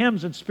psalms and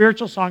hymns and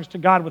spiritual songs to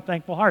God with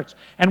thankful hearts.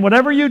 And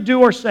whatever you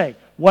do or say,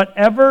 do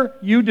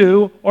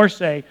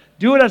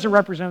it as a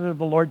representative of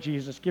the Lord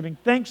Jesus, giving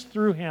thanks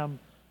through Him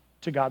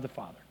to God the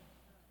Father.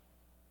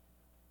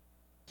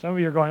 Some of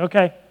you are going,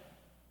 okay,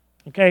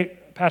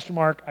 Pastor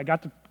Mark, I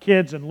got the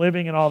kids and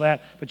living and all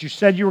that, but you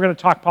said you were going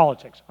to talk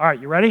politics. All right,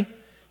 you ready?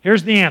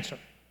 Here's the answer.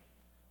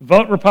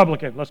 Vote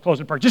Republican. Let's close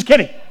in prayer. Just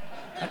kidding.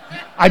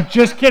 I'm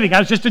just kidding. That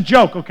was just a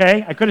joke,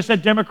 okay? I could have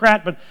said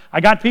Democrat, but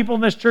I got people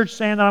in this church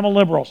saying that I'm a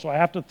liberal, so I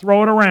have to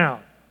throw it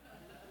around.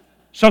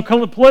 So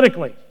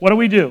politically, what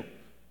do?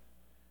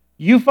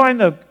 You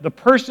find the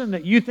person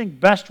that you think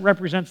best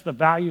represents the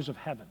values of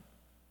heaven.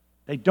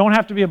 They don't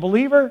have to be a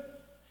believer.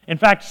 In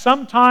fact,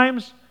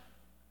 sometimes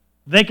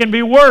they can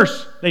be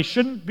worse. They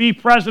shouldn't be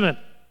president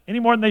any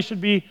more than they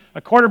should be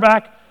a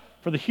quarterback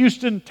for the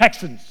Houston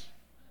Texans.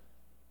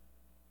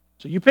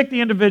 So you pick the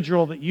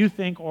individual that you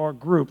think, or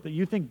group that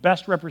you think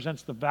best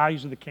represents the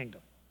values of the kingdom.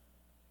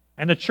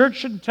 And the church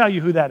shouldn't tell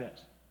you who that is.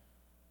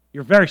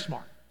 You're very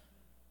smart.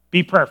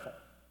 Be prayerful.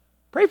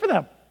 Pray for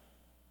them.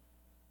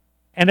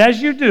 And as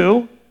you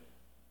do,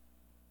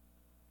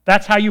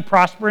 that's how you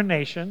prosper a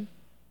nation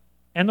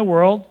and the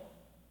world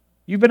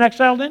you've been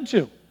exiled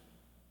into.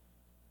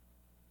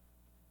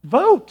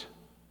 Vote.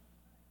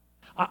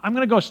 I'm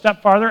going to go a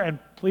step farther, and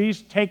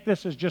please take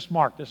this as just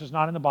Mark. This is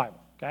not in the Bible,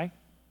 okay?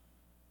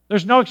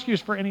 There's no excuse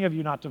for any of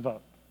you not to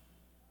vote.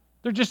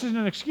 There just isn't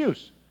an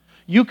excuse.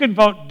 You can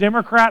vote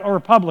Democrat or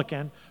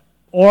Republican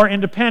or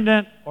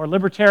independent or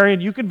libertarian.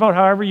 You can vote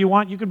however you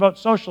want. You can vote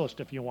socialist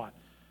if you want.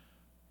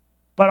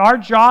 But our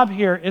job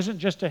here isn't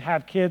just to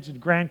have kids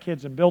and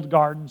grandkids and build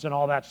gardens and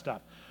all that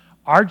stuff.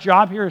 Our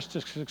job here is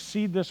to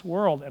succeed this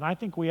world, and I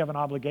think we have an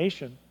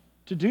obligation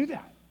to do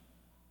that.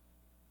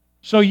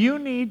 So you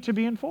need to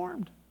be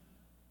informed.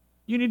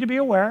 You need to be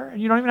aware,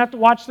 and you don't even have to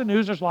watch the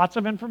news. There's lots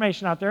of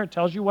information out there. It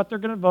tells you what they're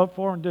going to vote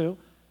for and do.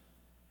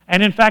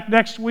 And in fact,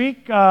 next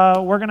week,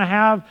 we're going to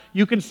have,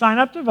 you can sign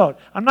up to vote.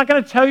 I'm not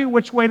going to tell you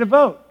which way to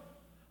vote.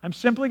 I'm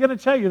simply going to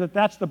tell you that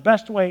that's the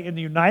best way in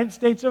the United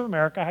States of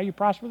America how you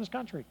prosper this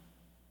country.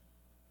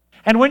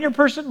 And when your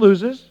person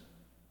loses,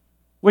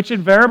 which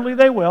invariably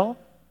they will,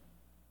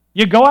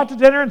 you go out to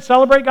dinner and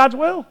celebrate God's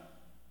will.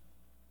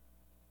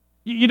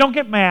 You don't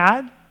get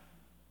mad.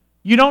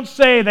 You don't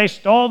say they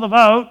stole the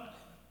vote.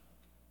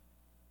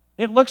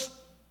 It looks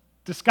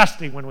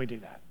disgusting when we do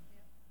that.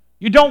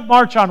 You don't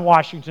march on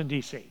Washington,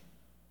 D.C.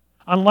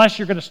 unless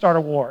you're going to start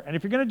a war. And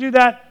if you're going to do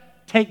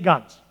that, take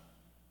guns.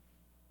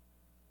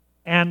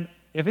 And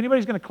if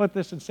anybody's going to clip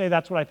this and say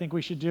that's what I think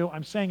we should do,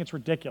 I'm saying it's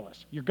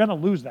ridiculous. You're going to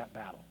lose that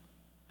battle.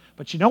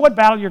 But you know what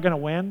battle you're going to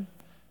win?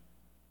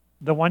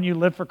 The one you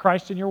live for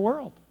Christ in your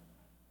world.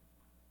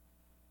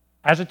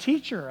 as a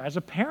teacher, as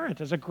a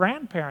parent, as a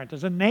grandparent,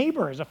 as a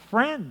neighbor, as a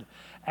friend,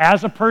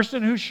 as a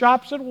person who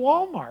shops at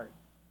Walmart.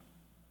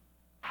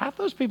 Half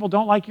those people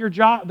don't like their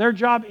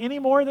job any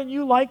more than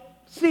you like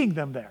seeing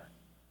them there.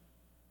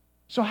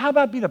 So how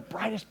about be the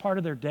brightest part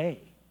of their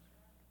day?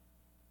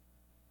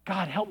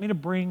 God, help me to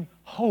bring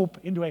hope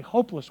into a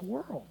hopeless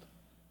world.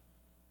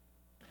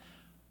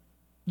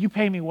 You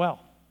pay me well.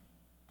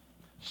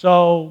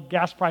 So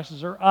gas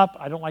prices are up.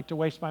 I don't like to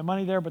waste my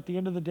money there, but at the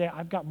end of the day,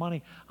 I've got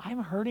money. I'm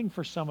hurting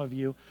for some of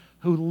you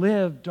who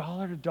live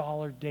dollar to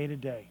dollar, day to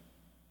day.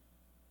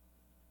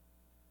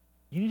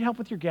 You need help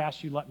with your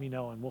gas, you let me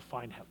know, and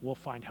we'll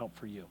find help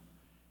for you.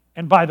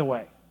 And by the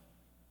way,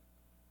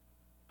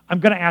 I'm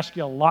going to ask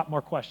you a lot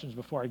more questions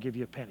before I give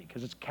you a penny,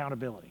 because it's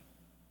accountability.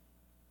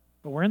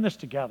 But we're in this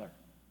together.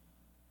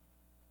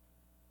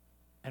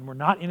 And we're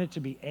not in it to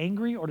be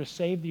angry or to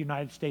save the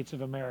United States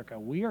of America.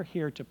 We are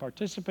here to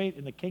participate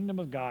in the kingdom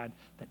of God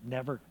that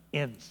never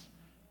ends,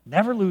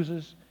 never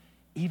loses,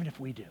 even if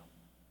we do.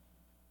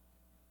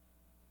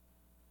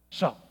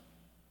 So,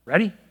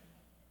 ready?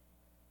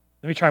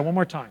 Let me try one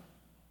more time.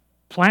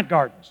 Plant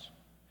gardens.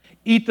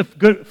 Eat the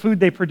good food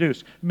they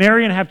produce.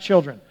 Marry and have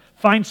children.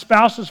 Find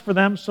spouses for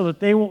them so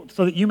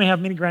that you may have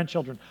many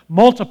grandchildren.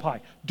 Multiply.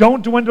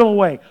 Don't dwindle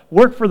away.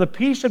 Work for the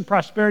peace and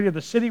prosperity of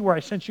the city where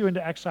I sent you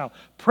into exile.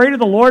 Pray to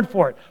the Lord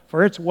for it,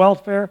 for its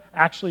welfare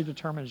actually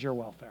determines your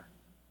welfare.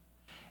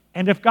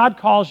 And if God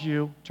calls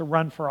you to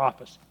run for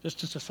office,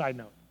 just a side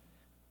note,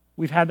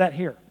 we've had that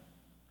here.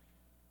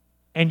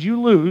 And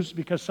you lose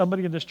because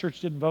somebody in this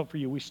church didn't vote for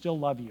you, we still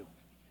love you.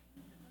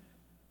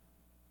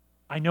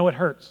 I know it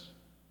hurts,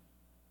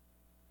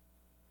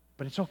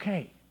 but it's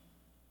okay.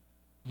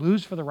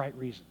 Lose for the right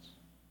reasons.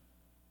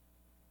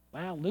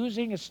 Well,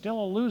 losing is still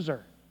a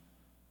loser.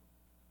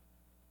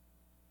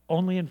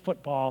 Only in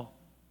football.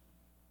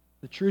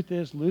 The truth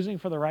is, losing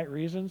for the right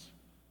reasons,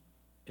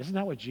 isn't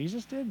that what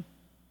Jesus did?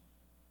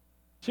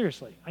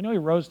 Seriously, I know he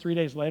rose 3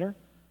 days later,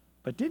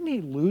 but didn't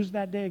he lose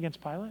that day against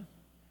Pilate?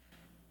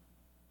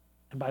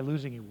 And by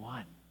losing, he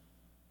won.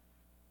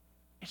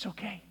 It's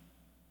okay.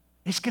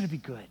 It's going to be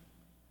good.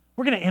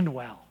 We're going to end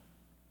well.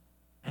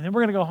 And then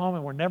we're going to go home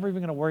and we're never even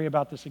going to worry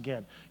about this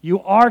again. You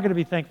are going to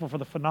be thankful for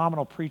the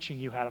phenomenal preaching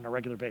you had on a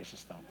regular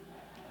basis, though.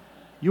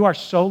 You are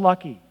so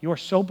lucky. You are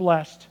so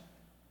blessed.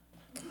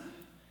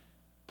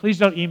 Please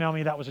don't email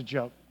me. That was a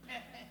joke.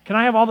 Can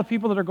I have all the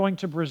people that are going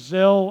to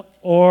Brazil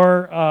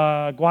or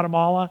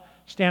Guatemala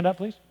stand up,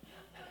 please?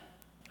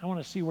 I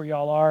want to see where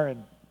y'all are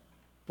and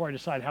before I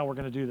decide how we're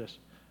going to do this.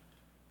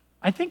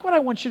 I think what I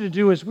want you to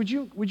do is, would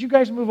you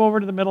guys move over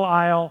to the middle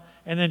aisle,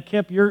 and then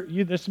Kip,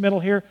 you this middle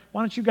here.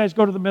 Why don't you guys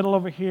go to the middle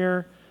over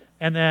here,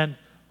 and then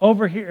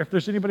over here. If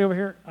there's anybody over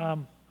here,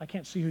 I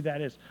can't see who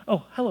that is.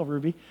 Oh, hello,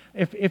 Ruby.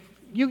 If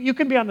you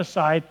can be on the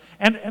side,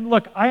 and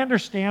look, I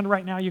understand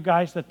right now, you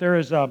guys, that there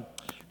is that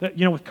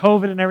with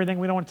COVID and everything,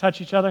 we don't want to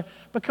touch each other.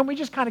 But can we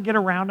just kind of get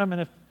around them,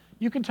 and if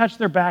you can touch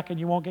their back, and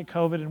you won't get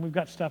COVID, and we've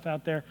got stuff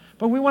out there.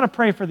 But we want to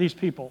pray for these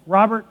people.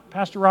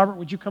 Pastor Robert,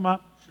 would you come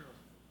up?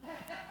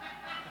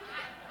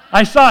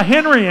 I saw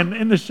Henry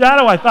in the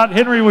shadow. I thought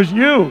Henry was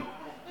you.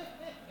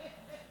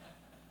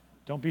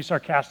 Don't be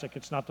sarcastic.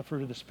 It's not the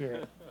fruit of the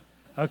Spirit.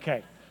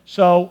 Okay.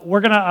 So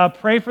we're going to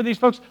pray for these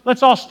folks.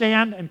 Let's all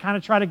stand and kind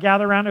of try to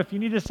gather around. If you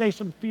need to stay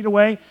some feet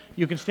away,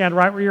 you can stand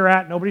right where you're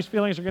at. Nobody's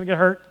feelings are going to get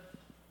hurt.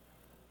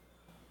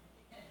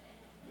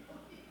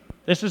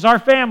 This is our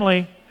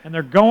family, and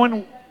they're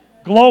going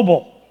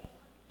global.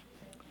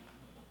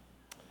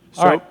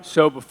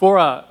 So before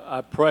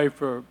I pray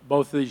for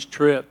both of these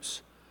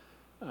trips,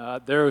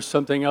 there is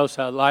something else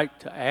I'd like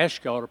to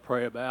ask y'all to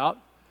pray about.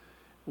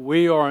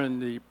 We are in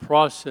the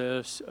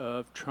process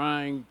of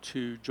trying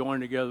to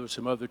join together with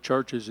some other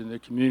churches in the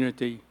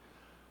community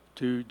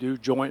to do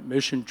joint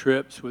mission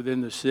trips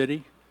within the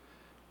city.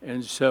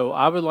 And so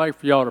I would like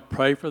for y'all to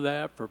pray for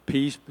that, for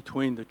peace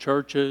between the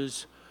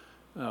churches,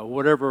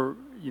 whatever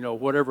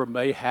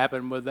may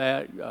happen with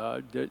that,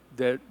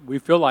 that we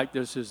feel like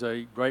this is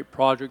a great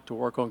project to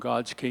work on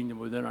God's kingdom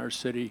within our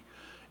city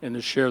and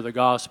to share the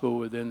gospel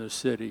within the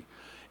city.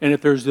 And if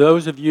there's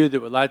those of you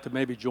that would like to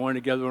maybe join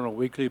together on a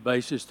weekly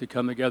basis to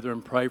come together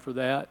and pray for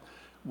that,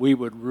 we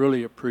would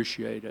really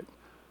appreciate it.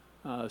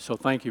 So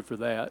thank you for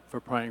that, for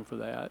praying for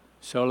that.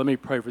 So let me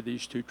pray for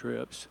these two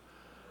trips.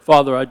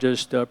 Father, I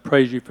just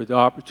praise you for the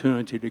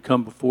opportunity to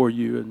come before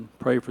you and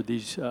pray for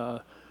these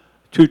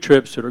two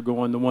trips that are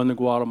going, the one to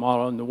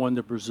Guatemala and the one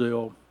to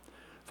Brazil.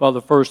 Father,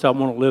 first I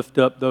want to lift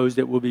up those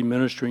that we'll be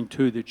ministering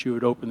to, that you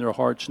would open their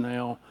hearts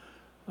now,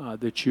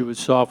 that you would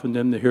soften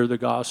them to hear the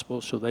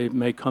gospel so they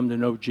may come to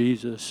know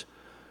Jesus.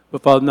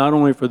 But Father, not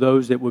only for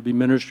those that we'll be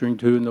ministering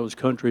to in those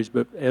countries,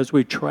 but as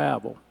we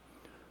travel,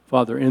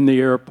 Father, in the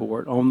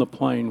airport, on the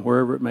plane,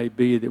 wherever it may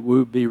be, that we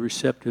would be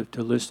receptive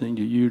to listening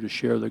to you to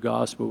share the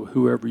gospel with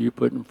whoever you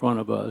put in front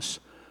of us.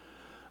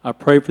 I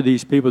pray for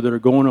these people that are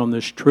going on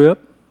this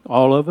trip,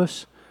 all of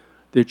us,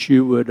 that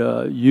you would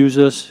use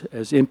us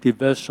as empty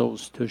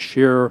vessels to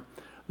share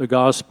the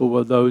gospel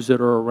with those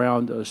that are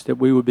around us, that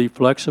we would be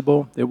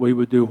flexible, that we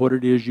would do what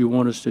it is you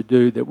want us to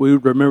do, that we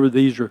would remember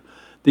these are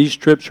These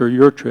trips are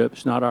your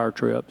trips, not our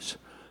trips.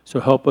 So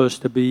help us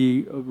to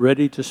be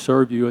ready to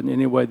serve you in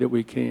any way that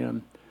we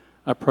can.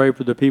 I pray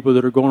for the people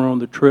that are going on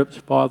the trips,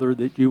 Father,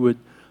 that you would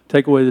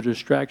take away the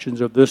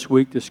distractions of this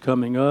week that's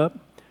coming up.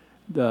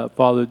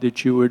 Father,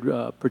 that you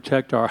would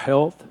protect our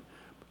health,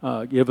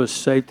 give us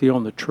safety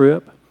on the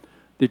trip,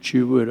 that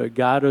you would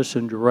guide us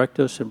and direct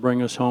us and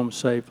bring us home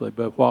safely.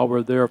 But while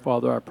we're there,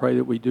 Father, I pray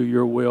that we do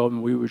your will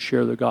and we would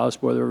share the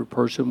gospel with every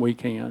person we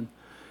can.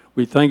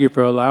 We thank you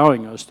for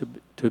allowing us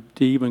to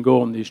even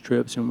go on these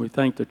trips, and we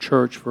thank the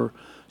church for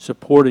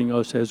supporting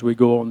us as we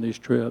go on these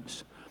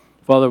trips.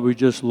 Father, we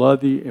just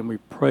love you and we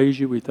praise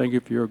you. We thank you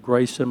for your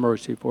grace and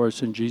mercy for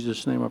us. In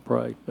Jesus' name I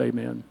pray.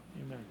 Amen.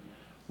 Amen.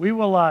 We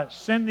will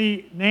send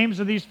the names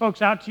of these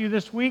folks out to you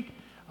this week.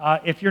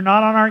 If you're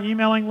not on our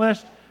emailing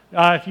list,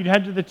 if you'd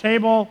head to the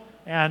table,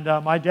 and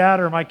my dad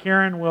or my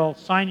Karen will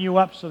sign you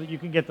up so that you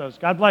can get those.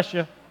 God bless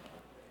you.